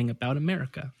everything about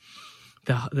America.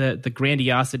 The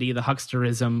grandiosity, the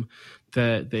hucksterism,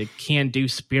 the can-do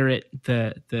spirit,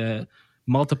 the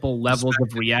multiple levels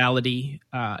of reality.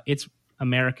 It's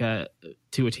America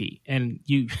to a T. And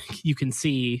you can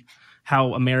see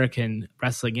how American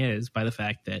wrestling is by the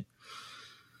fact that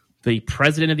the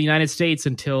president of the United States,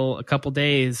 until a couple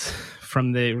days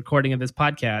from the recording of this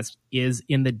podcast, is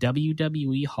in the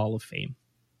WWE Hall of Fame.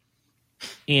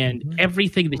 And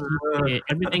everything that he did,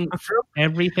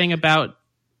 everything about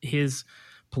his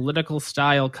political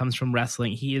style comes from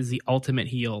wrestling. He is the ultimate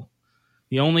heel.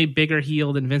 The only bigger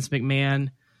heel than Vince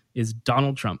McMahon is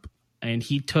Donald Trump. And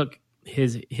he took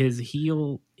his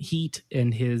heel heat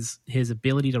and his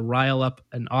ability to rile up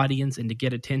an audience and to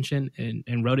get attention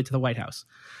and rode it to the White House.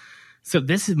 So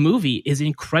this movie is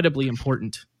incredibly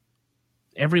important.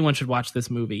 Everyone should watch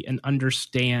this movie and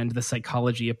understand the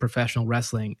psychology of professional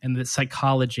wrestling and the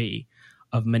psychology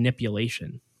of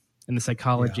manipulation and the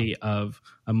psychology of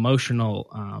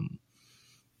emotional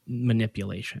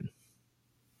manipulation.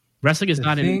 Wrestling is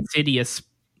not an insidious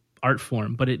art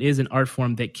form, but it is an art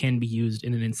form that can be used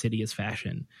in an insidious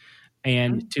fashion.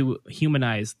 And to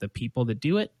humanize the people that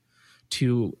do it,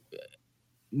 to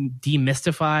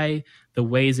demystify the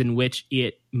ways in which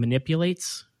it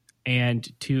manipulates, and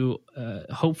to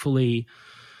hopefully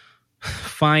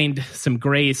find some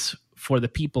grace for the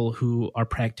people who are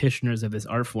practitioners of this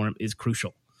art form is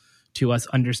crucial to us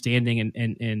understanding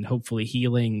and hopefully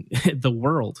healing the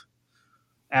world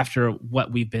after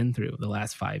what we've been through the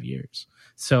last 5 years.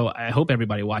 So I hope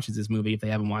everybody watches this movie if they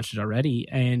haven't watched it already.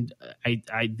 And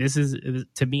this is,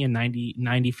 to me, a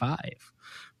 95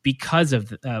 because of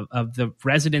the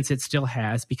resonance it still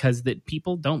has, because that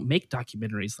people don't make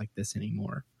documentaries like this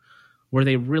anymore, where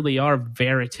they really are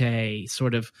verite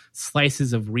sort of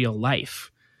slices of real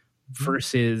life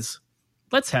versus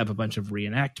let's have a bunch of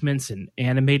reenactments and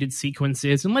animated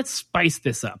sequences and let's spice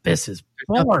this up. This is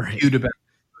boring. About the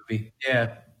movie.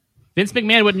 Yeah. Vince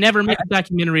McMahon would never make a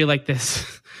documentary like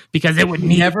this because it would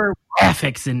need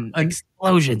graphics and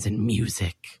explosions and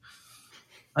music.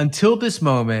 Until this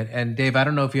moment, and Dave, I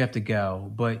don't know if you have to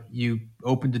go, but you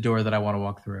opened the door that I want to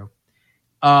walk through.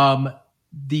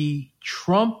 The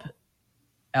Trump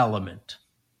element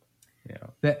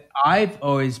that I've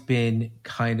always been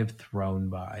kind of thrown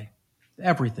by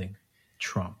everything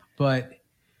Trump, but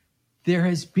there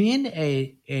has been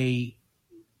a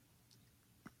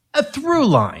through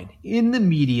line in the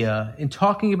media in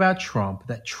talking about Trump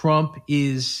that Trump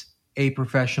is a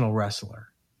professional wrestler.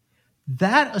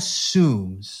 That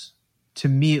assumes, to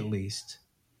me at least,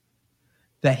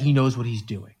 that he knows what he's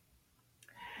doing.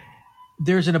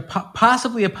 There's a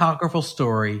possibly apocryphal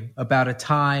story about a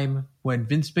time when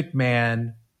Vince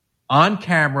McMahon on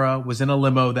camera was in a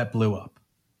limo that blew up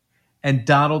and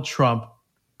Donald Trump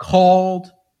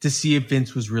called to see if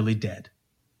Vince was really dead.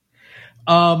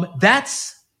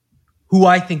 That's who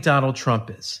I think Donald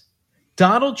Trump is.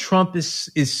 Donald Trump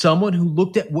is someone who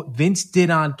looked at what Vince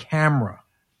did on camera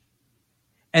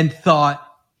and thought,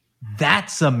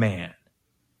 that's a man.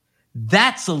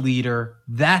 That's a leader.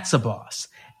 That's a boss.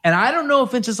 And I don't know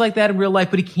if Vince is like that in real life,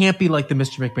 but he can't be like the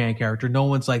Mr. McMahon character. No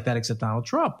one's like that except Donald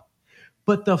Trump.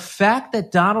 But the fact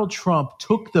that Donald Trump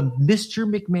took the Mr.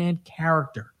 McMahon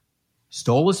character,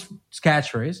 stole his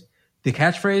catchphrase, the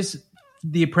catchphrase,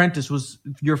 The Apprentice was,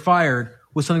 you're fired,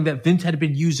 was something that Vince had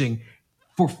been using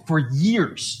for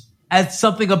years as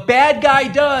something a bad guy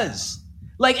does,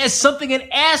 like as something an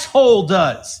asshole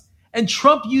does. And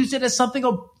Trump used it as something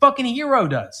a fucking hero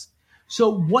does. So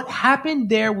what happened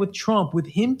there with Trump, with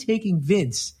him taking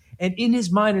Vince, and in his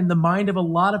mind, in the mind of a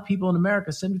lot of people in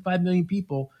America, 75 million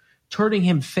people, turning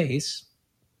him face,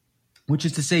 which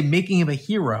is to say making him a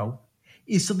hero,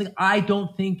 is something I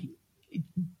don't think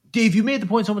 – Dave, you made the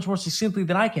point so much more succinctly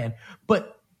than I can,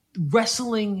 but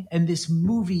wrestling and this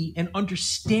movie and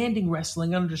understanding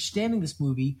wrestling and understanding this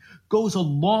movie goes a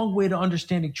long way to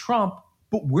understanding Trump,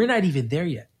 but we're not even there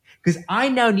yet. Because I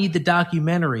now need the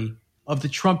documentary of the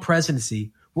Trump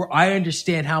presidency where I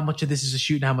understand how much of this is a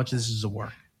shoot and how much of this is a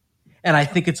work. And I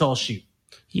think it's all shoot.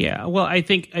 Yeah, well, I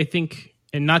think,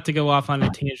 and not to go off on a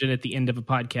tangent at the end of a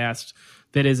podcast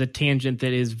that is a tangent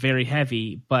that is very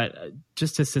heavy, but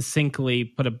just to succinctly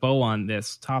put a bow on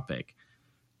this topic,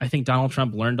 I think Donald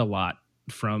Trump learned a lot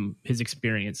from his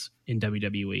experience in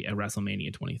WWE at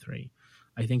WrestleMania 23.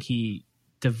 I think he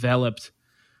developed,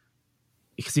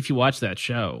 because if you watch those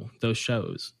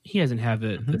shows, he doesn't have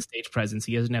the stage presence.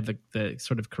 He doesn't have the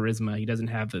sort of charisma. He doesn't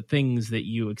have the things that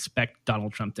you expect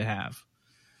Donald Trump to have.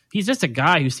 He's just a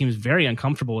guy who seems very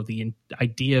uncomfortable with the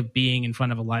idea of being in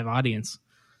front of a live audience.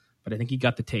 But I think he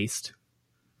got the taste.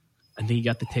 I think he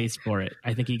got the taste for it.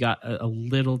 I think he got a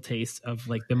little taste of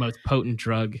like the most potent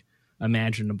drug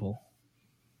imaginable.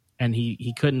 And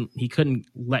he couldn't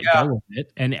let go of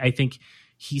it. And I think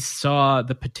he saw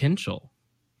the potential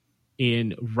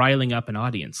in riling up an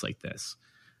audience like this.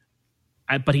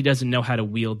 But he doesn't know how to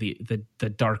wield the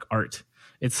dark art.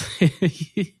 It's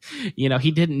he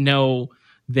didn't know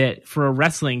that for a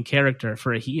wrestling character,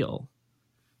 for a heel,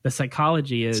 the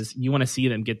psychology is you want to see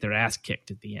them get their ass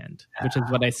kicked at the end, which is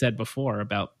what I said before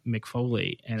about Mick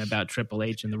Foley and about Triple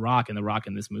H and The Rock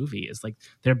in this movie is like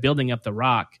they're building up The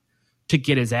Rock to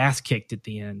get his ass kicked at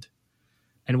the end.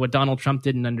 And what Donald Trump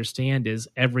didn't understand is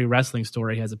every wrestling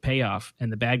story has a payoff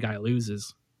and the bad guy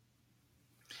loses.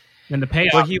 And the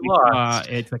payoff, he lost.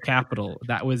 It's the Capitol.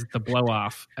 That was the blow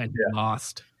off and he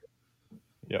lost.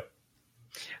 Yep.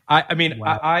 I mean,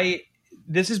 wow.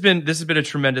 This has been a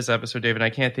tremendous episode, David. I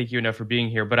can't thank you enough for being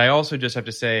here. But I also just have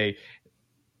to say,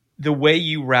 the way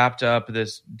you wrapped up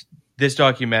this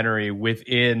documentary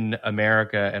within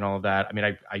America and all of that. I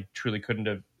mean, I truly couldn't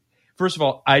have. First of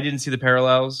all, I didn't see the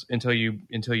parallels until you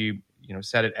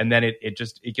said it, and then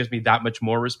it gives me that much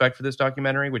more respect for this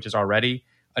documentary, which is already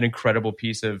an incredible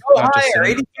piece of. Oh, higher,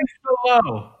 82 so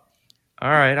low. All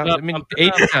right,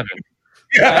 87.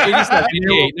 87,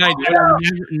 88, 90.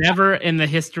 Never in the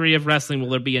history of wrestling will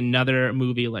there be another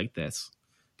movie like this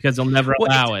because they'll never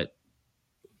allow it.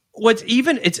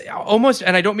 It's almost,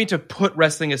 and I don't mean to put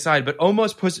wrestling aside, but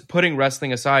almost putting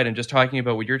wrestling aside and just talking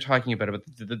about what you're talking about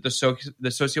the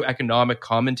socioeconomic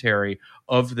commentary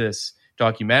of this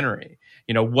documentary.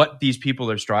 You know, what these people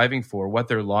are striving for, what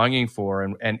they're longing for,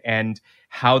 and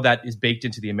how that is baked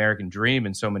into the American dream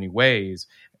in so many ways.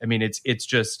 I mean,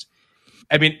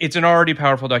 it's an already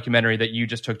powerful documentary that you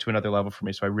just took to another level for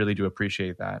me. So I really do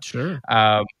appreciate that. Sure.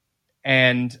 I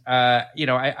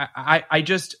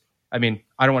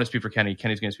don't want to speak for Kenny.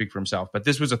 Kenny's going to speak for himself, but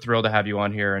this was a thrill to have you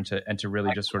on here and to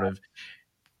really just sort of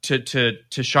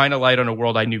to shine a light on a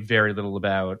world I knew very little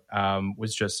about.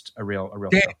 Was just a real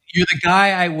Dave, you're the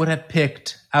guy I would have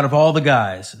picked out of all the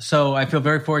guys. So I feel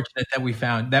very fortunate that we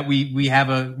found that we have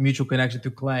a mutual connection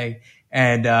through Clay.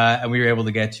 And we were able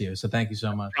to get to you. So thank you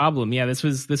so much. No problem. Yeah, this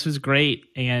was great.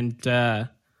 And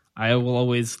I will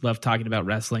always love talking about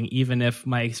wrestling, even if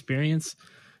my experience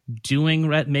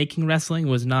making wrestling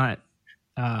was not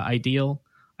ideal,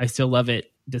 I still love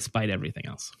it despite everything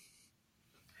else.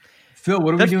 Phil,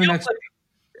 what are we doing next?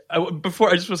 Before,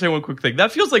 I just want to say one quick thing.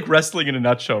 That feels like wrestling in a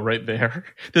nutshell right there.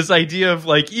 This idea of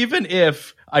like, even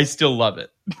if I still love it.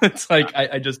 It's like,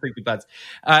 I just think that's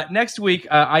next week.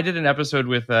 I did an episode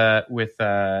with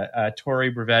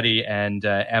Tori Brevetti and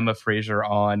Emma Fraser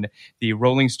on the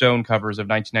Rolling Stone covers of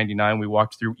 1999. We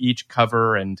walked through each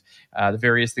cover and the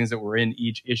various things that were in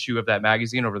each issue of that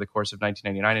magazine over the course of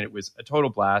 1999. And it was a total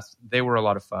blast. They were a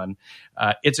lot of fun.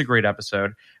 It's a great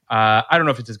episode. I don't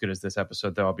know if it's as good as this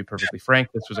episode, though. I'll be perfectly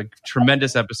frank. This was a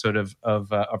tremendous episode of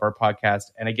our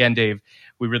podcast. And again, Dave,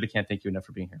 we really can't thank you enough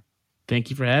for being here. Thank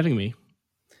you for having me.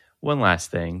 One last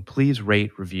thing, please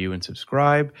rate, review, and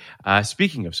subscribe.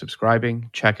 Speaking of subscribing,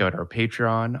 check out our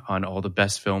Patreon on all the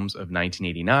best films of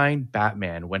 1989,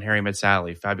 Batman, When Harry Met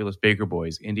Sally, Fabulous Baker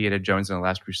Boys, Indiana Jones and the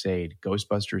Last Crusade,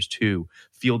 Ghostbusters 2,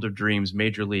 Field of Dreams,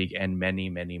 Major League, and many,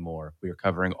 many more. We are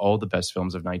covering all the best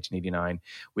films of 1989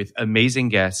 with amazing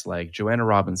guests like Joanna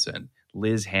Robinson,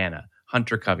 Liz Hanna,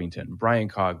 Hunter Covington, Brian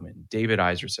Cogman, David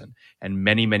Iserson, and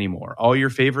many, many more. All your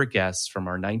favorite guests from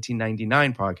our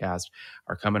 1999 podcast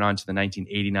are coming on to the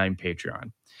 1989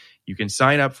 Patreon. You can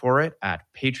sign up for it at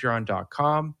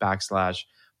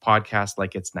patreon.com/podcast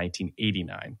like it's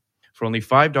 1989. For only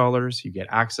 $5, you get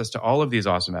access to all of these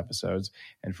awesome episodes.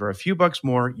 And for a few bucks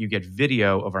more, you get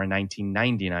video of our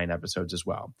 1999 episodes as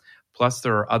well. Plus,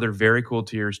 there are other very cool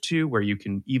tiers too, where you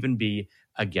can even be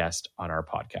a guest on our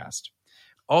podcast.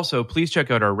 Also, please check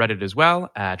out our Reddit as well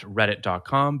at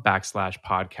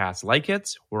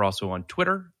reddit.com/podcastlikeits. We're also on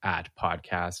Twitter at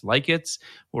podcastlikeits.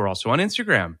 We're also on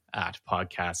Instagram at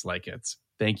podcastlikeits.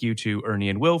 Thank you to Ernie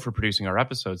and Will for producing our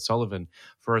episodes, Sullivan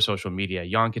for our social media,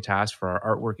 Jan Katas for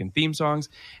our artwork and theme songs,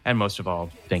 and most of all,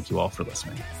 thank you all for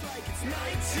listening.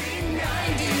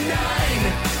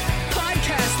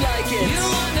 Podcast like it. You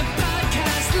want a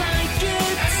podcast like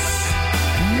it?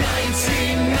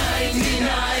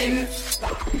 1999.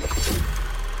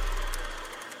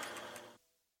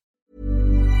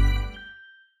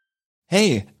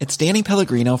 Hey, it's Danny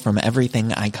Pellegrino from Everything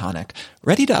Iconic.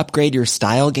 Ready to upgrade your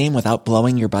style game without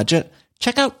blowing your budget?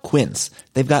 Check out Quince.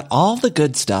 They've got all the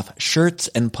good stuff, shirts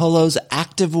and polos,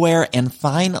 activewear, and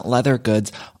fine leather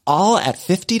goods, all at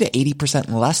 50 to 80%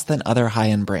 less than other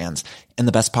high-end brands. And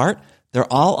the best part?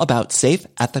 They're all about safe,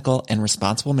 ethical, and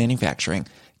responsible manufacturing.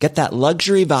 Get that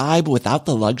luxury vibe without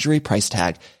the luxury price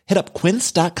tag. Hit up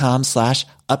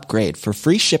quince.com/upgrade for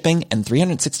free shipping and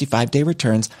 365-day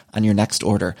returns on your next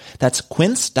order. That's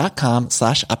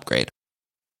quince.com/upgrade.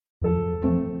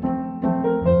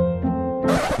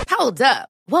 Hold up.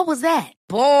 What was that?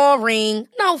 Boring.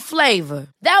 No flavor.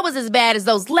 That was as bad as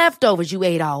those leftovers you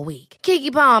ate all week.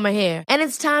 Keke Palmer here. And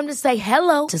it's time to say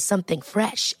hello to something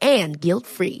fresh and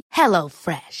guilt-free. Hello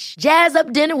Fresh. Jazz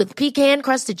up dinner with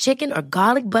pecan-crusted chicken or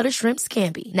garlic butter shrimp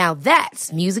scampi. Now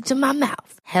that's music to my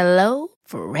mouth. Hello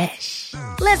Fresh.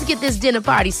 Let's get this dinner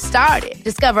party started.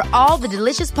 Discover all the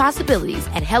delicious possibilities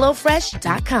at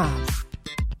HelloFresh.com.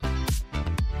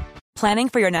 Planning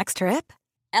for your next trip?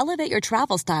 Elevate your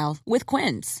travel style with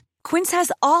Quince. Quince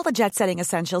has all the jet-setting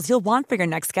essentials you'll want for your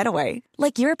next getaway,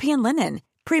 like European linen,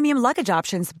 premium luggage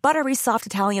options, buttery soft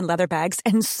Italian leather bags,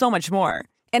 and so much more.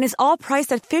 And is all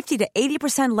priced at 50 to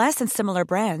 80% less than similar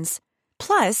brands.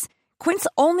 Plus, Quince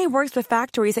only works with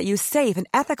factories that use safe and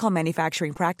ethical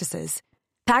manufacturing practices.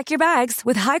 Pack your bags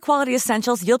with high-quality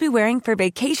essentials you'll be wearing for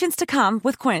vacations to come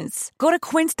with Quince. Go to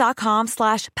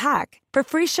quince.com/pack for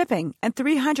free shipping and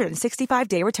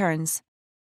 365-day returns.